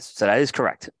math, yes. So that is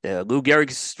correct. Lou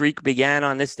Gehrig's streak began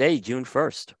on this day, June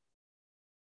 1st.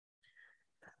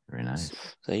 Very nice. So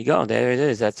there you go. There it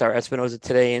is. That's our Espinosa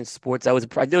Today in Sports. I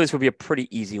knew this would be a pretty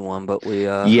easy one, but we.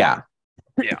 Yeah.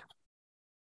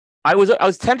 I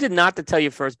was tempted not to tell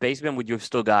you first baseman. Would you have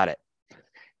still got it?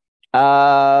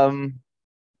 I'm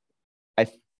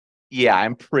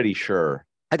pretty sure.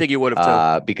 I think you would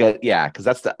have too. Because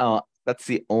that's the that's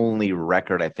the only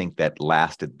record I think that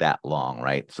lasted that long,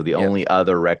 right? So the only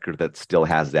other record that still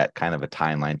has that kind of a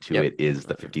timeline to it is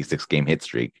the 56 game hit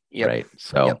streak, right?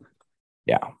 So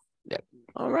yeah.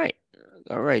 All right.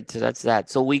 So that's that.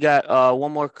 So we got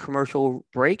one more commercial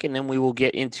break, and then we will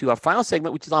get into our final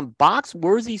segment, which is on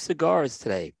box-worthy cigars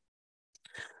today.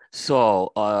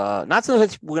 So not so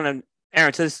much we're gonna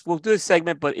Aaron, so we'll do a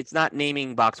segment, but it's not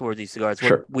naming box-worthy cigars.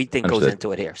 Sure. What we think goes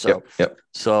into it here.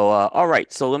 So, all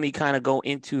right. So let me kind of go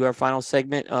into our final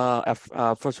segment.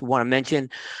 First, we want to mention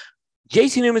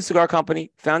J.C. Newman Cigar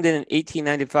Company, founded in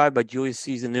 1895 by Julius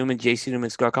Caesar Newman. J.C. Newman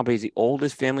Cigar Company is the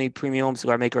oldest family premium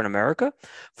cigar maker in America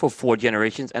for 4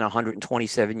 generations and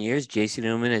 127 years. J.C.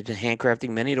 Newman has been handcrafting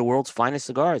many of the world's finest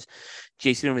cigars.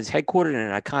 J.C. Newman is headquartered in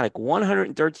an iconic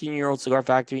 113-year-old cigar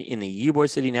factory in the Ybor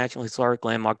City National Historic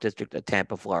Landmark District of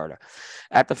Tampa, Florida.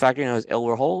 At the factory known as El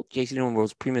Rojo, J.C. Newman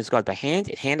rolls premium cigars by hand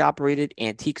in hand-operated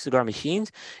antique cigar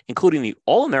machines, including the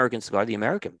all-American cigar, the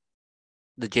American.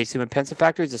 The J.C. Newman Pensa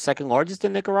factory is the second largest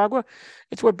in Nicaragua.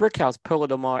 It's where Brickhouse, Perla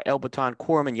del Mar, El Baton,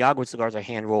 Quorum, and Yagua cigars are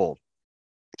hand-rolled.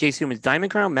 J.C. Newman's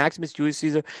Diamond Crown, Maximus, Julius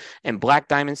Caesar, and Black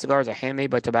Diamond cigars are handmade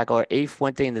by Tabacalera A.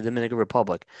 Fuente in the Dominican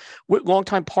Republic. With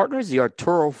longtime partners, the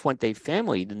Arturo Fuente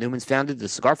family, the Newmans founded the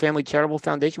Cigar Family Charitable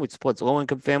Foundation, which supports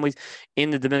low-income families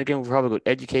in the Dominican Republic with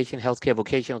education, healthcare,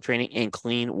 vocational training, and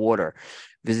clean water.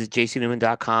 Visit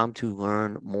jcnewman.com to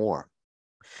learn more.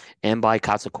 And by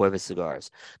Casa Cuevas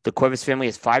Cigars. The Cuevas family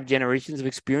has 5 generations of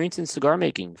experience in cigar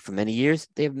making. For many years,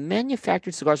 they have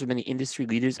manufactured cigars for many industry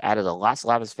leaders out of the Las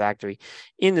Lavas factory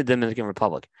in the Dominican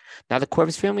Republic. Now, the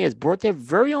Cuevas family has brought their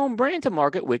very own brand to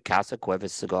market with Casa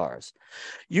Cuevas Cigars.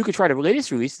 You can try the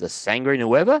latest release, the Sangre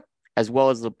Nueva, as well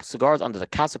as the cigars under the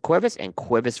Casa Cuevas and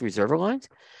Cuevas Reserva lines.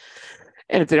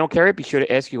 And if they don't carry it, be sure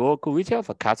to ask your local retail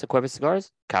for Casa Cuevas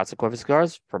Cigars. Casa Cuevas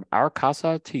Cigars, from our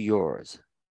casa to yours.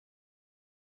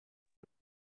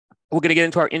 We're going to get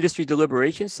into our industry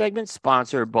deliberation segment,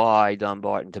 sponsored by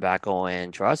Dunbarton Tobacco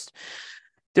and Trust.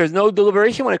 There's no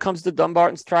deliberation when it comes to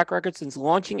Dunbarton's track record since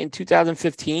launching in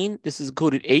 2015. This has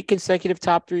included 8 consecutive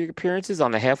top 3 appearances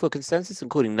on the Half Wheel Consensus,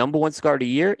 including #1 cigar of the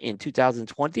year in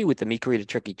 2020 with the Mi Querida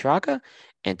Tricky Traca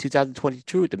and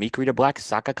 2022 with the Mi Querida Black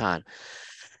Saka Khan.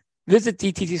 Visit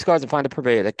DTT Cigars and find a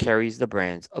purveyor that carries the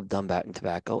brands of Dunbarton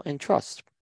Tobacco and Trust.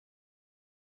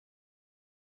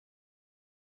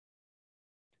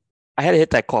 I had to hit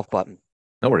that cough button.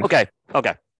 No worries. Okay.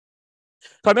 So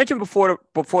I mentioned before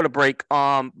the break,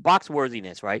 box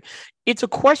worthiness, right? It's a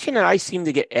question that I seem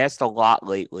to get asked a lot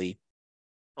lately.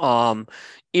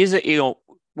 Is it,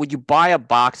 would you buy a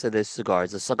box of this cigar?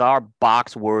 Is a cigar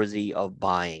box worthy of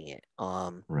buying it?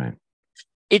 Right.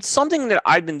 It's something that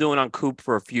I've been doing on Coop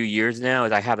for a few years now,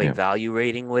 as I have a value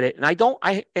rating with it, and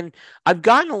I've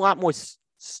gotten a lot more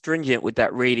stringent with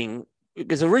that rating.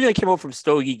 Because originally it came over from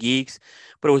Stogie Geeks,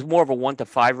 but it was more of a 1 to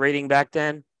 5 rating back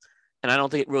then, and I don't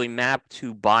think it really mapped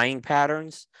to buying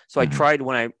patterns. So I tried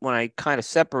when I kind of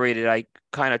separated, I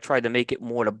kind of tried to make it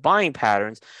more to buying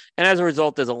patterns, and as a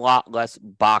result, there's a lot less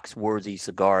box-worthy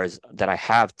cigars that I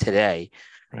have today.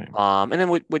 Right. And then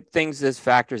with things, there's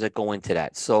factors that go into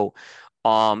that. So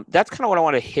that's kind of what I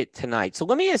want to hit tonight. So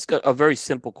let me ask a very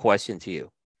simple question to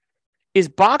you: Is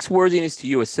box worthiness to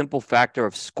you a simple factor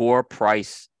of score,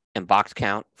 price, and box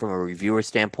count from a reviewer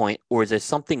standpoint, or is there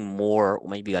something more,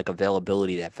 maybe like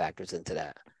availability, that factors into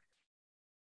that?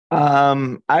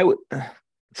 I would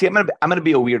see. I'm gonna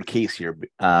be a weird case here,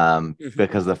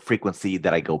 because of the frequency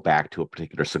that I go back to a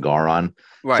particular cigar on.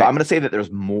 Right. So I'm gonna say that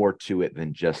there's more to it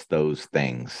than just those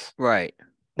things. Right.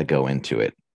 That go into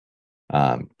it. Do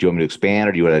you want me to expand,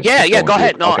 or do you want to? Yeah. Go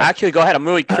ahead. No, actually, go ahead. I'm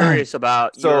really curious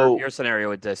about your scenario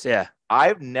with this. Yeah.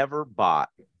 I've never bought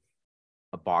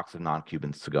a box of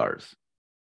non-Cuban cigars.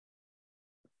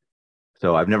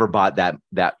 So I've never bought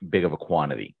that big of a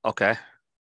quantity. Okay.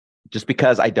 Just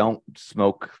because I don't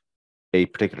smoke a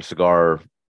particular cigar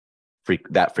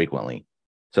that frequently.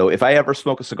 So if I ever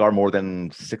smoke a cigar more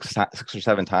than 6 or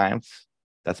 7 times,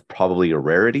 that's probably a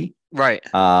rarity. Right.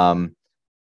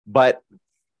 But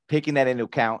taking that into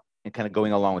account and kind of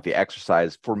going along with the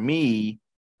exercise, for me,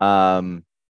 and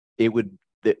there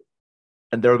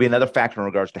would be another factor in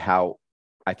regards to how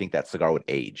I think that cigar would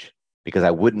age, because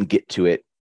I wouldn't get through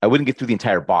the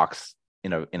entire box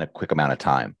in a quick amount of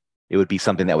time. It would be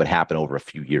something that would happen over a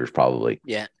few years, probably.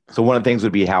 Yeah. So one of the things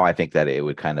would be how I think that it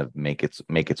would kind of make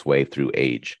its way through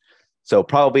age. So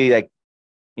probably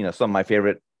some of my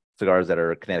favorite cigars that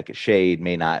are Connecticut Shade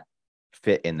may not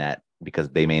fit in that, because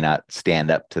they may not stand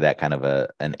up to that kind of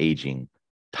an aging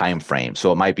time frame.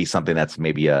 So it might be something that's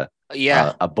maybe a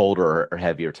bolder or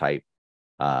heavier type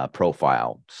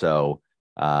profile. So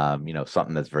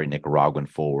something that's very Nicaraguan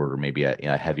forward, or maybe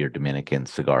a heavier Dominican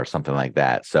cigar, something like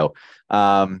that. So,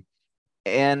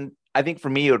 and I think for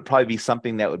me, it would probably be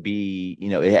something that would be,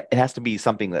 it has to be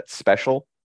something that's special.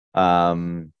 Yeah,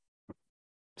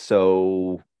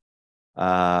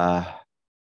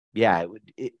 it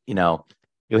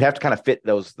would have to kind of fit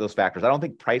those factors. I don't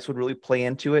think price would really play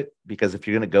into it, because if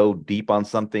you're going to go deep on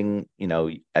something,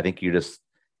 I think you're just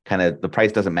kind of, the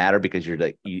price doesn't matter, because you're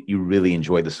like, you really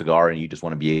enjoy the cigar and you just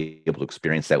want to be able to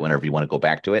experience that whenever you want to go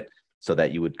back to it. So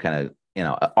that you would kind of,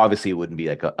 obviously it wouldn't be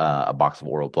like a box of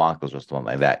Oro Blancos or something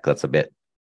like that, because that's a bit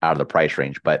out of the price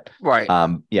range. But right,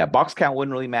 box count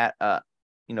wouldn't really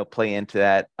play into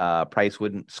that. Price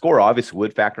wouldn't. Score obviously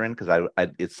would factor in, because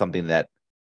it's something that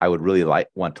I would really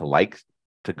want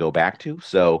to go back to.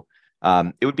 So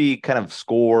it would be kind of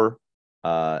score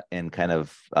and kind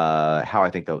of how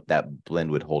I think that blend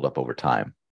would hold up over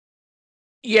time.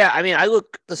 Yeah, I mean,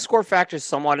 the score factor is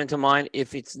somewhat into mine.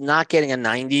 If it's not getting a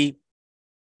 90,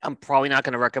 I'm probably not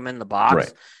going to recommend the box.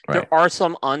 Right. There are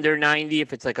some under 90.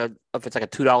 If it's like a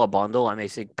 $2 bundle, I may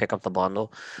say pick up the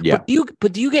bundle. Yeah.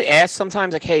 But do you get asked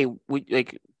sometimes, like, hey,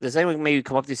 does anyone maybe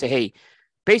come up to you and say, hey,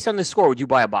 based on the score, would you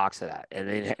buy a box of that?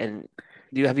 And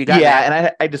have you got that?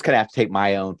 And I just kind of have to take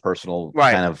my own personal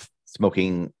kind of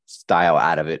smoking style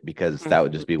out of it, because that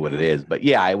would just be what it is. But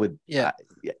yeah, I would. Yeah.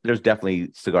 There's definitely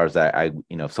cigars that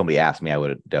if somebody asked me, I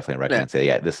would definitely recommend. Say,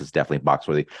 yeah, this is definitely box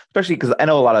worthy, especially because I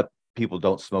know a lot of people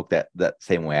don't smoke that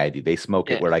same way I do. They smoke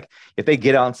it where, like, if they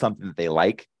get on something that they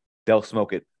like, they'll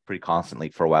smoke it pretty constantly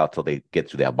for a while till they get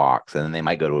through that box, and then they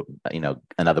might go to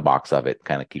another box of it,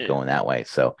 kind of keep going that way.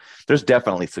 So there's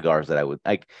definitely cigars that I would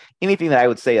like. Anything that I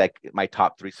would say, like, my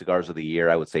top 3 cigars of the year,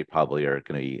 I would say probably are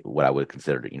going to be what I would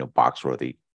consider box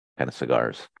worthy kind of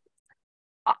cigars.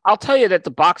 I'll tell you that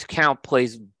the box count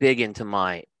plays big into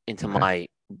my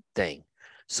thing.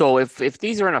 So if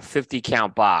these are in a 50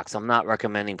 count box, I'm not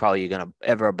recommending probably you're going to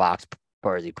ever a box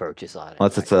worthy purchase on it.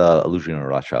 Unless it's a Illusion or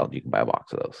Rothschild, you can buy a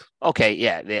box of those. Okay,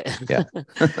 yeah.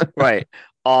 Right.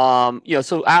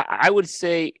 So I would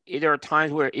say there are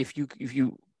times where if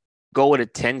you go with a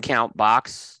 10 count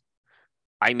box,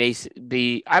 I may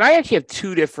be, and I actually have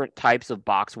 2 different types of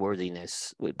box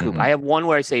worthiness with Coop. I have one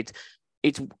where I say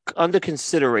it's under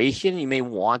consideration. You may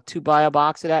want to buy a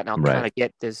box of that, and I'll kind of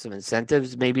there's some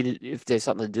incentives maybe if there's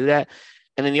something to do that.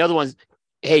 And then the other one's,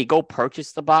 hey, go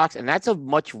purchase the box, and that's a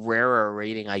much rarer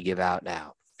rating I give out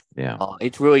now. Yeah,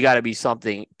 it's really got to be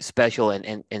something special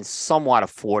and somewhat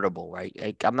affordable, right?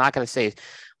 Like, I'm not going to say,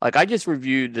 like, I just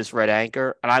reviewed this Red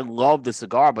Anchor, and I love the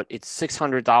cigar, but it's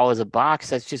 $600 a box.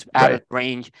 That's just out of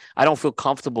range. I don't feel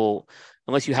comfortable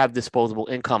unless you have disposable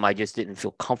income. I just didn't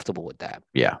feel comfortable with that.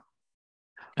 Yeah,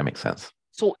 that makes sense.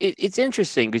 So it's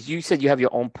interesting because you said you have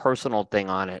your own personal thing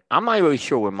on it. I'm not really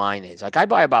sure where mine is. Like, I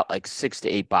buy about like 6 to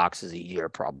 8 boxes a year,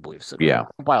 probably. So I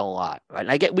buy a lot,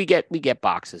 right? And we get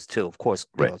boxes too, of course,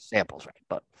 samples, right?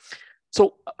 But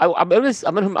so I want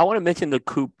to mention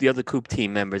the other Coop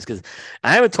team members, because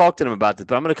I haven't talked to them about this,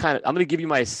 but I'm gonna give you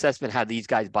my assessment how these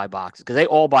guys buy boxes, because they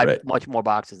all buy much more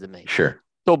boxes than me. Sure.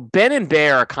 So Ben and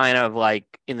Bear are kind of like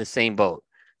in the same boat.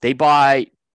 They buy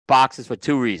boxes for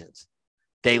 2 reasons.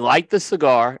 They like the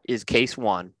cigar is case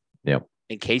 1. Yep.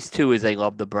 And case 2 is they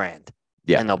love the brand.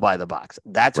 Yeah. And they'll buy the box.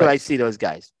 That's what I see those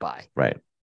guys buy. Right.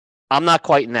 I'm not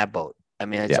quite in that boat. I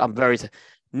mean, I'm very.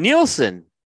 Nielsen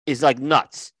is like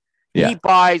nuts. Yeah. He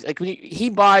buys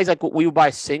like what we would buy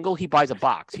single. He buys a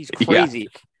box. He's crazy.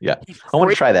 Yeah. I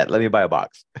want to try that. Let me buy a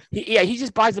box. He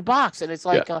just buys a box, and it's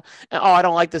like, I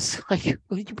don't like this. Like,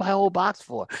 what did you buy a whole box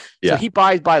for? So he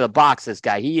buys by the box. This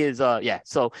guy, he is,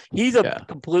 So he's a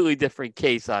completely different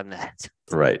case on that.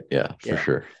 Right. Yeah. For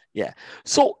sure. Yeah.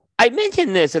 So I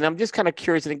mentioned this, and I'm just kind of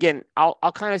curious. And again, I'll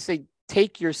kind of say,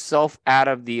 take yourself out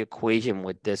of the equation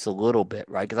with this a little bit,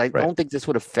 right? Because I don't think this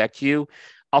would affect you.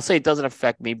 I'll say it doesn't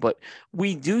affect me, but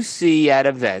we do see at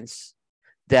events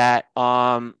that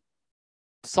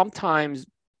sometimes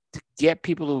to get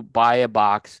people to buy a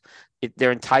box,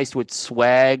 they're enticed with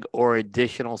swag or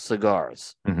additional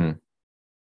cigars. Mm-hmm.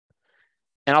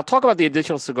 And I'll talk about the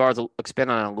additional cigars, I'll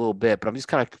expand on it a little bit, but I'm just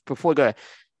kind of, before we go,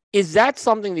 is that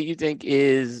something that you think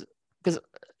is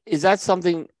that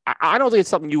something, I don't think it's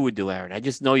something you would do, Aaron. I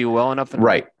just know you well enough.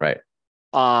 Right.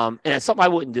 And it's something I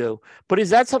wouldn't do. But is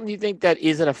that something you think that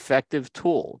is an effective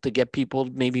tool to get people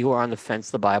maybe who are on the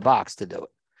fence to buy a box to do it?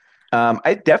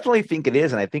 I definitely think it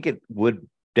is. And I think it would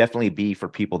definitely be for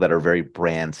people that are very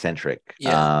brand centric.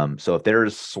 Yeah. So if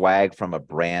there's swag from a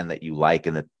brand that you like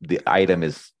and the item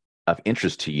is of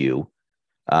interest to you,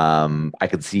 I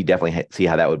could definitely see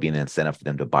how that would be an incentive for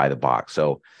them to buy the box.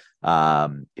 So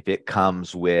if it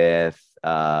comes with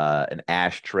an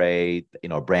ashtray,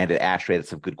 a branded ashtray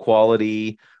that's of good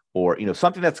quality, or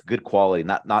something that's good quality,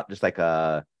 not just like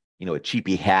a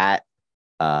cheapy hat,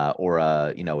 or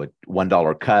a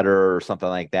 $1 cutter or something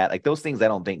like that. Like those things I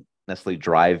don't think necessarily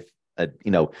drive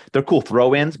they're cool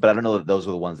throw-ins, but I don't know that those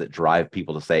are the ones that drive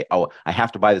people to say, oh, I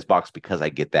have to buy this box because I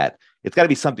get that. It's got to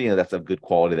be something that's of good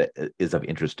quality that is of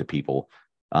interest to people,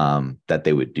 that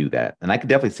they would do that. And I could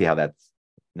definitely see how that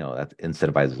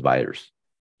incentivizes buyers.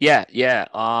 Yeah.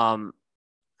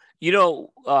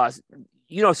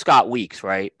 Scott Weeks,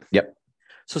 right? Yep.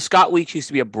 So Scott Weeks used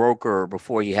to be a broker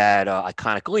before he had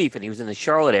Iconic Leaf, and he was in the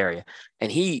Charlotte area.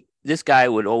 And this guy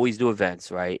would always do events,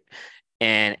 right?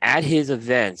 And at his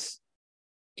events,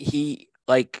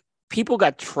 people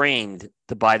got trained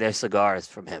to buy their cigars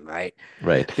from him, right?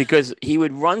 Right. Because he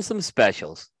would run some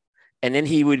specials, and then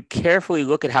he would carefully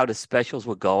look at how the specials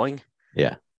were going.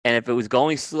 Yeah. And if it was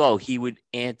going slow, he would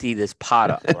ante this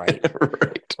pot up, right?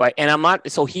 Right. Right. And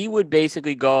so he would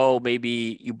basically go,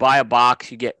 maybe you buy a box,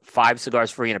 you get 5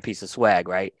 cigars free and a piece of swag,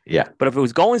 right? Yeah. But if it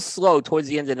was going slow towards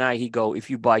the end of the night, he'd go,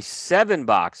 if you buy 7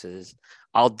 boxes,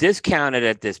 I'll discount it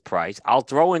at this price. I'll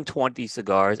throw in 20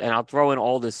 cigars and I'll throw in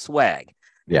all this swag.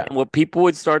 Yeah. And what people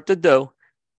would start to do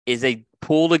is they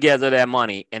pull together their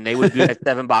money and they would do that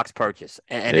 7-box purchase.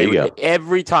 And there you go.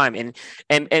 Every time. And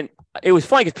it was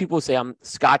funny because people would say,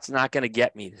 Scott's not going to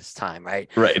get me this time, right?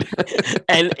 Right.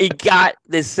 And he got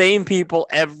the same people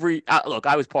look,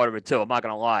 I was part of it too. I'm not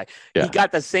going to lie. Yeah. He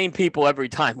got the same people every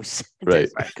time we sent right.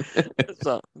 it, right?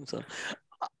 So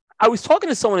I was talking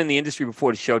to someone in the industry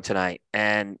before the show tonight,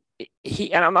 and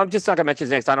I'm just not going to mention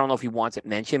his name. I don't know if he wants it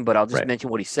mentioned, but I'll just mention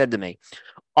what he said to me.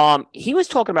 He was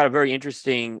talking about a very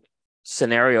interesting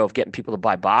scenario of getting people to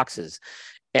buy boxes.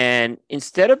 And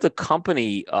instead of the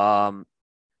company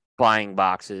buying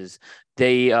boxes,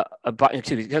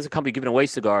 because the company giving away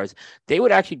cigars, they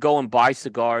would actually go and buy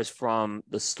cigars from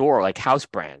the store, like house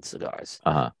brand cigars.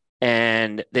 Uh-huh.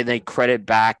 And then they credit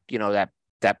back, they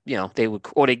would,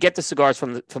 or they get the cigars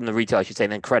from the retail, I should say,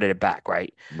 and then credit it back,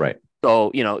 right? Right.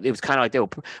 So, it was kind of like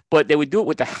but they would do it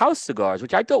with the house cigars,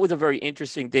 which I thought was a very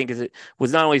interesting thing because it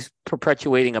was not only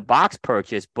perpetuating a box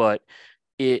purchase, but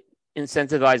it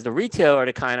incentivized the retailer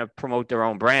to kind of promote their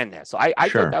own brand there. So I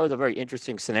Sure. thought that was a very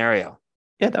interesting scenario.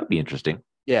 Yeah, that would be interesting.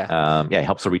 Yeah. It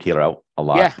helps the retailer out a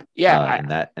lot.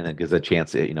 Yeah. And it gives a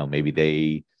chance, maybe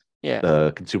the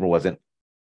consumer wasn't,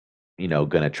 going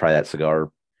to try that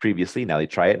cigar previously. Now they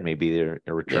try it and maybe they're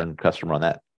a return customer on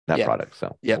that product.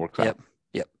 So it works out.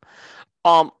 Yep.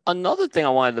 Another thing I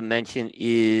wanted to mention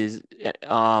is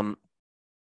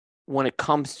when it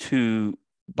comes to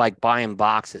like buying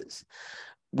boxes,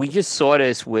 we just saw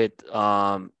this with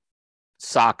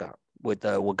Saka, with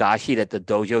the Wagashi that the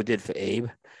dojo did for Abe.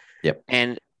 Yep.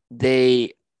 And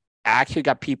they actually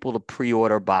got people to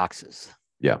pre-order boxes.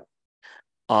 Yeah.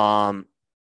 I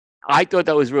thought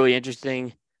that was really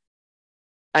interesting.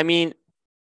 I mean,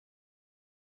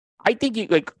 I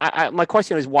think my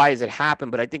question is, why does it happen?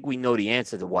 But I think we know the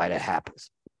answer to why that happens.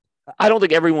 I don't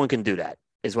think everyone can do that,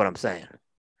 is what I'm saying.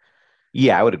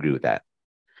 Yeah, I would agree with that.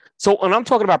 So when I'm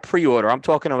talking about pre-order, I'm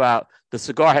talking about the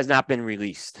cigar has not been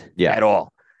released at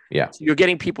all. Yeah. So you're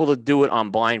getting people to do it on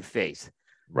blind faith.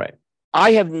 Right.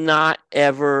 I have not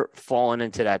ever fallen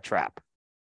into that trap.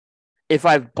 If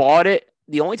I've bought it,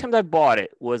 the only time I bought it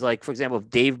was like, for example,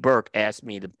 if Dave Burke asked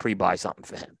me to pre-buy something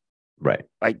for him. Right.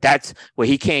 Like that's where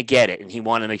he can't get it and he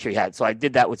wanted to make sure he had it. So I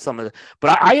did that with some of the,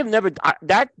 but I have never,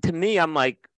 that to me, I'm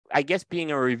like, I guess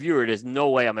being a reviewer, there's no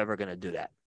way I'm ever going to do that.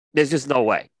 There's just no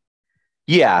way.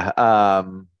 Yeah. I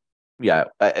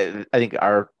think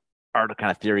our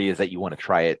kind of theory is that you want to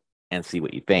try it and see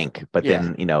what you think. But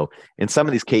then, in some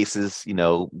of these cases,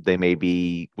 they may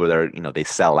be where they're, they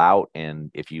sell out.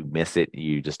 And if you miss it,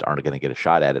 you just aren't going to get a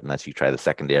shot at it unless you try the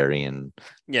secondary and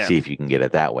see if you can get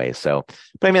it that way. So,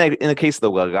 but I mean, like, in the case of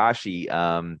the Wagashi,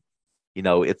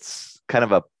 it's kind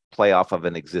of a play off of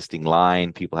an existing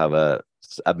line. People have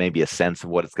maybe a sense of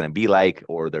what it's going to be like,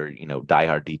 or they're,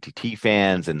 diehard DTT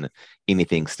fans, and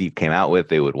anything Steve came out with,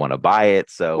 they would want to buy it.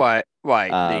 So, right.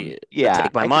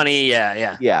 Take my money.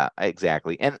 Yeah,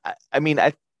 exactly. And I mean,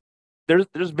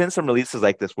 there's been some releases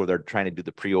like this where they're trying to do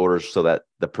the pre-orders so that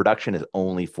the production is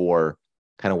only for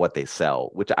kind of what they sell,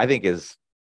 which I think is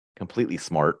completely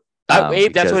smart.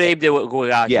 Abe, that's what Abe did with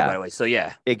Wagashi, by the way. So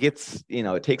it gets,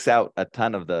 it takes out a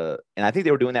ton of and I think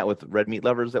they were doing that with Red Meat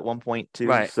Lovers at one point too.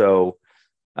 Right. So,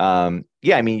 I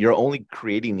mean, you're only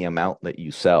creating the amount that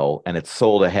you sell, and it's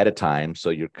sold ahead of time. So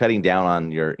you're cutting down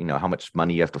on your, how much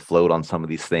money you have to float on some of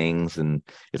these things. And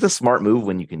it's a smart move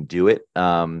when you can do it.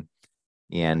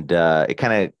 It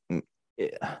kind of,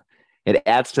 it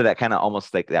adds to that kind of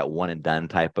almost like that one and done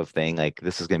type of thing. Like,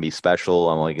 this is going to be special.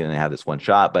 I'm only going to have this one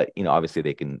shot, but obviously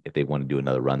they can, if they want to do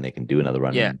another run, they can do another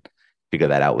run and figure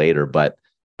that out later. But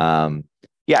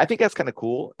yeah, I think that's kind of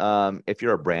cool. If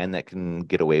you're a brand that can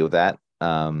get away with that.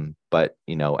 But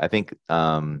I think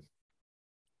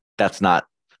that's not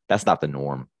the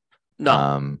norm.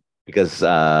 No. Because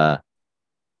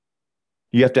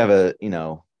you have to have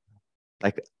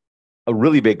like a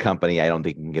really big company. I don't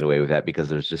think can get away with that because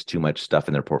there's just too much stuff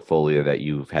in their portfolio that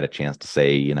you've had a chance to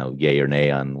say, yay or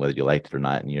nay on whether you liked it or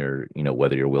not. And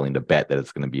whether you're willing to bet that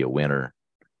it's going to be a winner,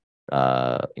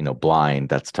 blind,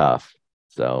 that's tough.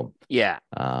 So yeah,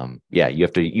 you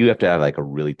have to have like a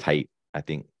really tight, I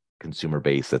think, consumer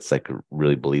base that's like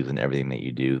really believes in everything that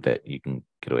you do, that you can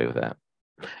get away with that.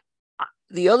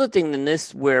 The other thing in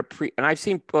this and I've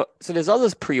seen, so there's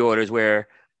others pre-orders where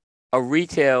a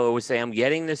retailer would say, I'm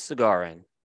getting this cigar in.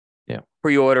 Yeah.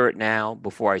 Pre-order it now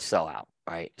before I sell out.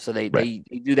 Right. So they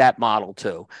do that model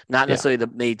too. Not necessarily the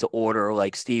made to order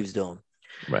like Steve's doing.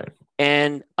 Right.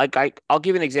 And like I'll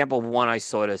give you an example of one I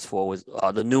saw this for was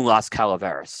the new Las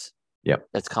Calaveras. Yep.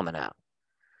 That's coming out.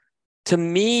 To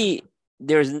me,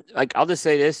 there's I'll just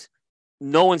say this,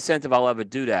 no incentive I'll ever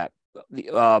do that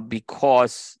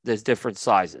because there's different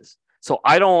sizes. So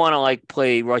I don't want to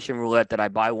play Russian roulette that I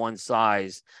buy one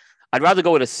size. I'd rather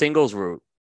go with a singles route,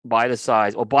 buy the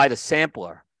size or buy the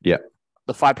sampler. Yeah.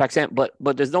 The 5-pack sample.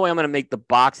 But there's no way I'm going to make the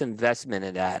box investment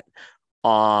in that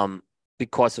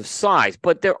because of size.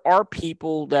 But there are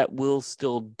people that will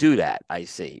still do that, I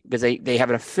see, because they have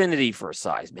an affinity for a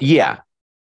size. Maybe. Yeah.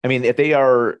 I mean, if they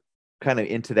are kind of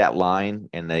into that line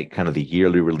and they kind of the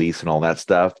yearly release and all that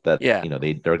stuff that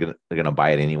they're gonna buy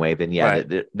it anyway, then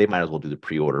they might as well do the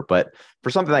pre-order. But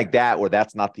for something like that where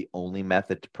that's not the only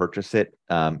method to purchase it,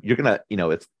 you're gonna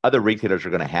it's other retailers are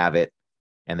gonna have it,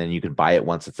 and then you could buy it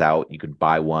once it's out. You could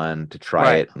buy one to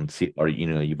try it and see, or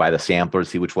you buy the sampler,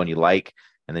 see which one you like,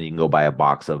 and then you can go buy a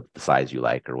box of the size you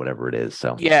like or whatever it is.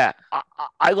 So yeah,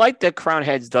 I like that Crown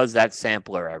Heads does that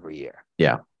sampler every year.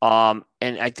 Yeah. And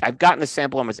I've gotten the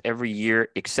sample almost every year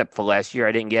except for last year.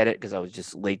 I didn't get it because I was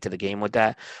just late to the game with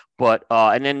that. But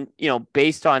and then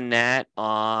based on that,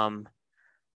 and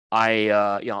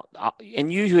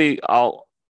usually I'll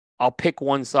pick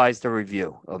one size to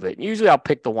review of it. Usually I'll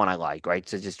pick the one I like, right?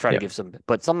 So just try to give some.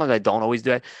 But sometimes I don't always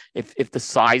do it. If the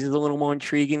size is a little more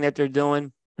intriguing that they're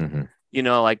doing. Mm-hmm.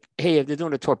 Hey, if they're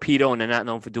doing a torpedo and they're not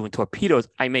known for doing torpedoes,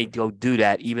 I may go do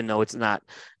that, even though it's not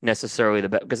necessarily the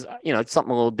best, because it's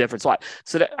something a little different.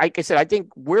 So that, like I said, I think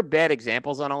we're bad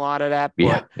examples on a lot of that.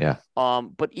 But,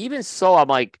 but even so, I'm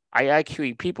like,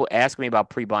 people ask me about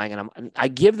pre-buying, and I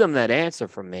give them that answer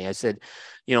from me. I said,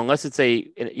 unless it's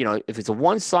if it's a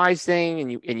one size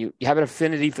thing and you have an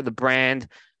affinity for the brand,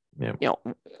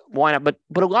 why not? But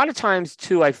a lot of times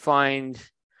too, I find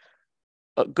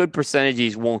a good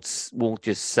percentages won't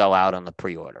just sell out on the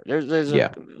pre-order. There's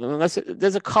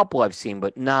a couple I've seen,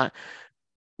 but not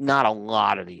a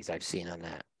lot of these I've seen on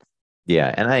that.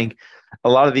 Yeah, and I think a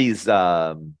lot of these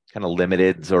kind of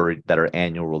limiteds or that are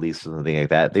annual releases and things like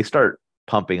that, they start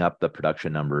pumping up the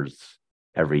production numbers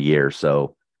every year.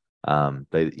 So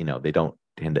they don't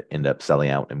tend to end up selling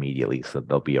out immediately, so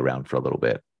they'll be around for a little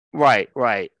bit. Right.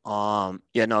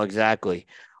 Exactly.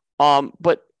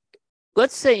 But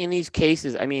let's say in these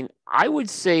cases, I would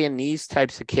say in these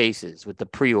types of cases with the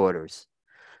pre-orders,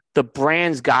 the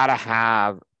brand's got to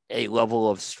have a level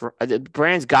of the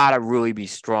brand's got to really be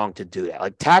strong to do that.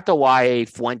 Like Tatawaye,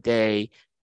 Fuente,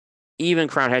 even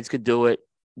Crown Heads could do it,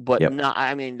 but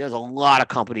not. There's a lot of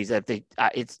companies that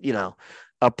it's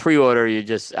a pre-order.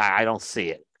 I don't see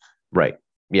it. Right.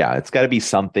 Yeah, it's got to be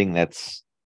something that's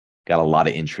got a lot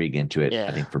of intrigue into it. Yeah.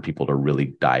 I think for people to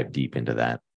really dive deep into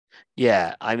that.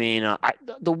 Yeah,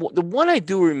 the one I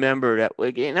do remember that,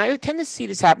 and I tend to see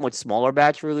this happen with smaller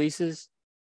batch releases.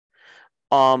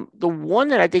 The one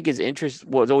that I think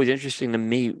was always interesting to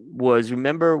me was,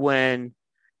 remember when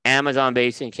Amazon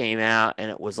Basin came out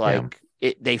and it was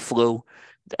they flew.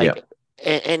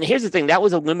 And here's the thing, that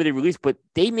was a limited release, but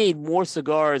they made more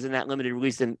cigars in that limited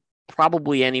release than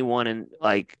probably anyone, and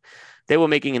they were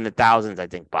making in the thousands, I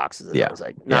think, boxes. It was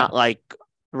not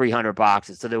 300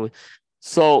 boxes. So there was.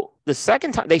 So the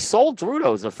second time they sold through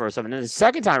those the first time, and then the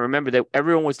second time, remember that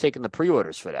everyone was taking the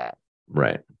pre-orders for that.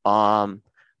 Right.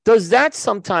 Does that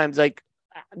sometimes that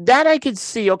I could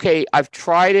see? Okay, I've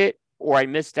tried it, or I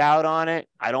missed out on it.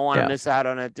 I don't want to miss out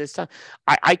on it this time.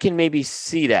 I can maybe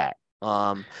see that.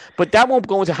 But that won't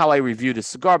go into how I review the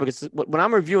cigar, because when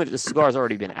I'm reviewing it, the cigar's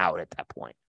already been out at that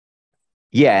point.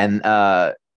 Yeah, and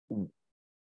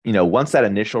once that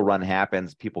initial run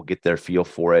happens, people get their feel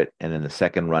for it, and then the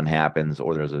second run happens,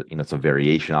 or there's it's a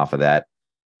variation off of that.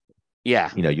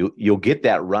 Yeah. You'll get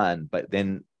that run, but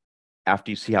then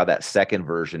after you see how that second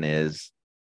version is,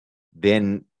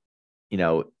 then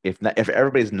if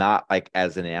everybody's not like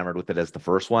as enamored with it as the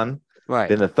first one, right,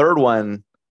 then the third one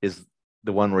is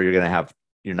the one where it's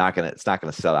not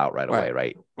gonna sell out right away,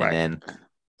 right? And then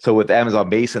so with Amazon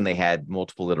Basin, they had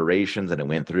multiple iterations, and it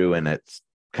went through, and it's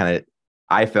kind of,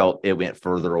 I felt it went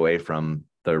further away from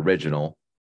the original,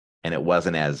 and it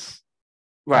wasn't as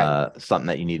something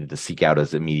that you needed to seek out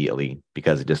as immediately,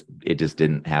 because it just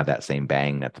didn't have that same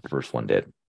bang that the first one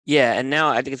did. Yeah, and now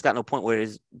I think it's gotten to a point where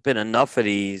there's been enough of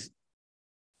these.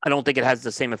 I don't think it has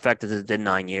the same effect as it did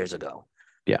 9 years ago.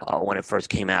 Yeah, when it first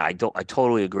came out, I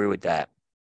totally agree with that.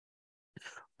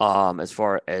 As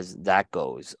far as that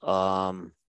goes,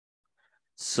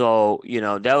 so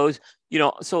those,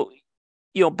 so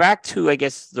back to, I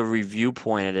guess, the review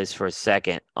point of this for a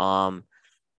second.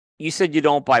 You said you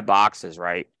don't buy boxes,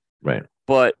 right? Right.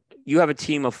 But you have a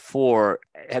team of 4.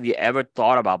 Have you ever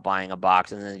thought about buying a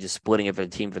box and then just splitting it for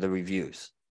the team for the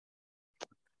reviews?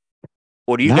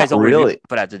 Or do you guys don't really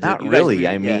for that to do? Not really.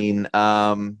 I mean,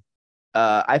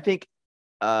 I think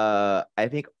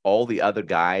all the other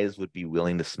guys would be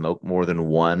willing to smoke more than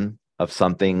one of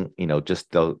something,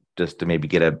 just to maybe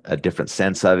get a different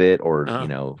sense of it, or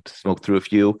to smoke through a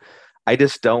few. I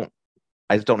just don't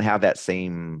have that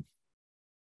same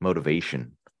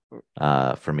motivation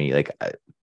for me. Like, I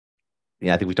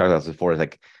think we talked about this before. It's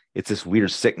like, it's this weird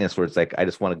sickness where it's like, I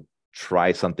just want to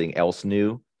try something else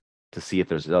new to see if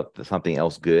there's something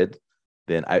else good.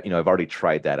 Then I've already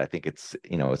tried that. I think it's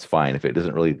fine. If it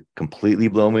doesn't really completely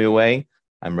blow me away,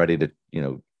 I'm ready to,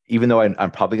 even though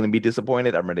I'm probably going to be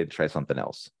disappointed, I'm ready to try something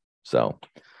else. So,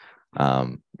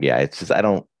 it's just,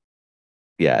 I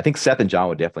think Seth and John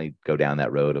would definitely go down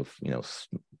that road of,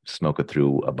 smoking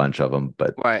through a bunch of them,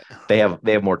 but they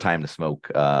have more time to smoke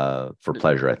for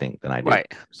pleasure, I think, than I do.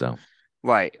 Right. So,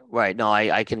 right. No,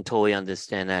 I can totally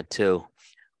understand that too.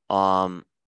 So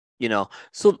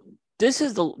this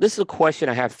is a question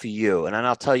I have for you, and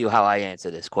I'll tell you how I answer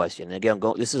this question. And again,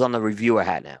 this is on the reviewer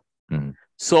hat now. Mm-hmm.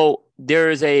 So there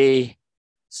is a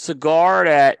cigar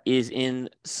that is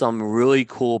in some really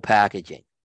cool packaging.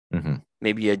 Mm-hmm.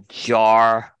 Maybe a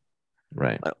jar,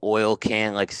 right? An oil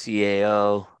can like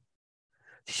CAO.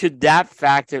 Should that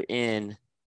factor in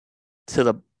to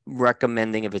the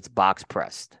recommending if it's box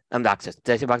pressed? I'm not just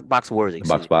box worthy.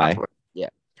 Box buy. Yeah,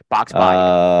 box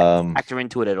buy. Factor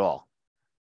into it at all?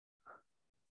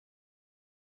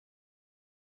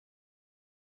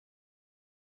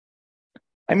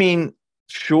 I mean,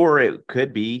 sure, it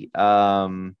could be.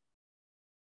 If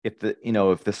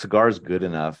the cigar is good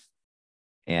enough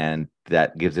and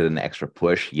that gives it an extra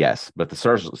push, yes. But the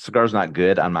cigar's not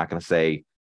good, I'm not going to say,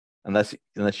 unless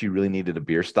you really needed a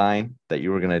beer stein that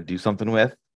you were going to do something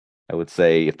with. I would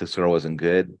say if the cigar wasn't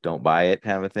good, don't buy it,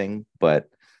 kind of a thing. But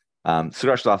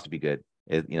cigar still has to be good.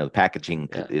 The packaging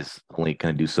is only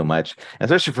going to do so much,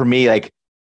 and especially for me, like,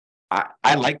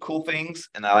 I like cool things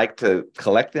and I like to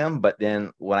collect them, but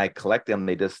then when I collect them,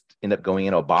 they just end up going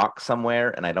in a box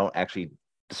somewhere, and I don't actually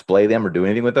display them or do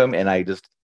anything with them. And I just,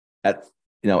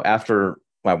 after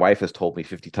my wife has told me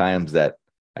 50 times that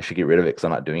I should get rid of it because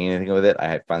I'm not doing anything with it,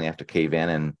 I finally have to cave in,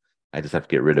 and I just have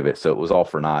to get rid of it. So it was all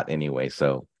for naught anyway.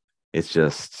 So it's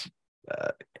just,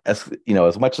 as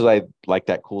much as I like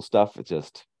that cool stuff, it's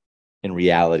just, in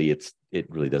reality, it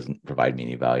really doesn't provide me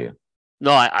any value.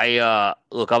 No, I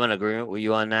look, I'm in agreement with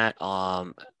you on that.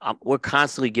 We're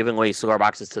constantly giving away cigar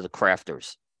boxes to the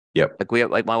crafters. Yep.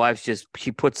 Like my wife's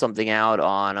she put something out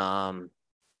on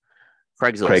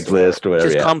Craigslist or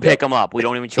whatever. Just come pick them up. We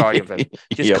don't even charge them for them.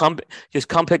 Just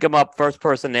come pick them up. First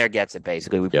person there gets it.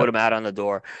 Basically, we put them out on the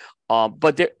door.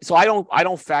 So I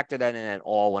don't factor that in at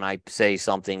all when I say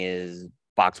something is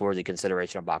box worthy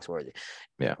consideration or box worthy.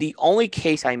 Yeah. The only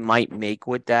case I might make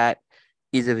with that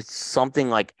is if it's something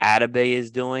like Atabey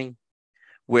is doing,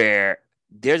 where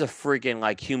there's a freaking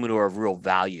like humidor of real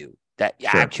value that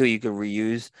actually you can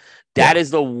reuse. That is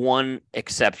the one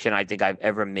exception I think I've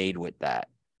ever made with that.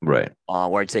 Right.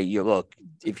 Where I'd say, look,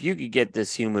 if you could get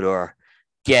this humidor,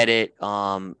 get it.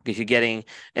 Because you're getting,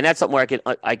 and that's something where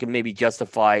I can maybe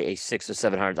justify a $600 or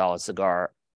 $700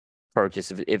 cigar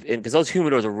purchase because those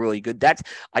humidors are really good.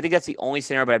 I think that's the only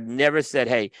scenario. But I've never said,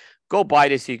 hey, go buy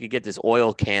this so you could get this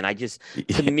oil can.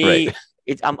 To me,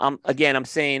 I'm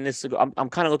saying this. I'm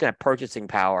kind of looking at purchasing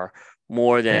power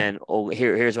more than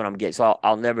here's what I'm getting. So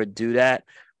I'll never do that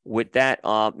with that.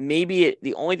 Maybe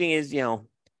the only thing is,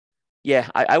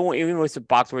 I won't, even with the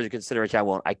box worthy consideration, I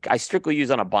won't. I strictly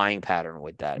use on a buying pattern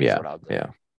with that. Yeah. Is what I'll do. Yeah.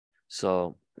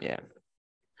 So Yeah.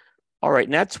 All right.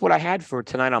 And that's what I had for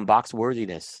tonight on Box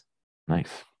Worthiness. Nice.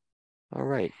 All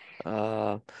right.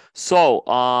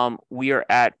 So we are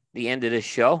at the end of this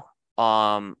show.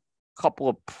 Couple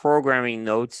of programming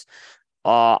notes.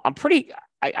 I'm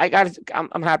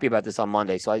happy about this on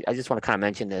Monday. So I just want to kind of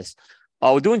mention this.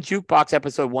 We're doing Jukebox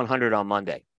episode 100 on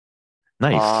Monday.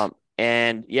 Nice.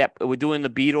 And yep, we're doing the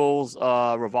Beatles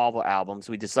Revolver albums.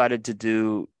 We decided to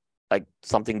do like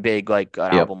something big, like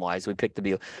album wise. We picked the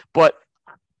Beatles, but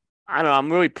I don't know.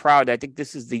 I'm really proud. I think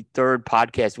this is the third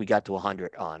podcast we got to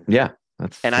 100 on. Yeah,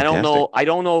 that's and fantastic. I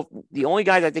don't know. The only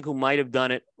guys I think who might have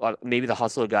done it, maybe the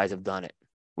Hustler guys have done it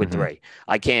with Dre.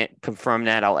 I can't confirm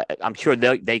that. I'm sure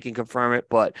they can confirm it,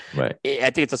 but I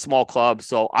think it's a small club.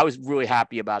 So I was really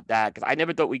happy about that because I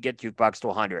never thought we'd get Jukebox to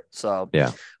 100. So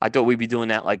yeah, I thought we'd be doing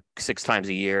that like 6 times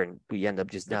a year, and we end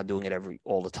up just now doing it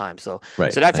all the time. So so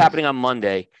that's happening on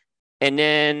Monday, and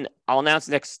then I'll announce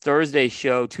next Thursday's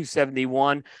show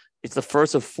 271. It's the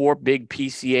first of 4 big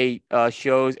PCA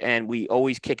shows, and we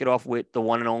always kick it off with the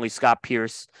one and only Scott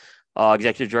Pierce,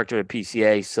 executive director of the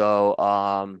PCA.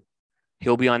 So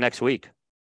he'll be on next week.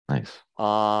 Nice.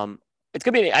 It's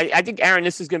gonna be. I think, Aaron,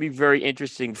 this is gonna be very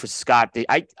interesting for Scott.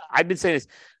 I've been saying this.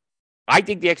 I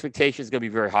think the expectation is gonna be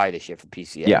very high this year for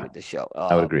PCA with the show.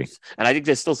 I would agree. And I think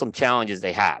there's still some challenges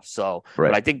they have. So,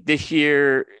 but I think this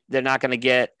year they're not gonna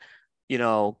get,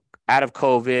 out of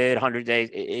COVID, 100 days.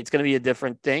 It's going to be a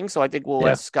different thing. So I think we'll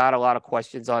ask Scott a lot of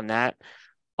questions on that.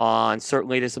 And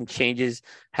certainly there's some changes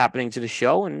happening to the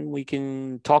show, and we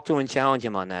can talk to him and challenge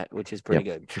him on that, which is pretty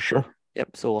good. For sure.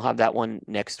 Yep. So we'll have that one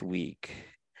next week.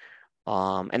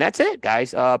 And that's it,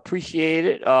 guys. Appreciate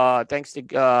it. Thanks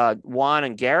to Juan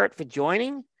and Garret for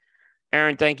joining.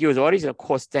 Aaron, thank you as always. And of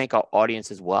course, thank our audience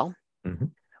as well.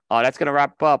 That's going to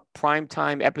wrap up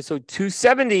Primetime episode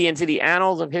 270 into the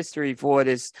annals of history for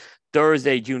this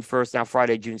Thursday, June 1st, now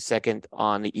Friday, June 2nd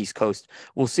on the East Coast.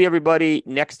 We'll see everybody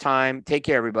next time. Take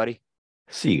care, everybody.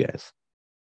 See you guys.